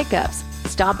 vans, and pickups.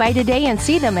 Stop by today and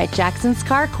see them at Jackson's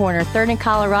Car Corner, 3rd and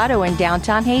Colorado in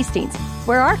downtown Hastings,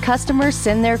 where our customers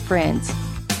send their friends.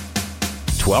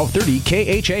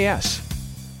 1230 KHAS.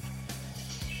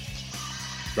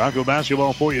 Bronco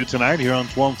basketball for you tonight here on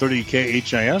 1230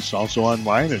 KHAS. Also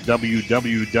online at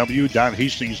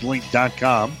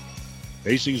www.hastingslink.com.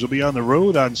 Hastings will be on the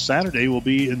road on Saturday. Will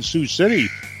be in Sioux City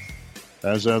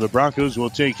as the Broncos will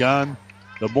take on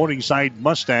the Morningside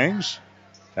Mustangs.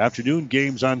 Afternoon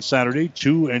games on Saturday,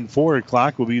 2 and 4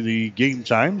 o'clock will be the game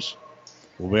times.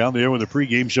 We'll be on the air with a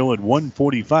pregame show at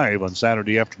 1:45 on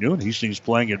Saturday afternoon. Hastings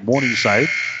playing at Morningside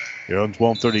here on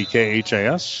 1230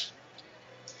 KHAS.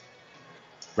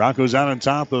 Broncos out on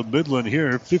top of Midland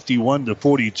here,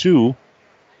 51-42.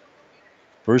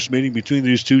 First meeting between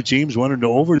these two teams went into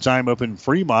overtime up in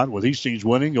Fremont, with Hastings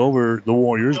winning over the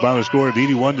Warriors by a score of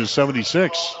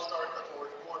 81-76.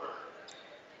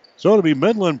 So it'll be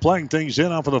Midland playing things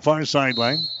in off of the far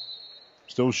sideline.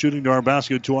 Still shooting to our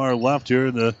basket to our left here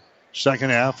in the second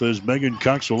half as Megan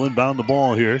Cucks will inbound the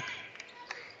ball here.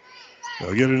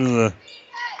 They'll get into the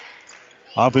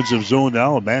offensive zone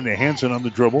now. Amanda Hansen on the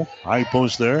dribble. High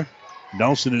post there.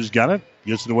 Nelson has got it.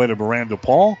 Gets it away to Miranda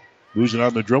Paul. Moves it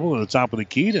on the dribble to the top of the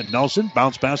key to Nelson.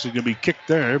 Bounce pass is going to be kicked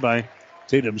there by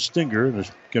Tatum Stinger.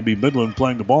 There's going to be Midland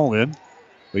playing the ball in.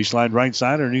 Baseline right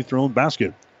side underneath their own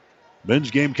basket.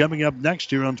 Men's game coming up next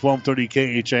here on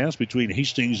 1230 KHAS between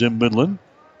Hastings and Midland.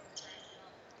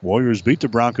 Warriors beat the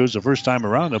Broncos the first time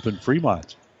around up in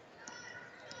Fremont.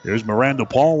 Here's Miranda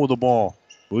Paul with the ball.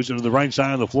 Moves it to the right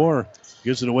side of the floor.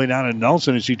 Gets it away down to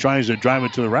Nelson as she tries to drive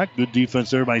it to the rack. Good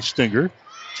defense there by Stinger.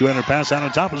 200 pass out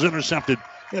on top is intercepted.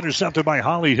 Intercepted by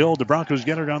Holly Hill. The Broncos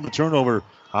get her on the turnover.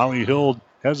 Holly Hill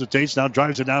hesitates. Now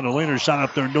drives it down the lane. Her shot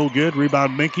up there, no good.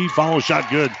 Rebound Minky. Follow shot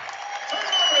good.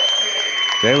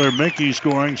 Taylor Minky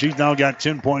scoring. She's now got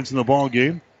 10 points in the ball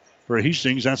game. For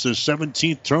Hastings, that's the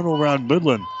 17th turnover on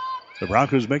Midland. The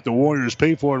Broncos make the Warriors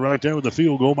pay for it right there with the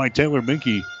field goal by Taylor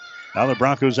Minky. Now the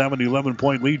Broncos have an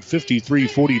 11-point lead,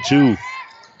 53-42.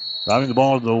 Driving the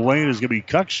ball to the lane is going to be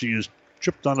Cucks. She is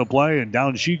tripped on the play, and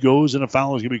down she goes, and a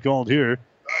foul is going to be called here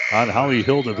on Holly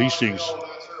Hill of Hastings.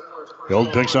 Hill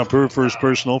picks up her first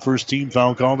personal, first team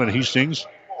foul called at Hastings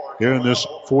here in this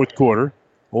fourth quarter.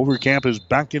 Overcamp is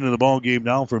back into the ball game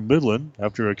now for Midland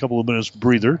after a couple of minutes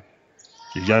breather.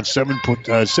 She's got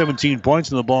 17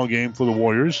 points in the ball game for the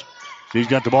Warriors. She's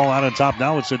got the ball out on top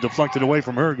now. It's deflected away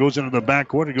from her. Goes into the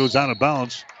backcourt. It goes out of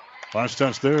bounds. Last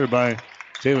touch there by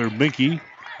Taylor Minky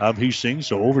of Hastings.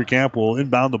 So Overcamp will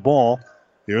inbound the ball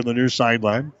here on the near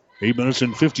sideline. 8 minutes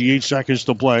and 58 seconds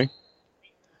to play.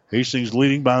 Hastings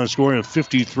leading by a score of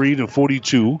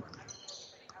 53-42.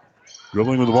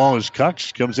 Dribbling with the ball is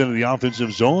Cucks. Comes into the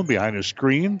offensive zone behind a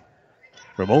screen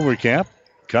from Overcamp.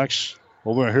 Cucks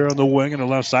over here on the wing on the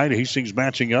left side. Hastings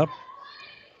matching up.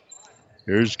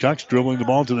 Here's Cucks dribbling the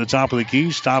ball to the top of the key.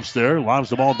 Stops there. Lobs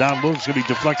the ball down low. It's going to be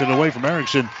deflected away from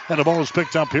Erickson. And the ball is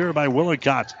picked up here by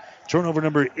Willicott. Turnover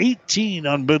number 18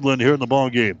 on Midland here in the ball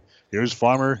game. Here's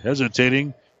Farmer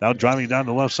hesitating. Now driving down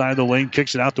the left side of the lane.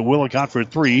 Kicks it out to Willicott for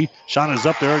three. Shot is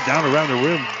up there, down around the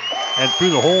rim, and through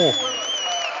the hole.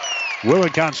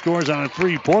 Willicott scores on a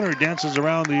three-pointer. Dances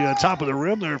around the top of the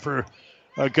rim there for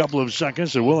a couple of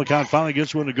seconds. And Willicott finally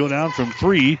gets one to go down from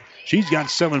three. She's got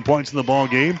 7 points in the ball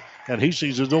game. And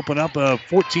Hastings has opened up a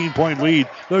 14-point lead.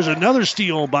 There's another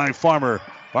steal by Farmer.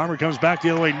 Farmer comes back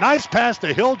the other way. Nice pass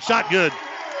to Hill. Shot good.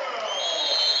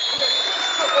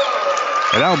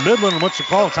 And now Midland wants to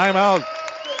call a timeout.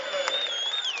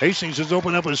 Hastings has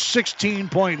opened up a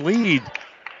 16-point lead.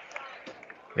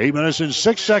 8 minutes and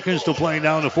 6 seconds to play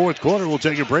now in the fourth quarter. We'll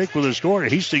take a break with a score.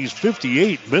 Hastings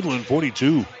 58, Midland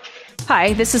 42.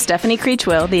 Hi, this is Stephanie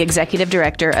Creechwell, the Executive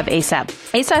Director of ASAP.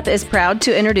 ASAP is proud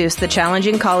to introduce the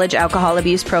Challenging College Alcohol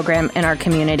Abuse program in our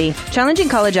community. Challenging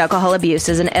College Alcohol Abuse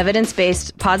is an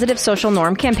evidence-based, positive social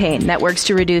norm campaign that works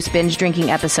to reduce binge drinking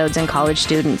episodes in college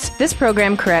students. This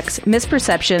program corrects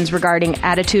misperceptions regarding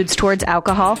attitudes towards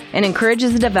alcohol and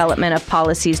encourages the development of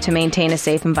policies to maintain a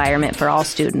safe environment for all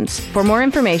students. For more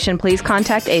information, please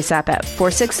contact ASAP at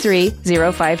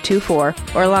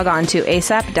 463-0524 or log on to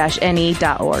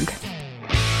asap-ne.org.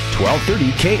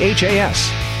 1230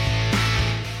 KHAS.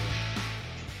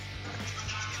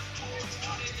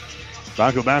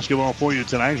 Bronco basketball for you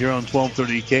tonight here on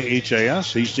 1230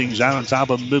 KHAS. Hastings out on top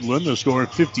of Midland. The score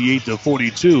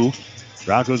 58-42.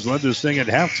 Broncos led this thing at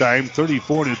halftime,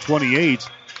 34-28.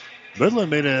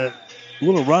 Midland made a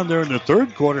little run there in the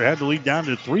third quarter. Had to lead down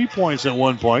to 3 points at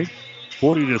one point,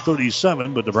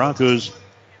 40-37. But the Broncos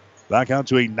back out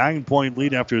to a 9-point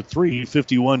lead after three,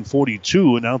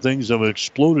 51-42. And now things have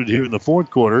exploded here in the fourth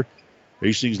quarter.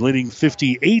 Hastings leading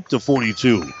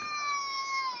 58-42.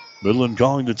 Midland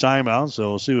calling the timeout, so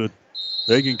we'll see what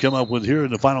they can come up with here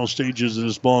in the final stages of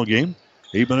this ball game.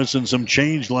 8 minutes and some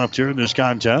change left here in this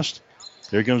contest.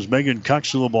 Here comes Megan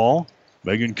Cucks to the ball.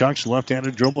 Megan Cucks,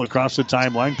 left-handed dribble across the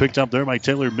timeline, picked up there by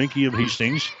Taylor Minke of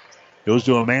Hastings. Goes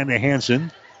to Amanda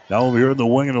Hansen. Now over here on the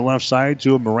wing on the left side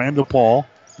to Miranda Paul.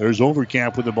 There's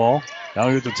Overcamp with the ball. Now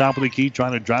here at the top of the key,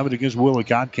 trying to drive it against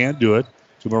Willicott. Can't do it.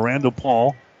 To Miranda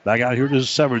Paul. Back out here to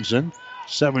Severinsen.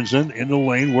 Severinsen in the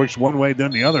lane, works one way,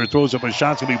 then the other. Throws up a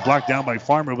shot. It's going to be blocked down by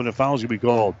Farmer, but a foul's going to be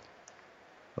called.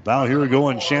 A foul here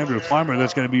going Chandra Farmer.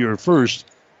 That's going to be her first.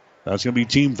 That's going to be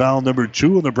team foul number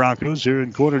 2 on the Broncos here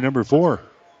in quarter number 4.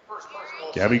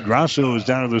 Gabby Grasso is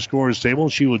down at the scorer's table.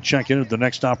 She will check in at the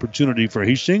next opportunity for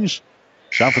Hastings.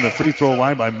 Shot from the free throw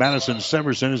line by Madison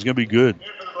Severson is going to be good.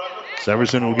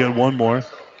 Severson will get one more.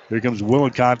 Here comes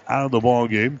Willicott out of the ball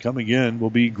game. Coming in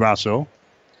will be Grasso.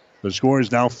 The score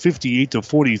is now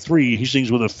 58-43.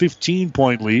 Hastings with a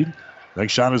 15-point lead.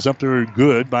 Next shot is up there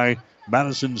good by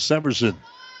Madison Severson.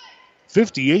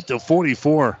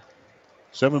 58-44.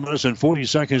 7 minutes and 40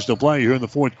 seconds to play here in the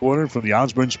fourth quarter from the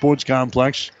Osborne Sports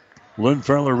Complex, Lynn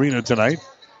Farrell Arena tonight.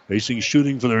 Hastings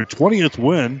shooting for their 20th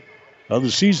win of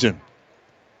the season.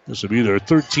 This will be their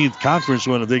 13th conference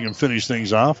win if they can finish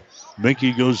things off.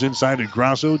 Minke goes inside to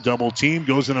Grasso. Double team.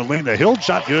 Goes in the lane to Hild.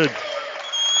 Shot good.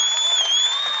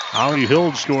 Holly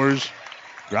Hild scores.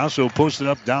 Grasso posted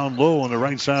up down low on the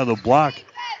right side of the block.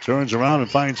 Turns around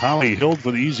and finds Holly Hild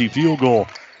for the easy field goal.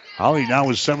 Holly now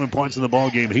with 7 points in the ball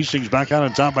game. Hastings back out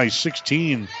on top by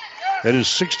 16. It is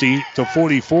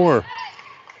 60-44.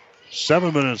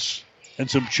 7 minutes and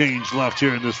some change left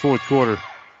here in this fourth quarter.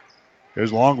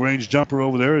 There's a long-range jumper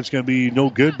over there. It's going to be no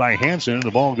good by Hansen. And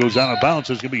the ball goes out of bounds.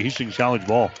 It's going to be Hastings College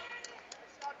ball.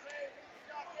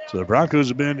 So the Broncos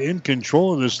have been in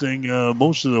control of this thing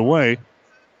most of the way.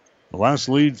 The last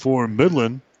lead for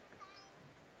Midland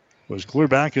was clear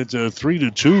back at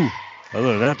 3-2. Other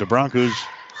than that, the Broncos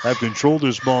have controlled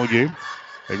this ball game.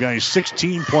 They got a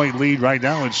 16-point lead right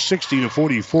now. It's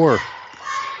 60-44.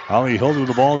 Holly Hild with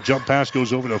the ball. Jump pass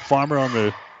goes over to Farmer on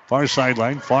the far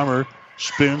sideline. Farmer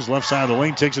spins left side of the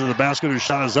lane, takes it to the basket. Her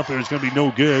shot is up there. It's going to be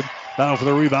no good. Battle for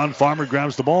the rebound. Farmer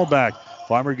grabs the ball back.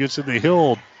 Farmer gets it to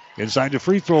Hild. Inside the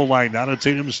free throw line. Now to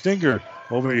Tatum Stinger.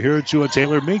 Over here to a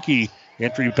Taylor Minke.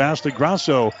 Entry pass to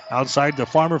Grasso. Outside to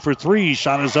Farmer for three.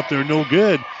 Shot is up there. No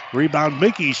good. Rebound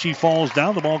Minke. She falls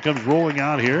down. The ball comes rolling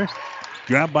out here.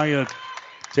 Grabbed by a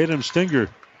Tatum Stinger.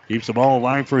 Keeps the ball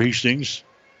alive for Hastings.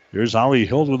 Here's Holly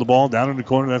Hild with the ball down in the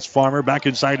corner. That's Farmer. Back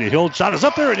inside to Hild. Shot is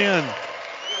up there and in.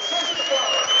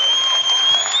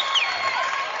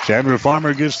 Chandra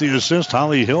Farmer gets the assist.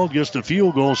 Holly Hild gets the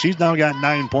field goal. She's now got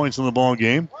 9 points in the ball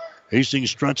game. Hastings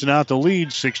stretching out the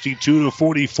lead,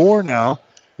 62-44 now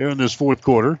here in this fourth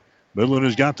quarter. Midland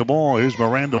has got the ball. Here's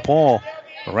Miranda Paul.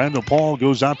 Miranda Paul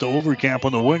goes out to Overcamp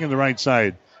on the wing on the right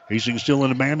side. Hastings still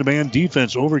in a man-to-man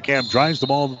defense. Overcamp drives the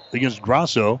ball against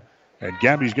Grasso, and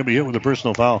Gabby's going to be hit with a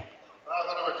personal foul.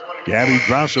 Gabby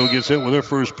Grasso gets hit with her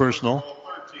first personal.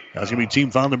 That's going to be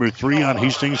team foul number 3 on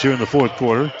Hastings here in the fourth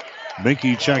quarter.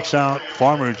 Minke checks out.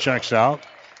 Farmer checks out.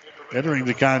 Entering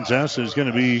the contest is going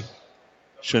to be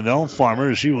Chanel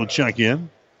Farmer. She will check in.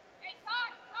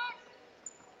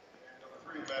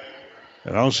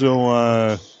 And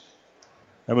also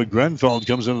Emma Grenfeld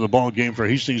comes into the ball game for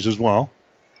Hastings as well.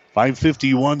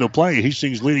 5:51 to play.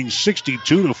 Hastings leading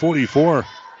 62-44.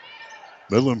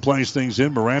 Midland plays things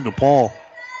in. Miranda Paul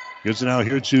gets it out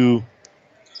here to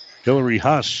Hillary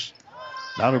Huss.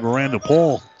 Now to Miranda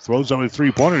Paul. Throws on a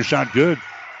three-pointer shot. Good.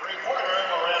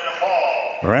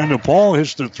 Miranda Paul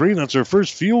hits the three. That's her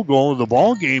first field goal of the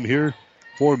ball game here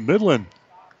for Midland.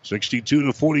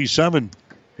 62-47.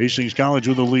 Hastings College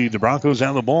with the lead. The Broncos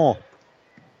have the ball.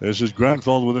 This is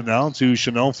Grenfeld with it now to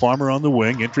Chanel Farmer on the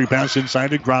wing. Entry pass inside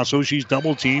to Grasso. She's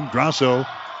double-teamed. Grasso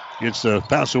gets the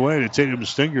pass away to Tatum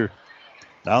Stinger.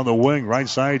 Down the wing, right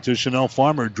side to Chanel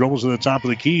Farmer. Dribbles to the top of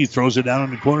the key. Throws it down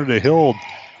in the corner to Hild.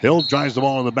 Hild drives the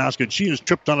ball in the basket. She is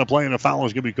tripped on a play, and a foul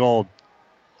is going to be called.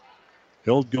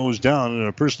 Hild goes down, and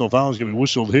a personal foul is going to be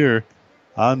whistled here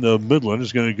on the Midland.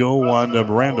 It's going to go on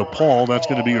Miranda Paul. That's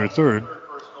going to be her third.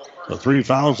 So 3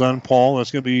 fouls on Paul. That's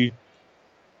going to be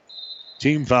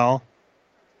team foul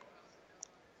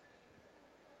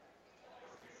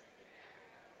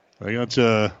They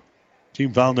got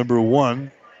team foul number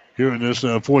 1 here in this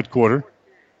fourth quarter.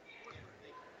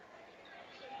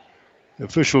 The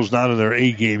officials not in their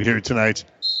A game here tonight.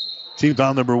 Team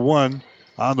foul number 1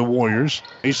 on the Warriors.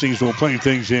 Hastings will play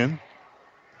things in.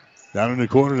 Down in the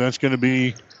corner, that's going to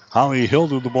be Holly Hill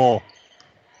with the ball.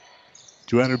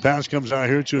 Two-handed pass comes out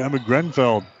here to Emma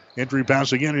Grenfeld. Entry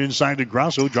pass again inside to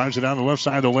Grosso. Drives it down the left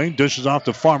side of the lane. Dishes off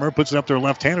to Farmer. Puts it up there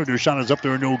left-handed. Her shot is up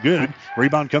there, no good.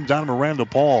 Rebound comes down to Miranda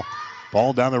Paul.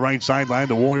 Paul down the right sideline.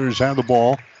 The Warriors have the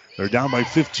ball. They're down by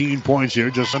 15 points here.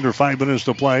 Just under 5 minutes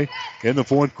to play in the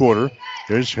fourth quarter.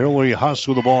 There's Hillary Huss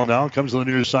with the ball now. Comes to the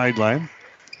near sideline.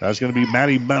 That's going to be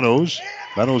Maddie Meadows.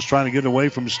 Meadows trying to get away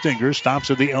from Stinger. Stops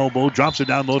at the elbow. Drops it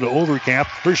down low to Overcamp.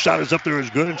 Her shot is up there, is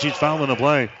good, and she's fouling the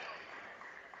play.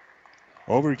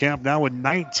 Overcamp now with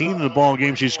 19 in the ball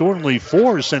game. She's scored only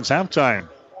 4 since halftime.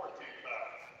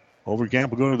 Overcamp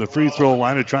will go to the free throw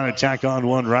line to try to tack on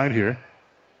one right here.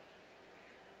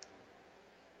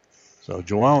 So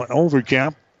Joelle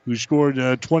Overcamp, who scored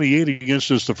 28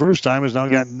 against us the first time, has now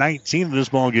got 19 in this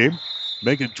ball game.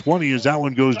 Make it 20 as that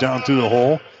one goes down through the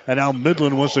hole. And now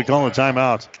Midland wants to call a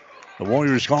timeout. The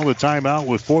Warriors call the timeout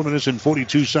with 4 minutes and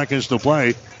 42 seconds to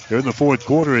play. Here in the fourth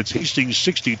quarter, it's Hastings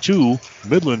 62,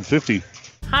 Midland 50.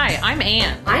 Hi, I'm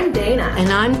Ann. I'm Dana. And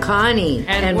I'm Connie.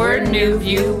 And we're New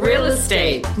View Real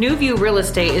Estate. New View Real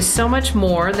Estate is so much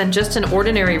more than just an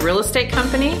ordinary real estate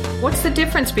company. What's the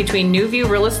difference between New View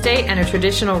Real Estate and a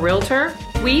traditional realtor?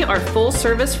 We are full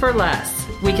service for less.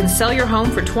 We can sell your home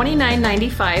for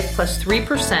 $29.95 plus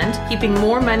 3%, keeping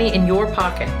more money in your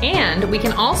pocket. And we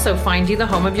can also find you the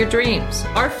home of your dreams.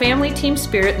 Our family team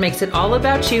spirit makes it all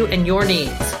about you and your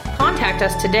needs. Contact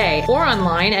us today or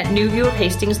online at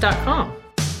newviewofhastings.com.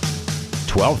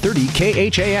 1230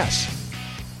 KHAS.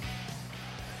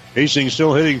 Hastings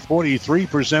still hitting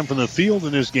 43% from the field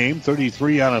in this game,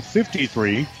 33 out of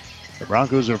 53. The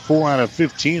Broncos are 4 out of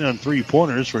 15 on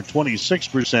three-pointers for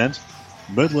 26%.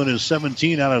 Midland is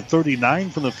 17 out of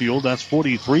 39 from the field. That's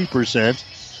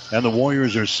 43%. And the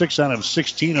Warriors are 6 out of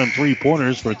 16 on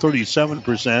three-pointers for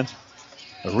 37%.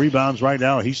 The rebounds right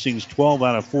now, Hastings 12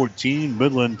 out of 14.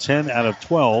 Midland 10 out of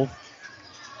 12.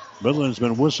 Midland's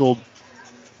been whistled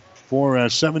for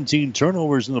 17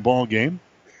 turnovers in the ball game.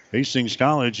 Hastings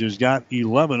College has got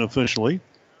 11 officially.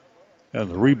 And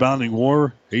the rebounding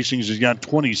war, Hastings has got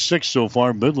 26 so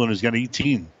far. Midland has got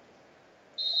 18.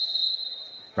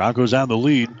 Broncos out the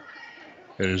lead.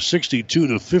 It is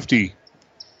 62-50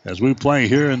 as we play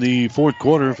here in the fourth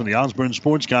quarter from the Osborne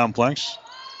Sports Complex.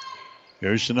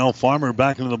 Here's Chanel Farmer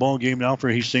back into the ball game now for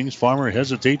Hastings. Farmer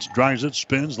hesitates, drives it,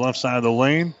 spins left side of the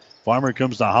lane. Farmer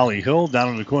comes to Holly Hill, down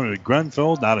in the corner to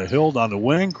Grenfell, now to Hill, down the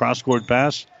wing. Cross-court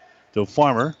pass to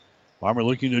Farmer. Farmer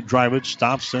looking to drive it,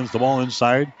 stops, sends the ball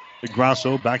inside to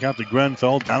Grasso, back out to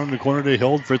Grenfell, down in the corner to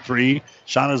Hill for 3.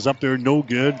 Shot is up there, no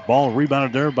good. Ball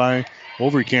rebounded there by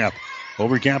Overcamp.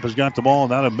 Overcamp has got the ball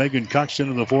now to Megan Cox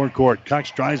into the forecourt.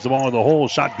 Cox drives the ball in the hole,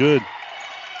 shot good.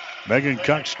 Megan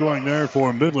Cox scoring there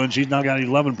for Midland. She's now got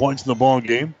 11 points in the ball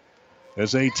game.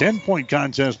 It's a 10-point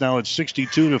contest now at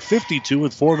 62-52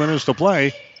 with 4 minutes to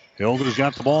play. Hild has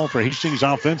got the ball for Hastings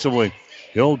offensively.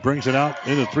 Hild brings it out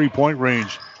in the three-point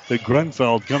range. The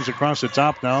Grenfell comes across the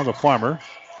top now to Farmer.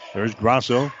 There's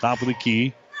Grasso, top of the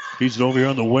key. Feeds it over here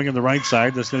on the wing on the right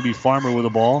side. That's going to be Farmer with the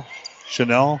ball.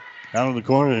 Chanel down in the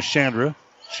corner to Chandra.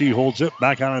 She holds it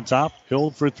back out on top.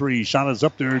 Hild for 3. Shot is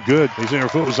up there, good. They say her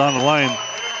foot was on the line.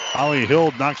 Holly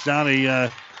Hild knocks down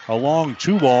a long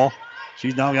 2-ball.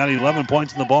 She's now got 11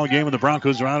 points in the ball game, and the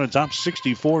Broncos are out on top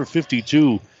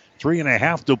 64-52.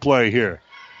 3.5 to play here.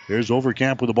 Here's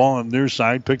Overcamp with the ball on their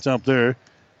side, picked up there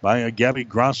by Gabby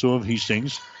Grasso of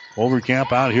Hastings.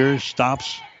 Overcamp out here,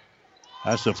 stops.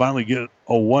 Has to finally get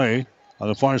away on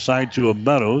the far side to a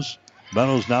Meadows.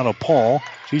 Meadows now to Paul.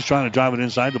 She's trying to drive it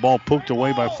inside. The ball poked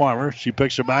away by Farmer. She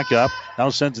picks her back up.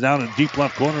 Now sends it down in deep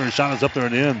left corner. Her shot is up there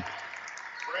and in.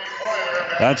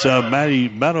 That's Maddie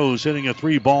Meadows hitting a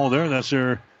 3 ball there. That's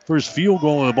her first field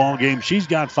goal of the ball game. She's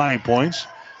got 5 points.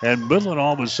 And Midland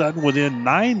all of a sudden within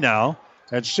 9 now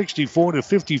at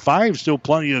 64-55. Still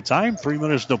plenty of time. 3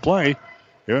 minutes to play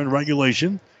here in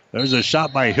regulation. There's a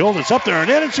shot by Hild. It's up there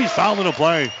and in, and she's fouled in the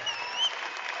play.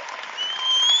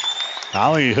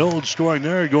 Holly Hild scoring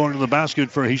there, going to the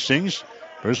basket for Hastings.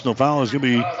 Personal foul is going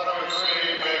to be,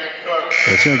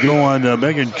 it's going to go on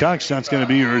Megan Cox. That's going to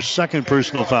be her second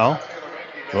personal foul.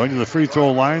 Going to the free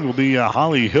throw line will be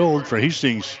Holly Hild for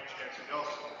Hastings.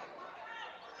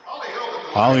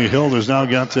 Holly Hild has now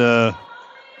got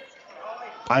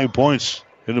 5 points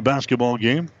in the basketball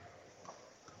game.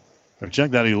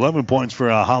 Check that, 11 points for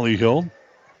Holly Hild.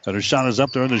 And her shot is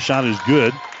up there, and the shot is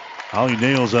good. Holly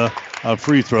nails a a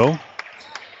free throw.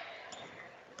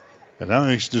 And now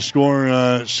it's to score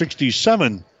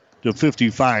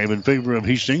 67-55 in favor of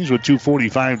Hastings with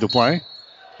 2:45 to play.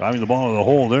 Driving the ball to the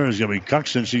hole there is going to be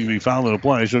Cuxton. She's going to be fouled in the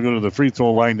play. She'll go to the free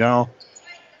throw line now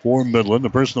for Midland. The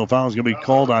personal foul is going to be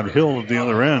called on Hill at the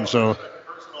other end. So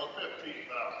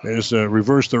they just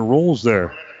reversed their roles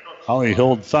there. Holly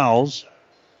Hill fouls.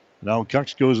 Now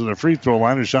Cux goes to the free throw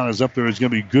line. Her shot is up there. It's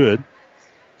going to be good.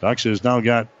 Cux has now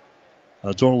got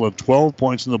a total of 12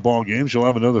 points in the ball game. She'll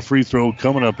have another free throw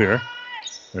coming up here.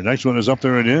 Her next one is up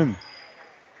there and in.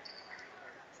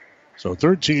 So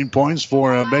 13 points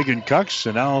for Megan Cux.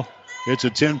 And now it's a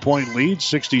 10-point lead,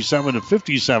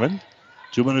 67-57.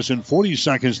 2 minutes and 40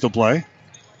 seconds to play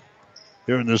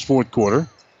here in this fourth quarter.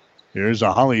 Here's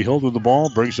a Holly Hill with the ball.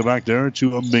 Brings it back there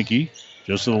to a Minky.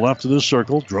 Just to the left of the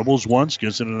circle. Dribbles once.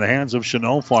 Gets it into the hands of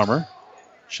Chanel Farmer.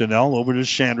 Chanel over to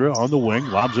Chandra on the wing.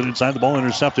 Lobs it inside. The ball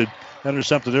intercepted.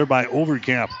 Intercepted there by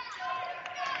Overcamp.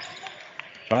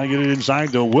 Trying to get it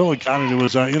inside to Willicott, and it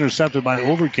was intercepted by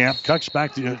Overcamp.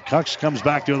 Cux comes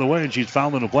back the other way, and she's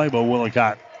fouled in the play by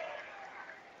Willicott.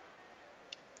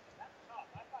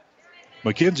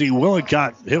 Mackenzie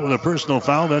Willicott hit with a personal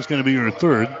foul. That's going to be her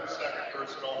third.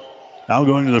 Now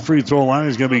going to the free throw line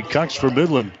is going to be Cux for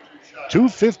Midland.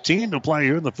 2:15 to play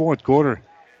here in the fourth quarter.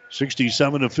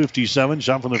 67-57.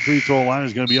 Shot from the free throw line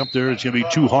is going to be up there. It's going to be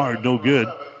too hard. No good.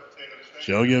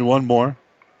 She'll get one more.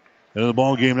 In the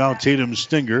ball game now, Tatum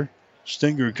Stinger.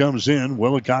 Stinger comes in.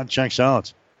 Willicott checks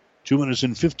out. 2 minutes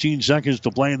and 15 seconds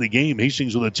to play in the game.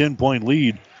 Hastings with a 10-point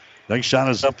lead. Next shot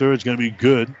is up there. It's going to be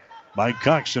good by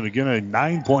Cux. And again, a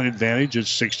 9-point advantage.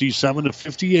 It's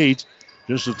 67-58.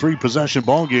 Just a 3-possession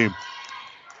ball game.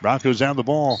 Broncos have the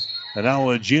ball. And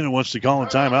now Gina wants to call a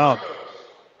timeout.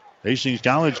 Hastings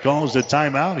College calls the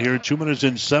timeout here. 2 minutes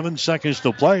and 7 seconds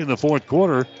to play in the fourth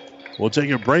quarter. We'll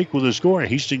take a break with a score.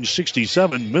 Hastings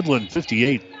 67, Midland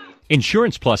 58.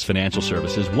 Insurance Plus Financial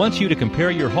Services wants you to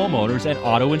compare your homeowners and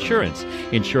auto insurance.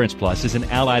 Insurance Plus is an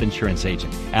Allied insurance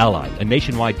agent. Allied, a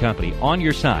nationwide company, on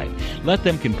your side. Let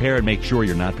them compare and make sure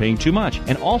you're not paying too much,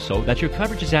 and also that your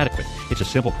coverage is adequate. It's a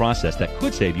simple process that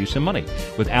could save you some money.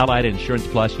 With Allied Insurance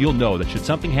Plus, you'll know that should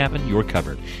something happen, you're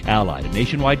covered. Allied, a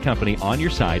nationwide company on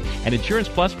your side, and Insurance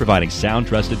Plus providing sound,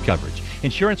 trusted coverage.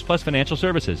 Insurance Plus Financial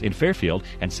Services in Fairfield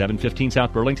and 715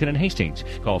 South Burlington and Hastings.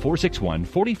 Call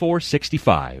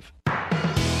 461-4465.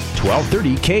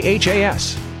 1230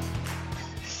 KHAS.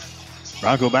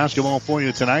 Bronco basketball for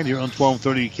you tonight here on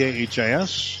 1230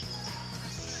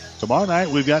 KHAS. Tomorrow night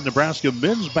we've got Nebraska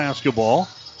men's basketball.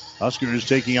 Huskers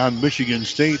taking on Michigan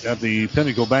State at the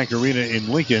Pinnacle Bank Arena in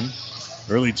Lincoln.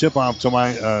 Early tip-off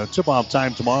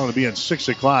time tomorrow will be at 6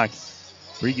 o'clock.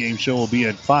 Pre-game show will be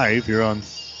at 5 here on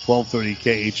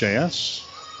 1230 KHAS.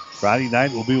 Friday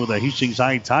night will be with the Hastings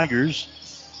High Tigers.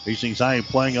 Hastings High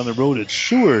playing on the road at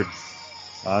Seward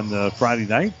on Friday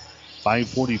night.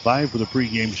 5:45 for the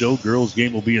pregame show. Girls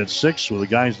game will be at 6 with the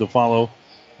guys to follow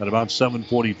at about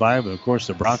 7:45. And, of course,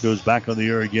 the Broncos back on the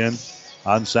air again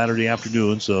on Saturday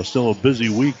afternoon. So still a busy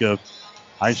week of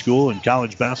high school and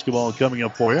college basketball coming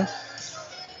up for you.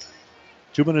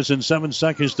 2 minutes and 7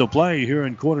 seconds to play here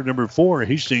in quarter number 4.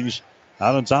 Hastings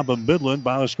out on top of Midland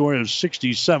by a score of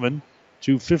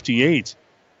 67-58.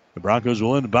 The Broncos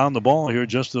will inbound the ball here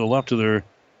just to the left of their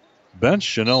bench.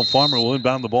 Chanel Farmer will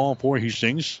inbound the ball for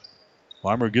Hastings.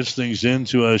 Farmer gets things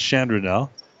into Chandra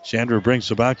now. Chandra brings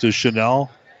it back to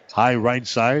Chanel. High right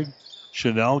side.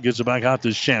 Chanel gets it back out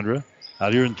to Chandra.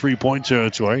 Out here in three-point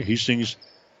territory. Hastings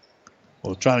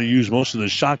will try to use most of the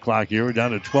shot clock here. We're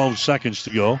down to 12 seconds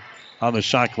to go on the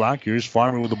shot clock. Here's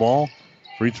Farmer with the ball.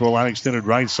 Free throw line extended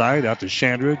right side out to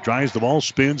Chandra. Drives the ball,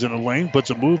 spins in a lane,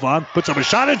 puts a move on, puts up a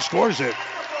shot and scores it.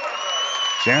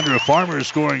 Chandra Farmer is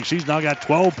scoring. She's now got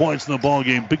 12 points in the ball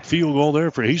game. Big field goal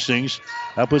there for Hastings.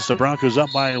 That puts the Broncos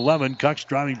up by 11. Cux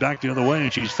driving back the other way,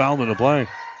 and she's fouled in the play.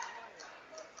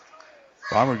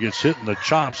 Farmer gets hit in the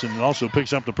chops and also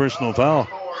picks up the personal foul.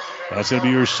 That's going to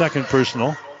be her second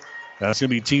personal. That's going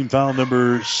to be team foul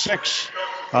number 6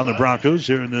 on the Broncos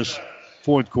here in this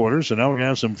fourth quarter. So now we're going to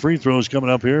have some free throws coming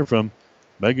up here from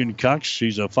Megan Cux.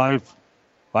 She's a 5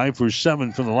 for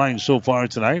 7 from the line so far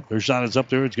tonight. Her shot is up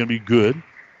there. It's going to be good.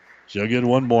 She'll get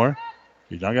one more.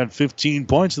 She's now got 15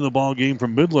 points in the ball game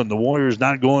from Midland. The Warriors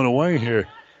not going away here.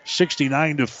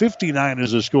 69-59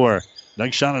 is the score.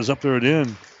 Next shot is up there and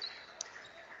in.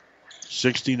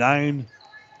 69-60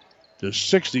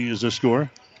 is the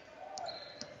score.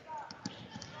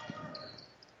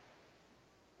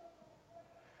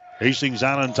 Hastings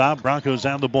out on top. Broncos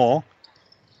have the ball.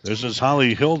 This is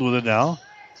Holly Hild with it now.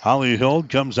 Holly Hild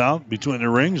comes out between the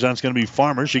rings. That's going to be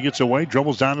Farmer. She gets away,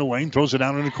 dribbles down the lane, throws it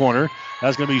down in the corner.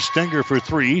 That's going to be Stenger for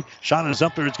three. Shot is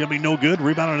up there. It's going to be no good.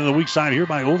 Rebounded on the weak side here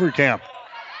by Overcamp.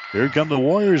 Here come the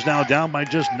Warriors now down by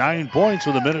just 9 points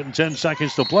with 1 minute and 10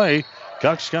 seconds to play.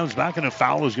 Cox comes back and a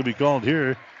foul is going to be called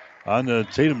here on the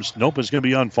Tatum. Nope, it's going to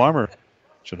be on Farmer.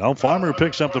 So now Farmer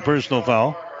picks up the personal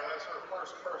foul.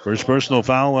 First personal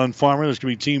foul on Farmer. That's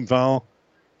going to be team foul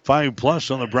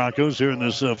 5+ on the Broncos here in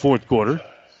this fourth quarter.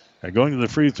 And going to the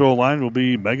free throw line will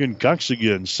be Megan Cox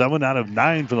again. 7 out of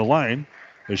 9 for the line.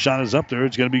 The shot is up there.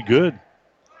 It's going to be good.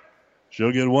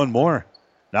 She'll get one more.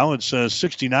 Now it's a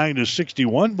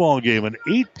 69-61 ball game. An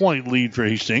 8-point lead for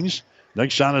Hastings.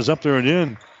 Next shot is up there and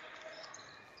in.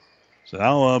 So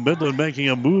now Midland making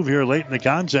a move here late in the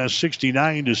contest.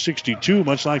 69-62,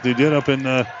 much like they did up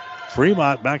in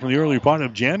Fremont back in the early part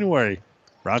of January.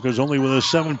 Broncos only with a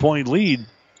 7-point lead.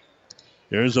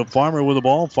 There's a Farmer with the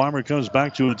ball. Farmer comes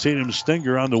back to a Tatum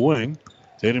Stenger on the wing.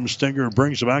 Tatum Stenger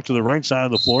brings it back to the right side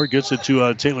of the floor. Gets it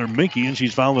to Taylor Minke, and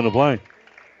she's fouled in the play.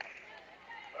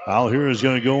 Foul here is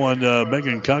going to go on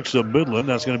Megan Cox of Midland.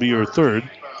 That's going to be her third.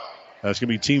 That's going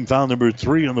to be team foul number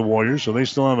 3 on the Warriors. So they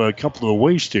still have a couple of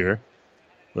waste here.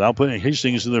 Without putting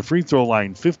Hastings to the free throw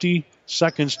line. 50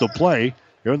 seconds to play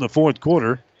here in the fourth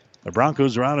quarter. The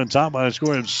Broncos are out on top by a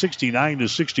score of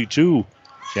 69-62.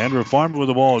 Chandra Farmer with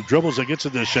the ball. Dribbles it, gets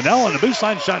it to Chanel, and the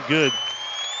baseline shot good.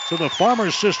 So the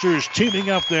Farmer sisters teaming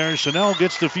up there. Chanel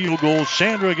gets the field goal.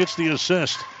 Chandra gets the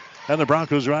assist. And the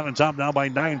Broncos are out on top now by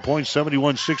 9 points,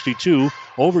 71-62.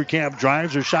 Overcamp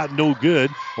drives. Her shot no good.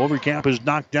 Overcamp is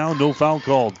knocked down. No foul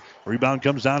called. Rebound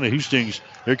comes down to Hastings.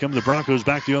 Here come the Broncos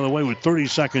back the other way with 30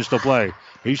 seconds to play.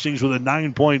 Hastings with a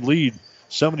 9-point lead,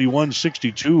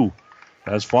 71-62.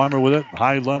 That's Farmer with it,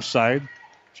 high left side.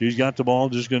 She's got the ball,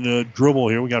 just going to dribble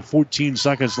here. We got 14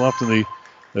 seconds left in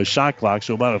the shot clock,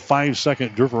 so about a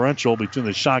 5-second differential between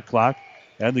the shot clock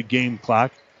and the game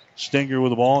clock. Stenger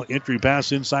with the ball, entry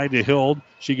pass inside to Hild.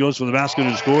 She goes for the basket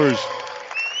and scores.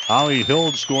 Holly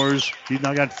Hild scores. She's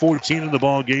now got 14 in the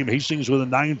ball game. Hastings with a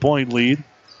 9-point lead.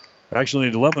 Actually,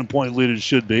 an 11-point lead it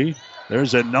should be.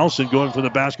 There's that Nelson going for the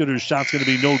basket. Her shot's going to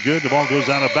be no good. The ball goes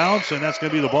out of bounds, and that's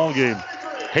going to be the ball game.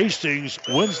 Hastings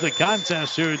wins the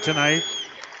contest here tonight.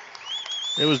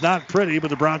 It was not pretty, but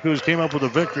the Broncos came up with a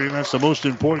victory, and that's the most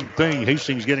important thing.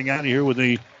 Hastings getting out of here with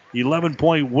a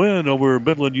 11-point win over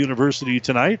Midland University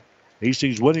tonight.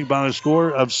 Hastings winning by a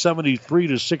score of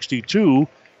 73-62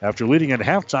 after leading at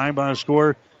halftime by a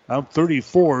score of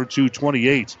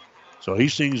 34-28. So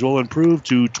Hastings will improve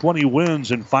to 20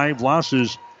 wins and 5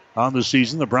 losses on the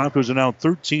season. The Broncos are now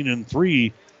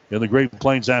 13-3 in the Great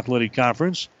Plains Athletic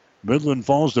Conference. Midland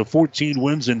falls to 14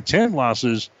 wins and 10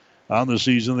 losses on the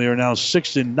season. They are now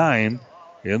 6-9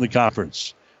 in the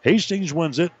conference. Hastings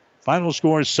wins it. Final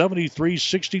score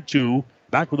 73-62.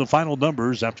 Back with the final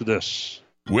numbers after this.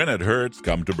 When it hurts,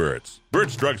 come to Burt's.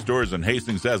 Burt's Drug Stores in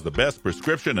Hastings has the best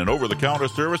prescription and over-the-counter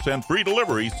service and free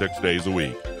delivery 6 days a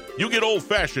week. You get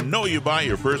old-fashioned Know You Buy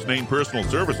Your First Name personal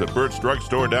service at Burt's Drug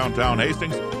Store downtown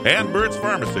Hastings and Burt's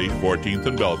Pharmacy, 14th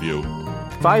and Bellevue.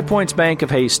 5 Points Bank of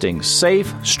Hastings,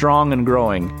 safe, strong, and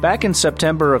growing. Back in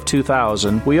September of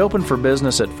 2000, we opened for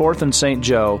business at 4th and St.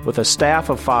 Joe with a staff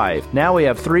of 5. Now we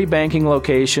have 3 banking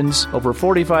locations, over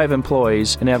 45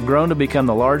 employees, and have grown to become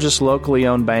the largest locally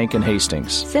owned bank in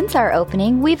Hastings. Since our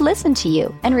opening, we've listened to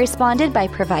you and responded by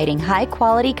providing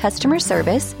high-quality customer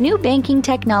service, new banking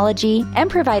technology,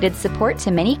 and provided support to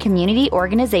many community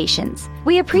organizations.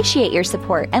 We appreciate your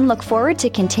support and look forward to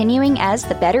continuing as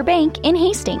the better bank in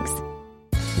Hastings.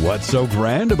 What's so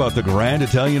grand about the Grand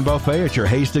Italian Buffet at your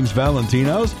Hastings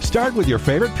Valentino's? Start with your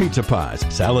favorite pizza pies,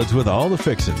 salads with all the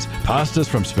fixins, pastas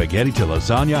from spaghetti to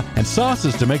lasagna, and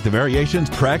sauces to make the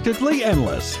variations practically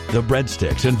endless. The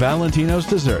breadsticks and Valentino's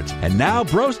desserts, and now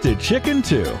roasted chicken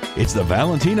too. It's the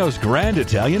Valentino's Grand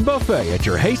Italian Buffet at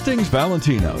your Hastings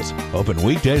Valentino's. Open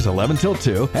weekdays 11 till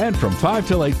 2 and from 5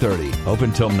 till 8:30.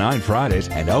 Open till 9 Fridays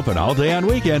and open all day on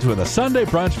weekends with a Sunday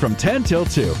brunch from 10 till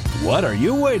 2. What are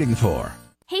you waiting for?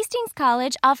 Hastings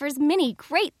College offers many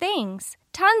great things.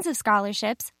 Tons of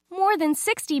scholarships, more than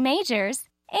 60 majors,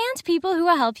 and people who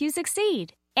will help you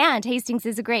succeed. And Hastings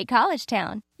is a great college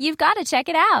town. You've got to check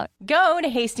it out. Go to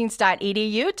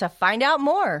hastings.edu to find out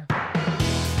more.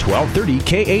 1230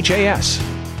 KHAS.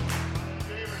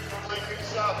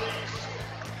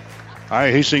 All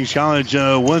right, Hastings College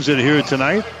wins it here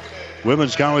tonight.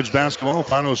 Women's college basketball,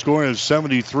 final score is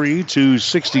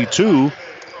 73-62.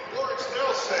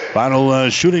 Final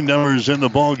shooting numbers in the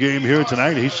ball game here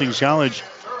tonight. Hastings College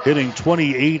hitting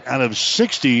 28 out of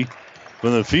 60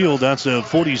 from the field. That's a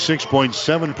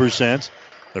 46.7%.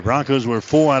 The Broncos were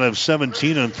 4 out of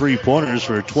 17 on three-pointers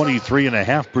for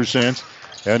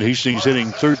 23.5%. And Hastings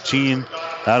hitting 13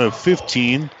 out of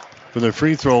 15 for the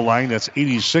free throw line. That's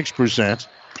 86%.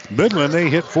 Midland, they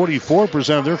hit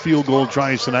 44% of their field goal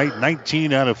tries tonight,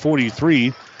 19 out of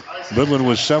 43. Midland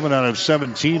was 7 out of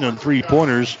 17 on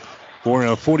three-pointers for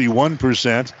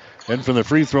 41%. And from the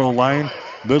free throw line,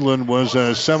 Midland was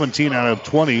 17 out of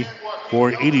 20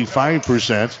 for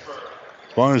 85%. As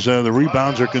far as the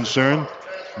rebounds are concerned,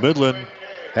 Midland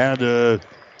had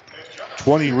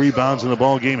 20 rebounds in the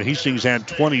ball game. Hastings had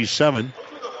 27.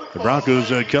 The Broncos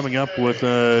coming up with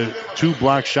 2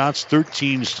 block shots,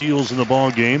 13 steals in the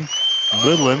ball game.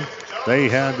 Midland, they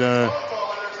had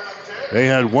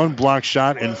 1 block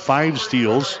shot and 5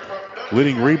 steals.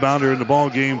 Leading rebounder in the ball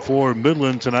game for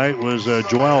Midland tonight was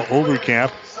Joelle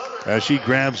Overcamp, as she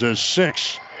grabs a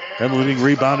 6. And the leading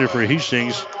rebounder for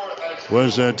Hastings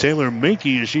was Taylor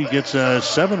Minky, as she gets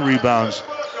 7 rebounds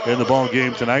in the ball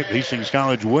game tonight. Hastings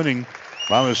College winning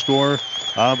by a score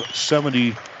of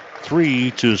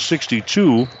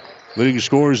 73-62. Leading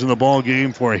scorers in the ball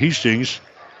game for Hastings.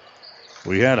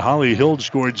 We had Holly Hild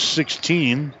scored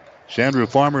 16. Chandra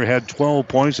Farmer had 12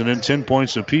 points, and then 10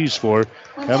 points apiece for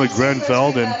Emma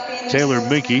Grenfeld and Taylor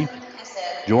Minky.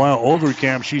 Joelle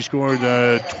Overcamp, she scored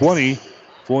 20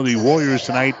 for the Warriors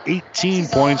tonight. 18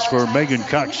 points for Megan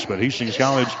Cucks, but Hastings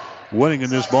College winning in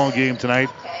this ball game tonight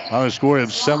on a score of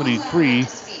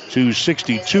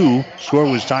 73-62. Score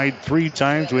was tied 3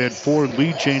 times. We had 4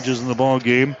 lead changes in the ball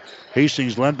game.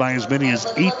 Hastings led by as many as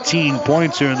 18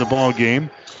 points here in the ball game.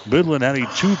 Midland had a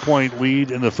 2-point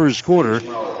lead in the first quarter,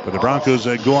 but the Broncos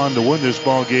go on to win this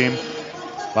ball game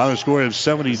by a score of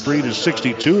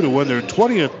 73-62 to win their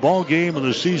 20th ball game of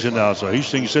the season now. So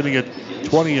Hastings sitting at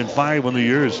 20-5 on the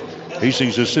years.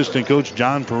 Hastings assistant coach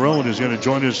John Perrone is going to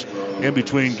join us in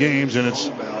between games, and it's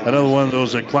another one of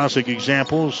those classic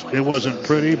examples. It wasn't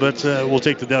pretty, but we'll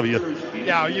take the W.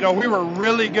 Yeah, we were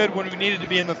really good when we needed to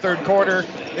be in the third quarter,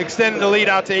 extended the lead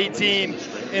out to 18,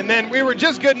 and then we were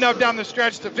just good enough down the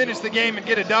stretch to finish the game and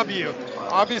get a W.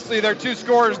 Obviously, their 2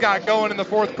 scorers got going in the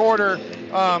fourth quarter,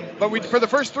 but for the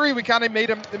first 3, we kind of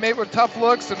made with tough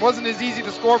looks and wasn't as easy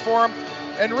to score for them.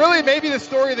 And really, maybe the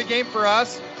story of the game for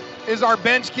us is our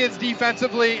bench kids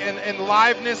defensively and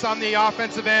liveness on the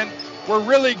offensive end. Were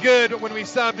really good when we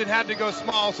subbed and had to go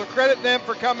small. So credit them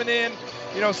for coming in.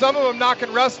 Some of them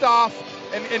knocking rust off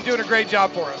and doing a great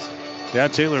job for us. Yeah,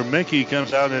 Taylor Minky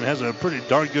comes out and has a pretty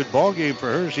darn good ball game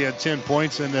for her. She had 10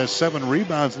 points and 7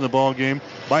 rebounds in the ball game.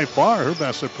 By far her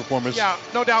best performance. Yeah,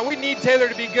 no doubt. We need Taylor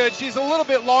to be good. She's a little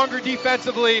bit longer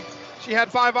defensively. She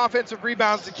had 5 offensive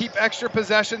rebounds to keep extra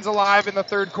possessions alive in the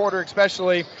third quarter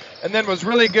especially, and then was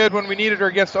really good when we needed her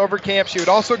against Overcamp. She would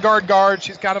also guard.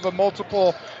 She's kind of a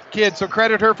multiple kid, so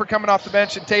credit her for coming off the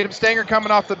bench. And Tatum Stanger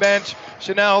coming off the bench.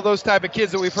 Chanel, those type of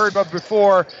kids that we've heard of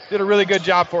before, did a really good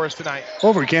job for us tonight.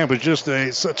 Overcamp is just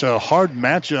such a hard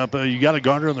matchup. You got to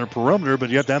guard her on their perimeter, but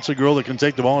yet that's a girl that can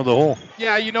take the ball to the hole.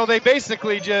 Yeah, they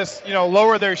basically just,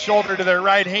 lower their shoulder to their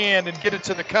right hand and get it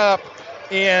to the cup.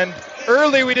 And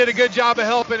early we did a good job of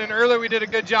helping, and early we did a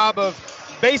good job of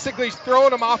basically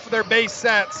throwing them off of their base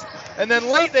sets. And then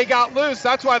late they got loose.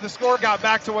 That's why the score got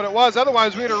back to what it was.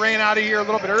 Otherwise, we would have ran out of here a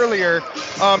little bit earlier.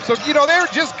 They're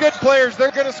just good players.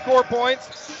 They're going to score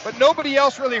points. But nobody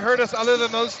else really hurt us other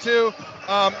than those 2.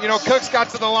 Cooks got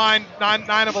to the line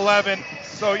 9 of 11.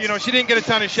 So, she didn't get a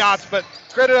ton of shots. But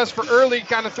credit us for early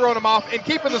kind of throwing them off and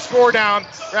keeping the score down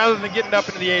rather than getting up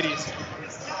into the 80s.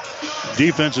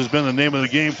 Defense has been the name of the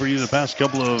game for you the past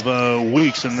couple of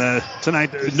weeks, and tonight,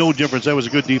 no difference. That was a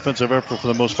good defensive effort for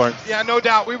the most part. Yeah, no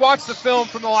doubt. We watched the film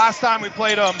from the last time we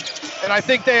played them, and I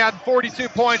think they had 42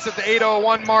 points at the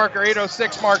 8:01 mark or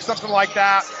 8:06 mark, something like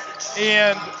that.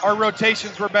 And our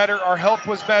rotations were better. Our help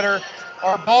was better.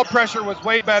 Our ball pressure was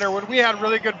way better. When we had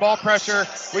really good ball pressure,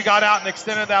 we got out and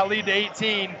extended that lead to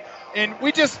 18. And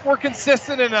we just were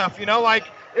consistent enough,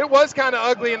 it was kind of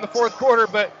ugly in the fourth quarter,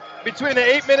 but between the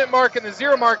 8-minute mark and the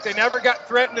 0 mark, they never got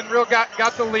threatened and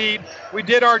got the lead. We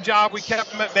did our job. We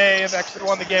kept them at bay and actually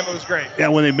won the game. It was great. Yeah,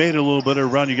 when they made a little bit of a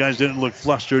run, you guys didn't look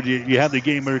flustered. You had the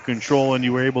game under control, and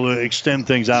you were able to extend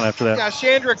things out after that. Yeah,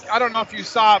 Chandra, I don't know if you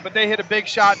saw it, but they hit a big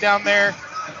shot down there.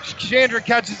 Chandra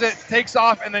catches it, takes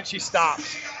off, and then she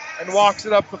stops and walks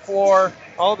it up the floor.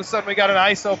 All of a sudden, we got an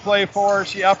ISO play for her.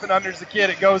 She up and unders the kid.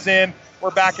 It goes in.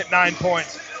 We're back at 9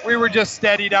 points. We were just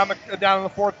steady down in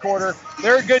the fourth quarter.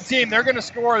 They're a good team. They're going to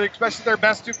score, especially their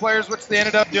best 2 players, which they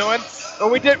ended up doing.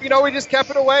 But we just kept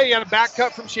it away. You had a back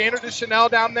cut from Chandra to Chanel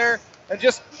down there and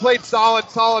just played solid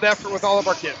effort with all of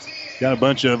our kids. Got a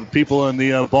bunch of people in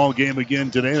the ball game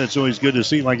again today. That's always good to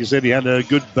see. Like you said, he had a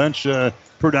good bench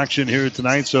production here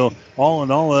tonight. So all in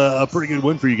all, a pretty good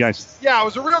win for you guys. Yeah, it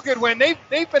was a real good win.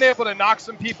 They've been able to knock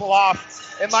some people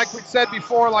off. And like we said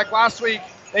before, like last week,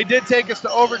 they did take us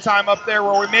to overtime up there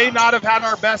where we may not have had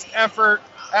our best effort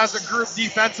as a group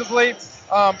defensively.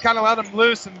 Kind of let them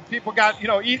loose, and people got,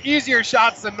 easier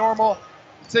shots than normal.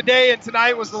 Today and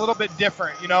tonight was a little bit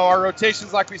different. Our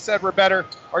rotations, like we said, were better.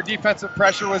 Our defensive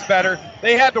pressure was better.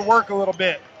 They had to work a little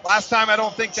bit. Last time, I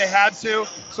don't think they had to.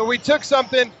 So we took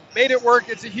something, made it work.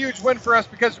 It's a huge win for us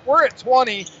because we're at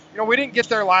 20. We didn't get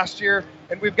there last year,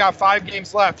 and we've got 5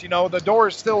 games left. The door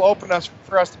is still open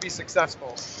for us to be successful.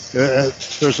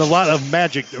 There's a lot of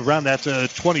magic around that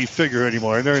 20 figure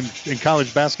anymore. And they're in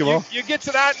college basketball. You get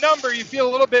to that number, you feel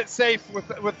a little bit safe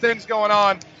with things going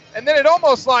on. And then it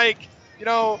almost like,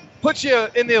 puts you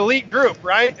in the elite group,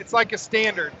 right? It's like a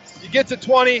standard. You get to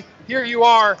 20, here you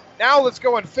are. Now let's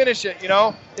go and finish it,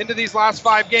 into these last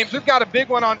 5 games. We've got a big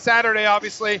one on Saturday,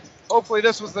 obviously. Hopefully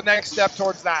this was the next step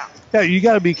towards that. Yeah, you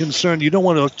got to be concerned. You don't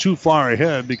want to look too far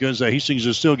ahead because Hastings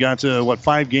has still got,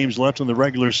 5 games left in the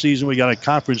regular season. We got a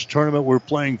conference tournament we're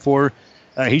playing for.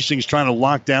 Hastings trying to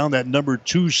lock down that number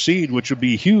 2 seed, which would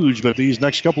be huge. But these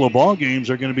next couple of ball games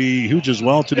are going to be huge as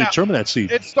well to determine that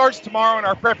seed. It starts tomorrow in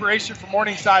our preparation for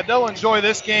Morningside. They'll enjoy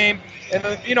this game and,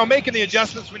 making the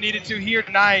adjustments we needed to here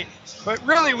tonight. But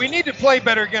really, we need to play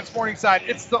better against Morningside.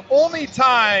 It's the only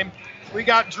time we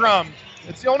got drummed.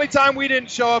 It's the only time we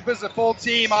didn't show up as a full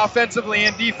team offensively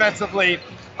and defensively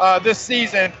this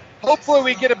season. Hopefully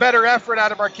we get a better effort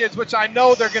out of our kids, which I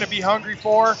know they're going to be hungry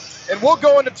for. And we'll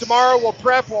go into tomorrow, we'll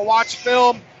prep, we'll watch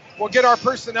film, we'll get our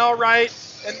personnel right,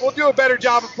 and we'll do a better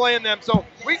job of playing them. So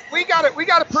we got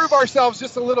to prove ourselves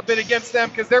just a little bit against them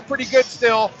because they're pretty good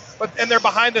still, and they're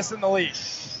behind us in the league.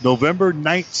 November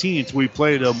 19th, we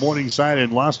played Morningside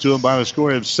and lost to them by a score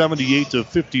of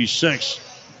 78-56.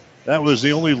 That was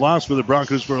the only loss for the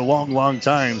Broncos for a long, long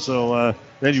time. So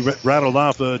then you rattled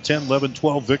off 10, 11,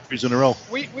 12 victories in a row.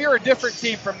 We are a different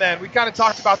team from then. We kind of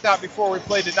talked about that before we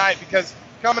played tonight because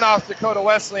coming off Dakota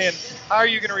Wesleyan, how are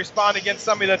you going to respond against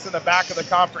somebody that's in the back of the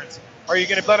conference? Are you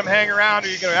going to let them hang around? Or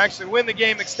are you going to actually win the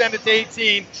game, extend it to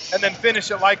 18, and then finish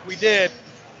it like we did?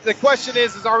 The question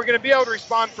is are we going to be able to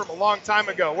respond from a long time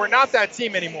ago? We're not that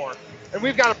team anymore. And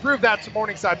we've got to prove that to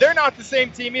Morningside. They're not the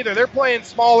same team either. They're playing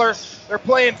smaller. They're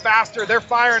playing faster. They're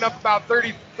firing up about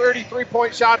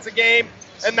 33-point shots a game.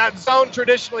 And that zone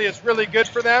traditionally is really good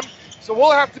for them. So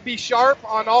we'll have to be sharp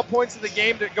on all points of the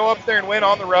game to go up there and win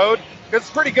on the road. Because it's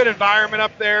a pretty good environment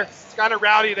up there. It's kind of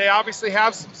rowdy. They obviously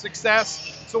have some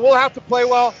success. So we'll have to play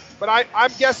well. But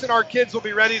I'm guessing our kids will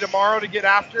be ready tomorrow to get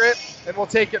after it. And we'll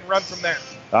take it and run from there.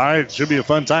 All right, should be a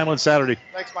fun time on Saturday.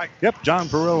 Thanks, Mike. Yep, John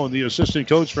Perot, the assistant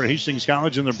coach for Hastings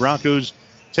College, and the Broncos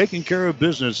taking care of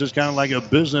business. It's kind of like a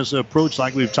business approach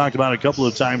like we've talked about a couple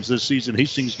of times this season.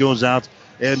 Hastings goes out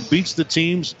and beats the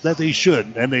teams that they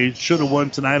should, and they should have won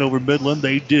tonight over Midland.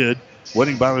 They did,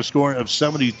 winning by a score of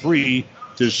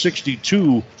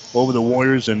 73-62 over the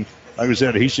Warriors. And like I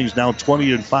said, Hastings now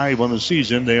 20-5 on the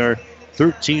season. They are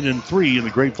 13-3 in the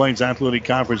Great Plains Athletic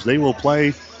Conference. They will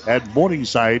play at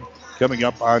Morningside coming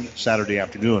up on Saturday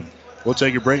afternoon. We'll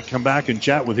take a break, come back, and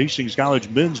chat with Hastings College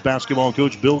men's basketball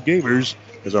coach Bill Gavers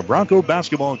as our Bronco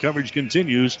basketball coverage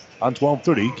continues on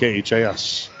 1230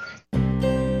 KHAS.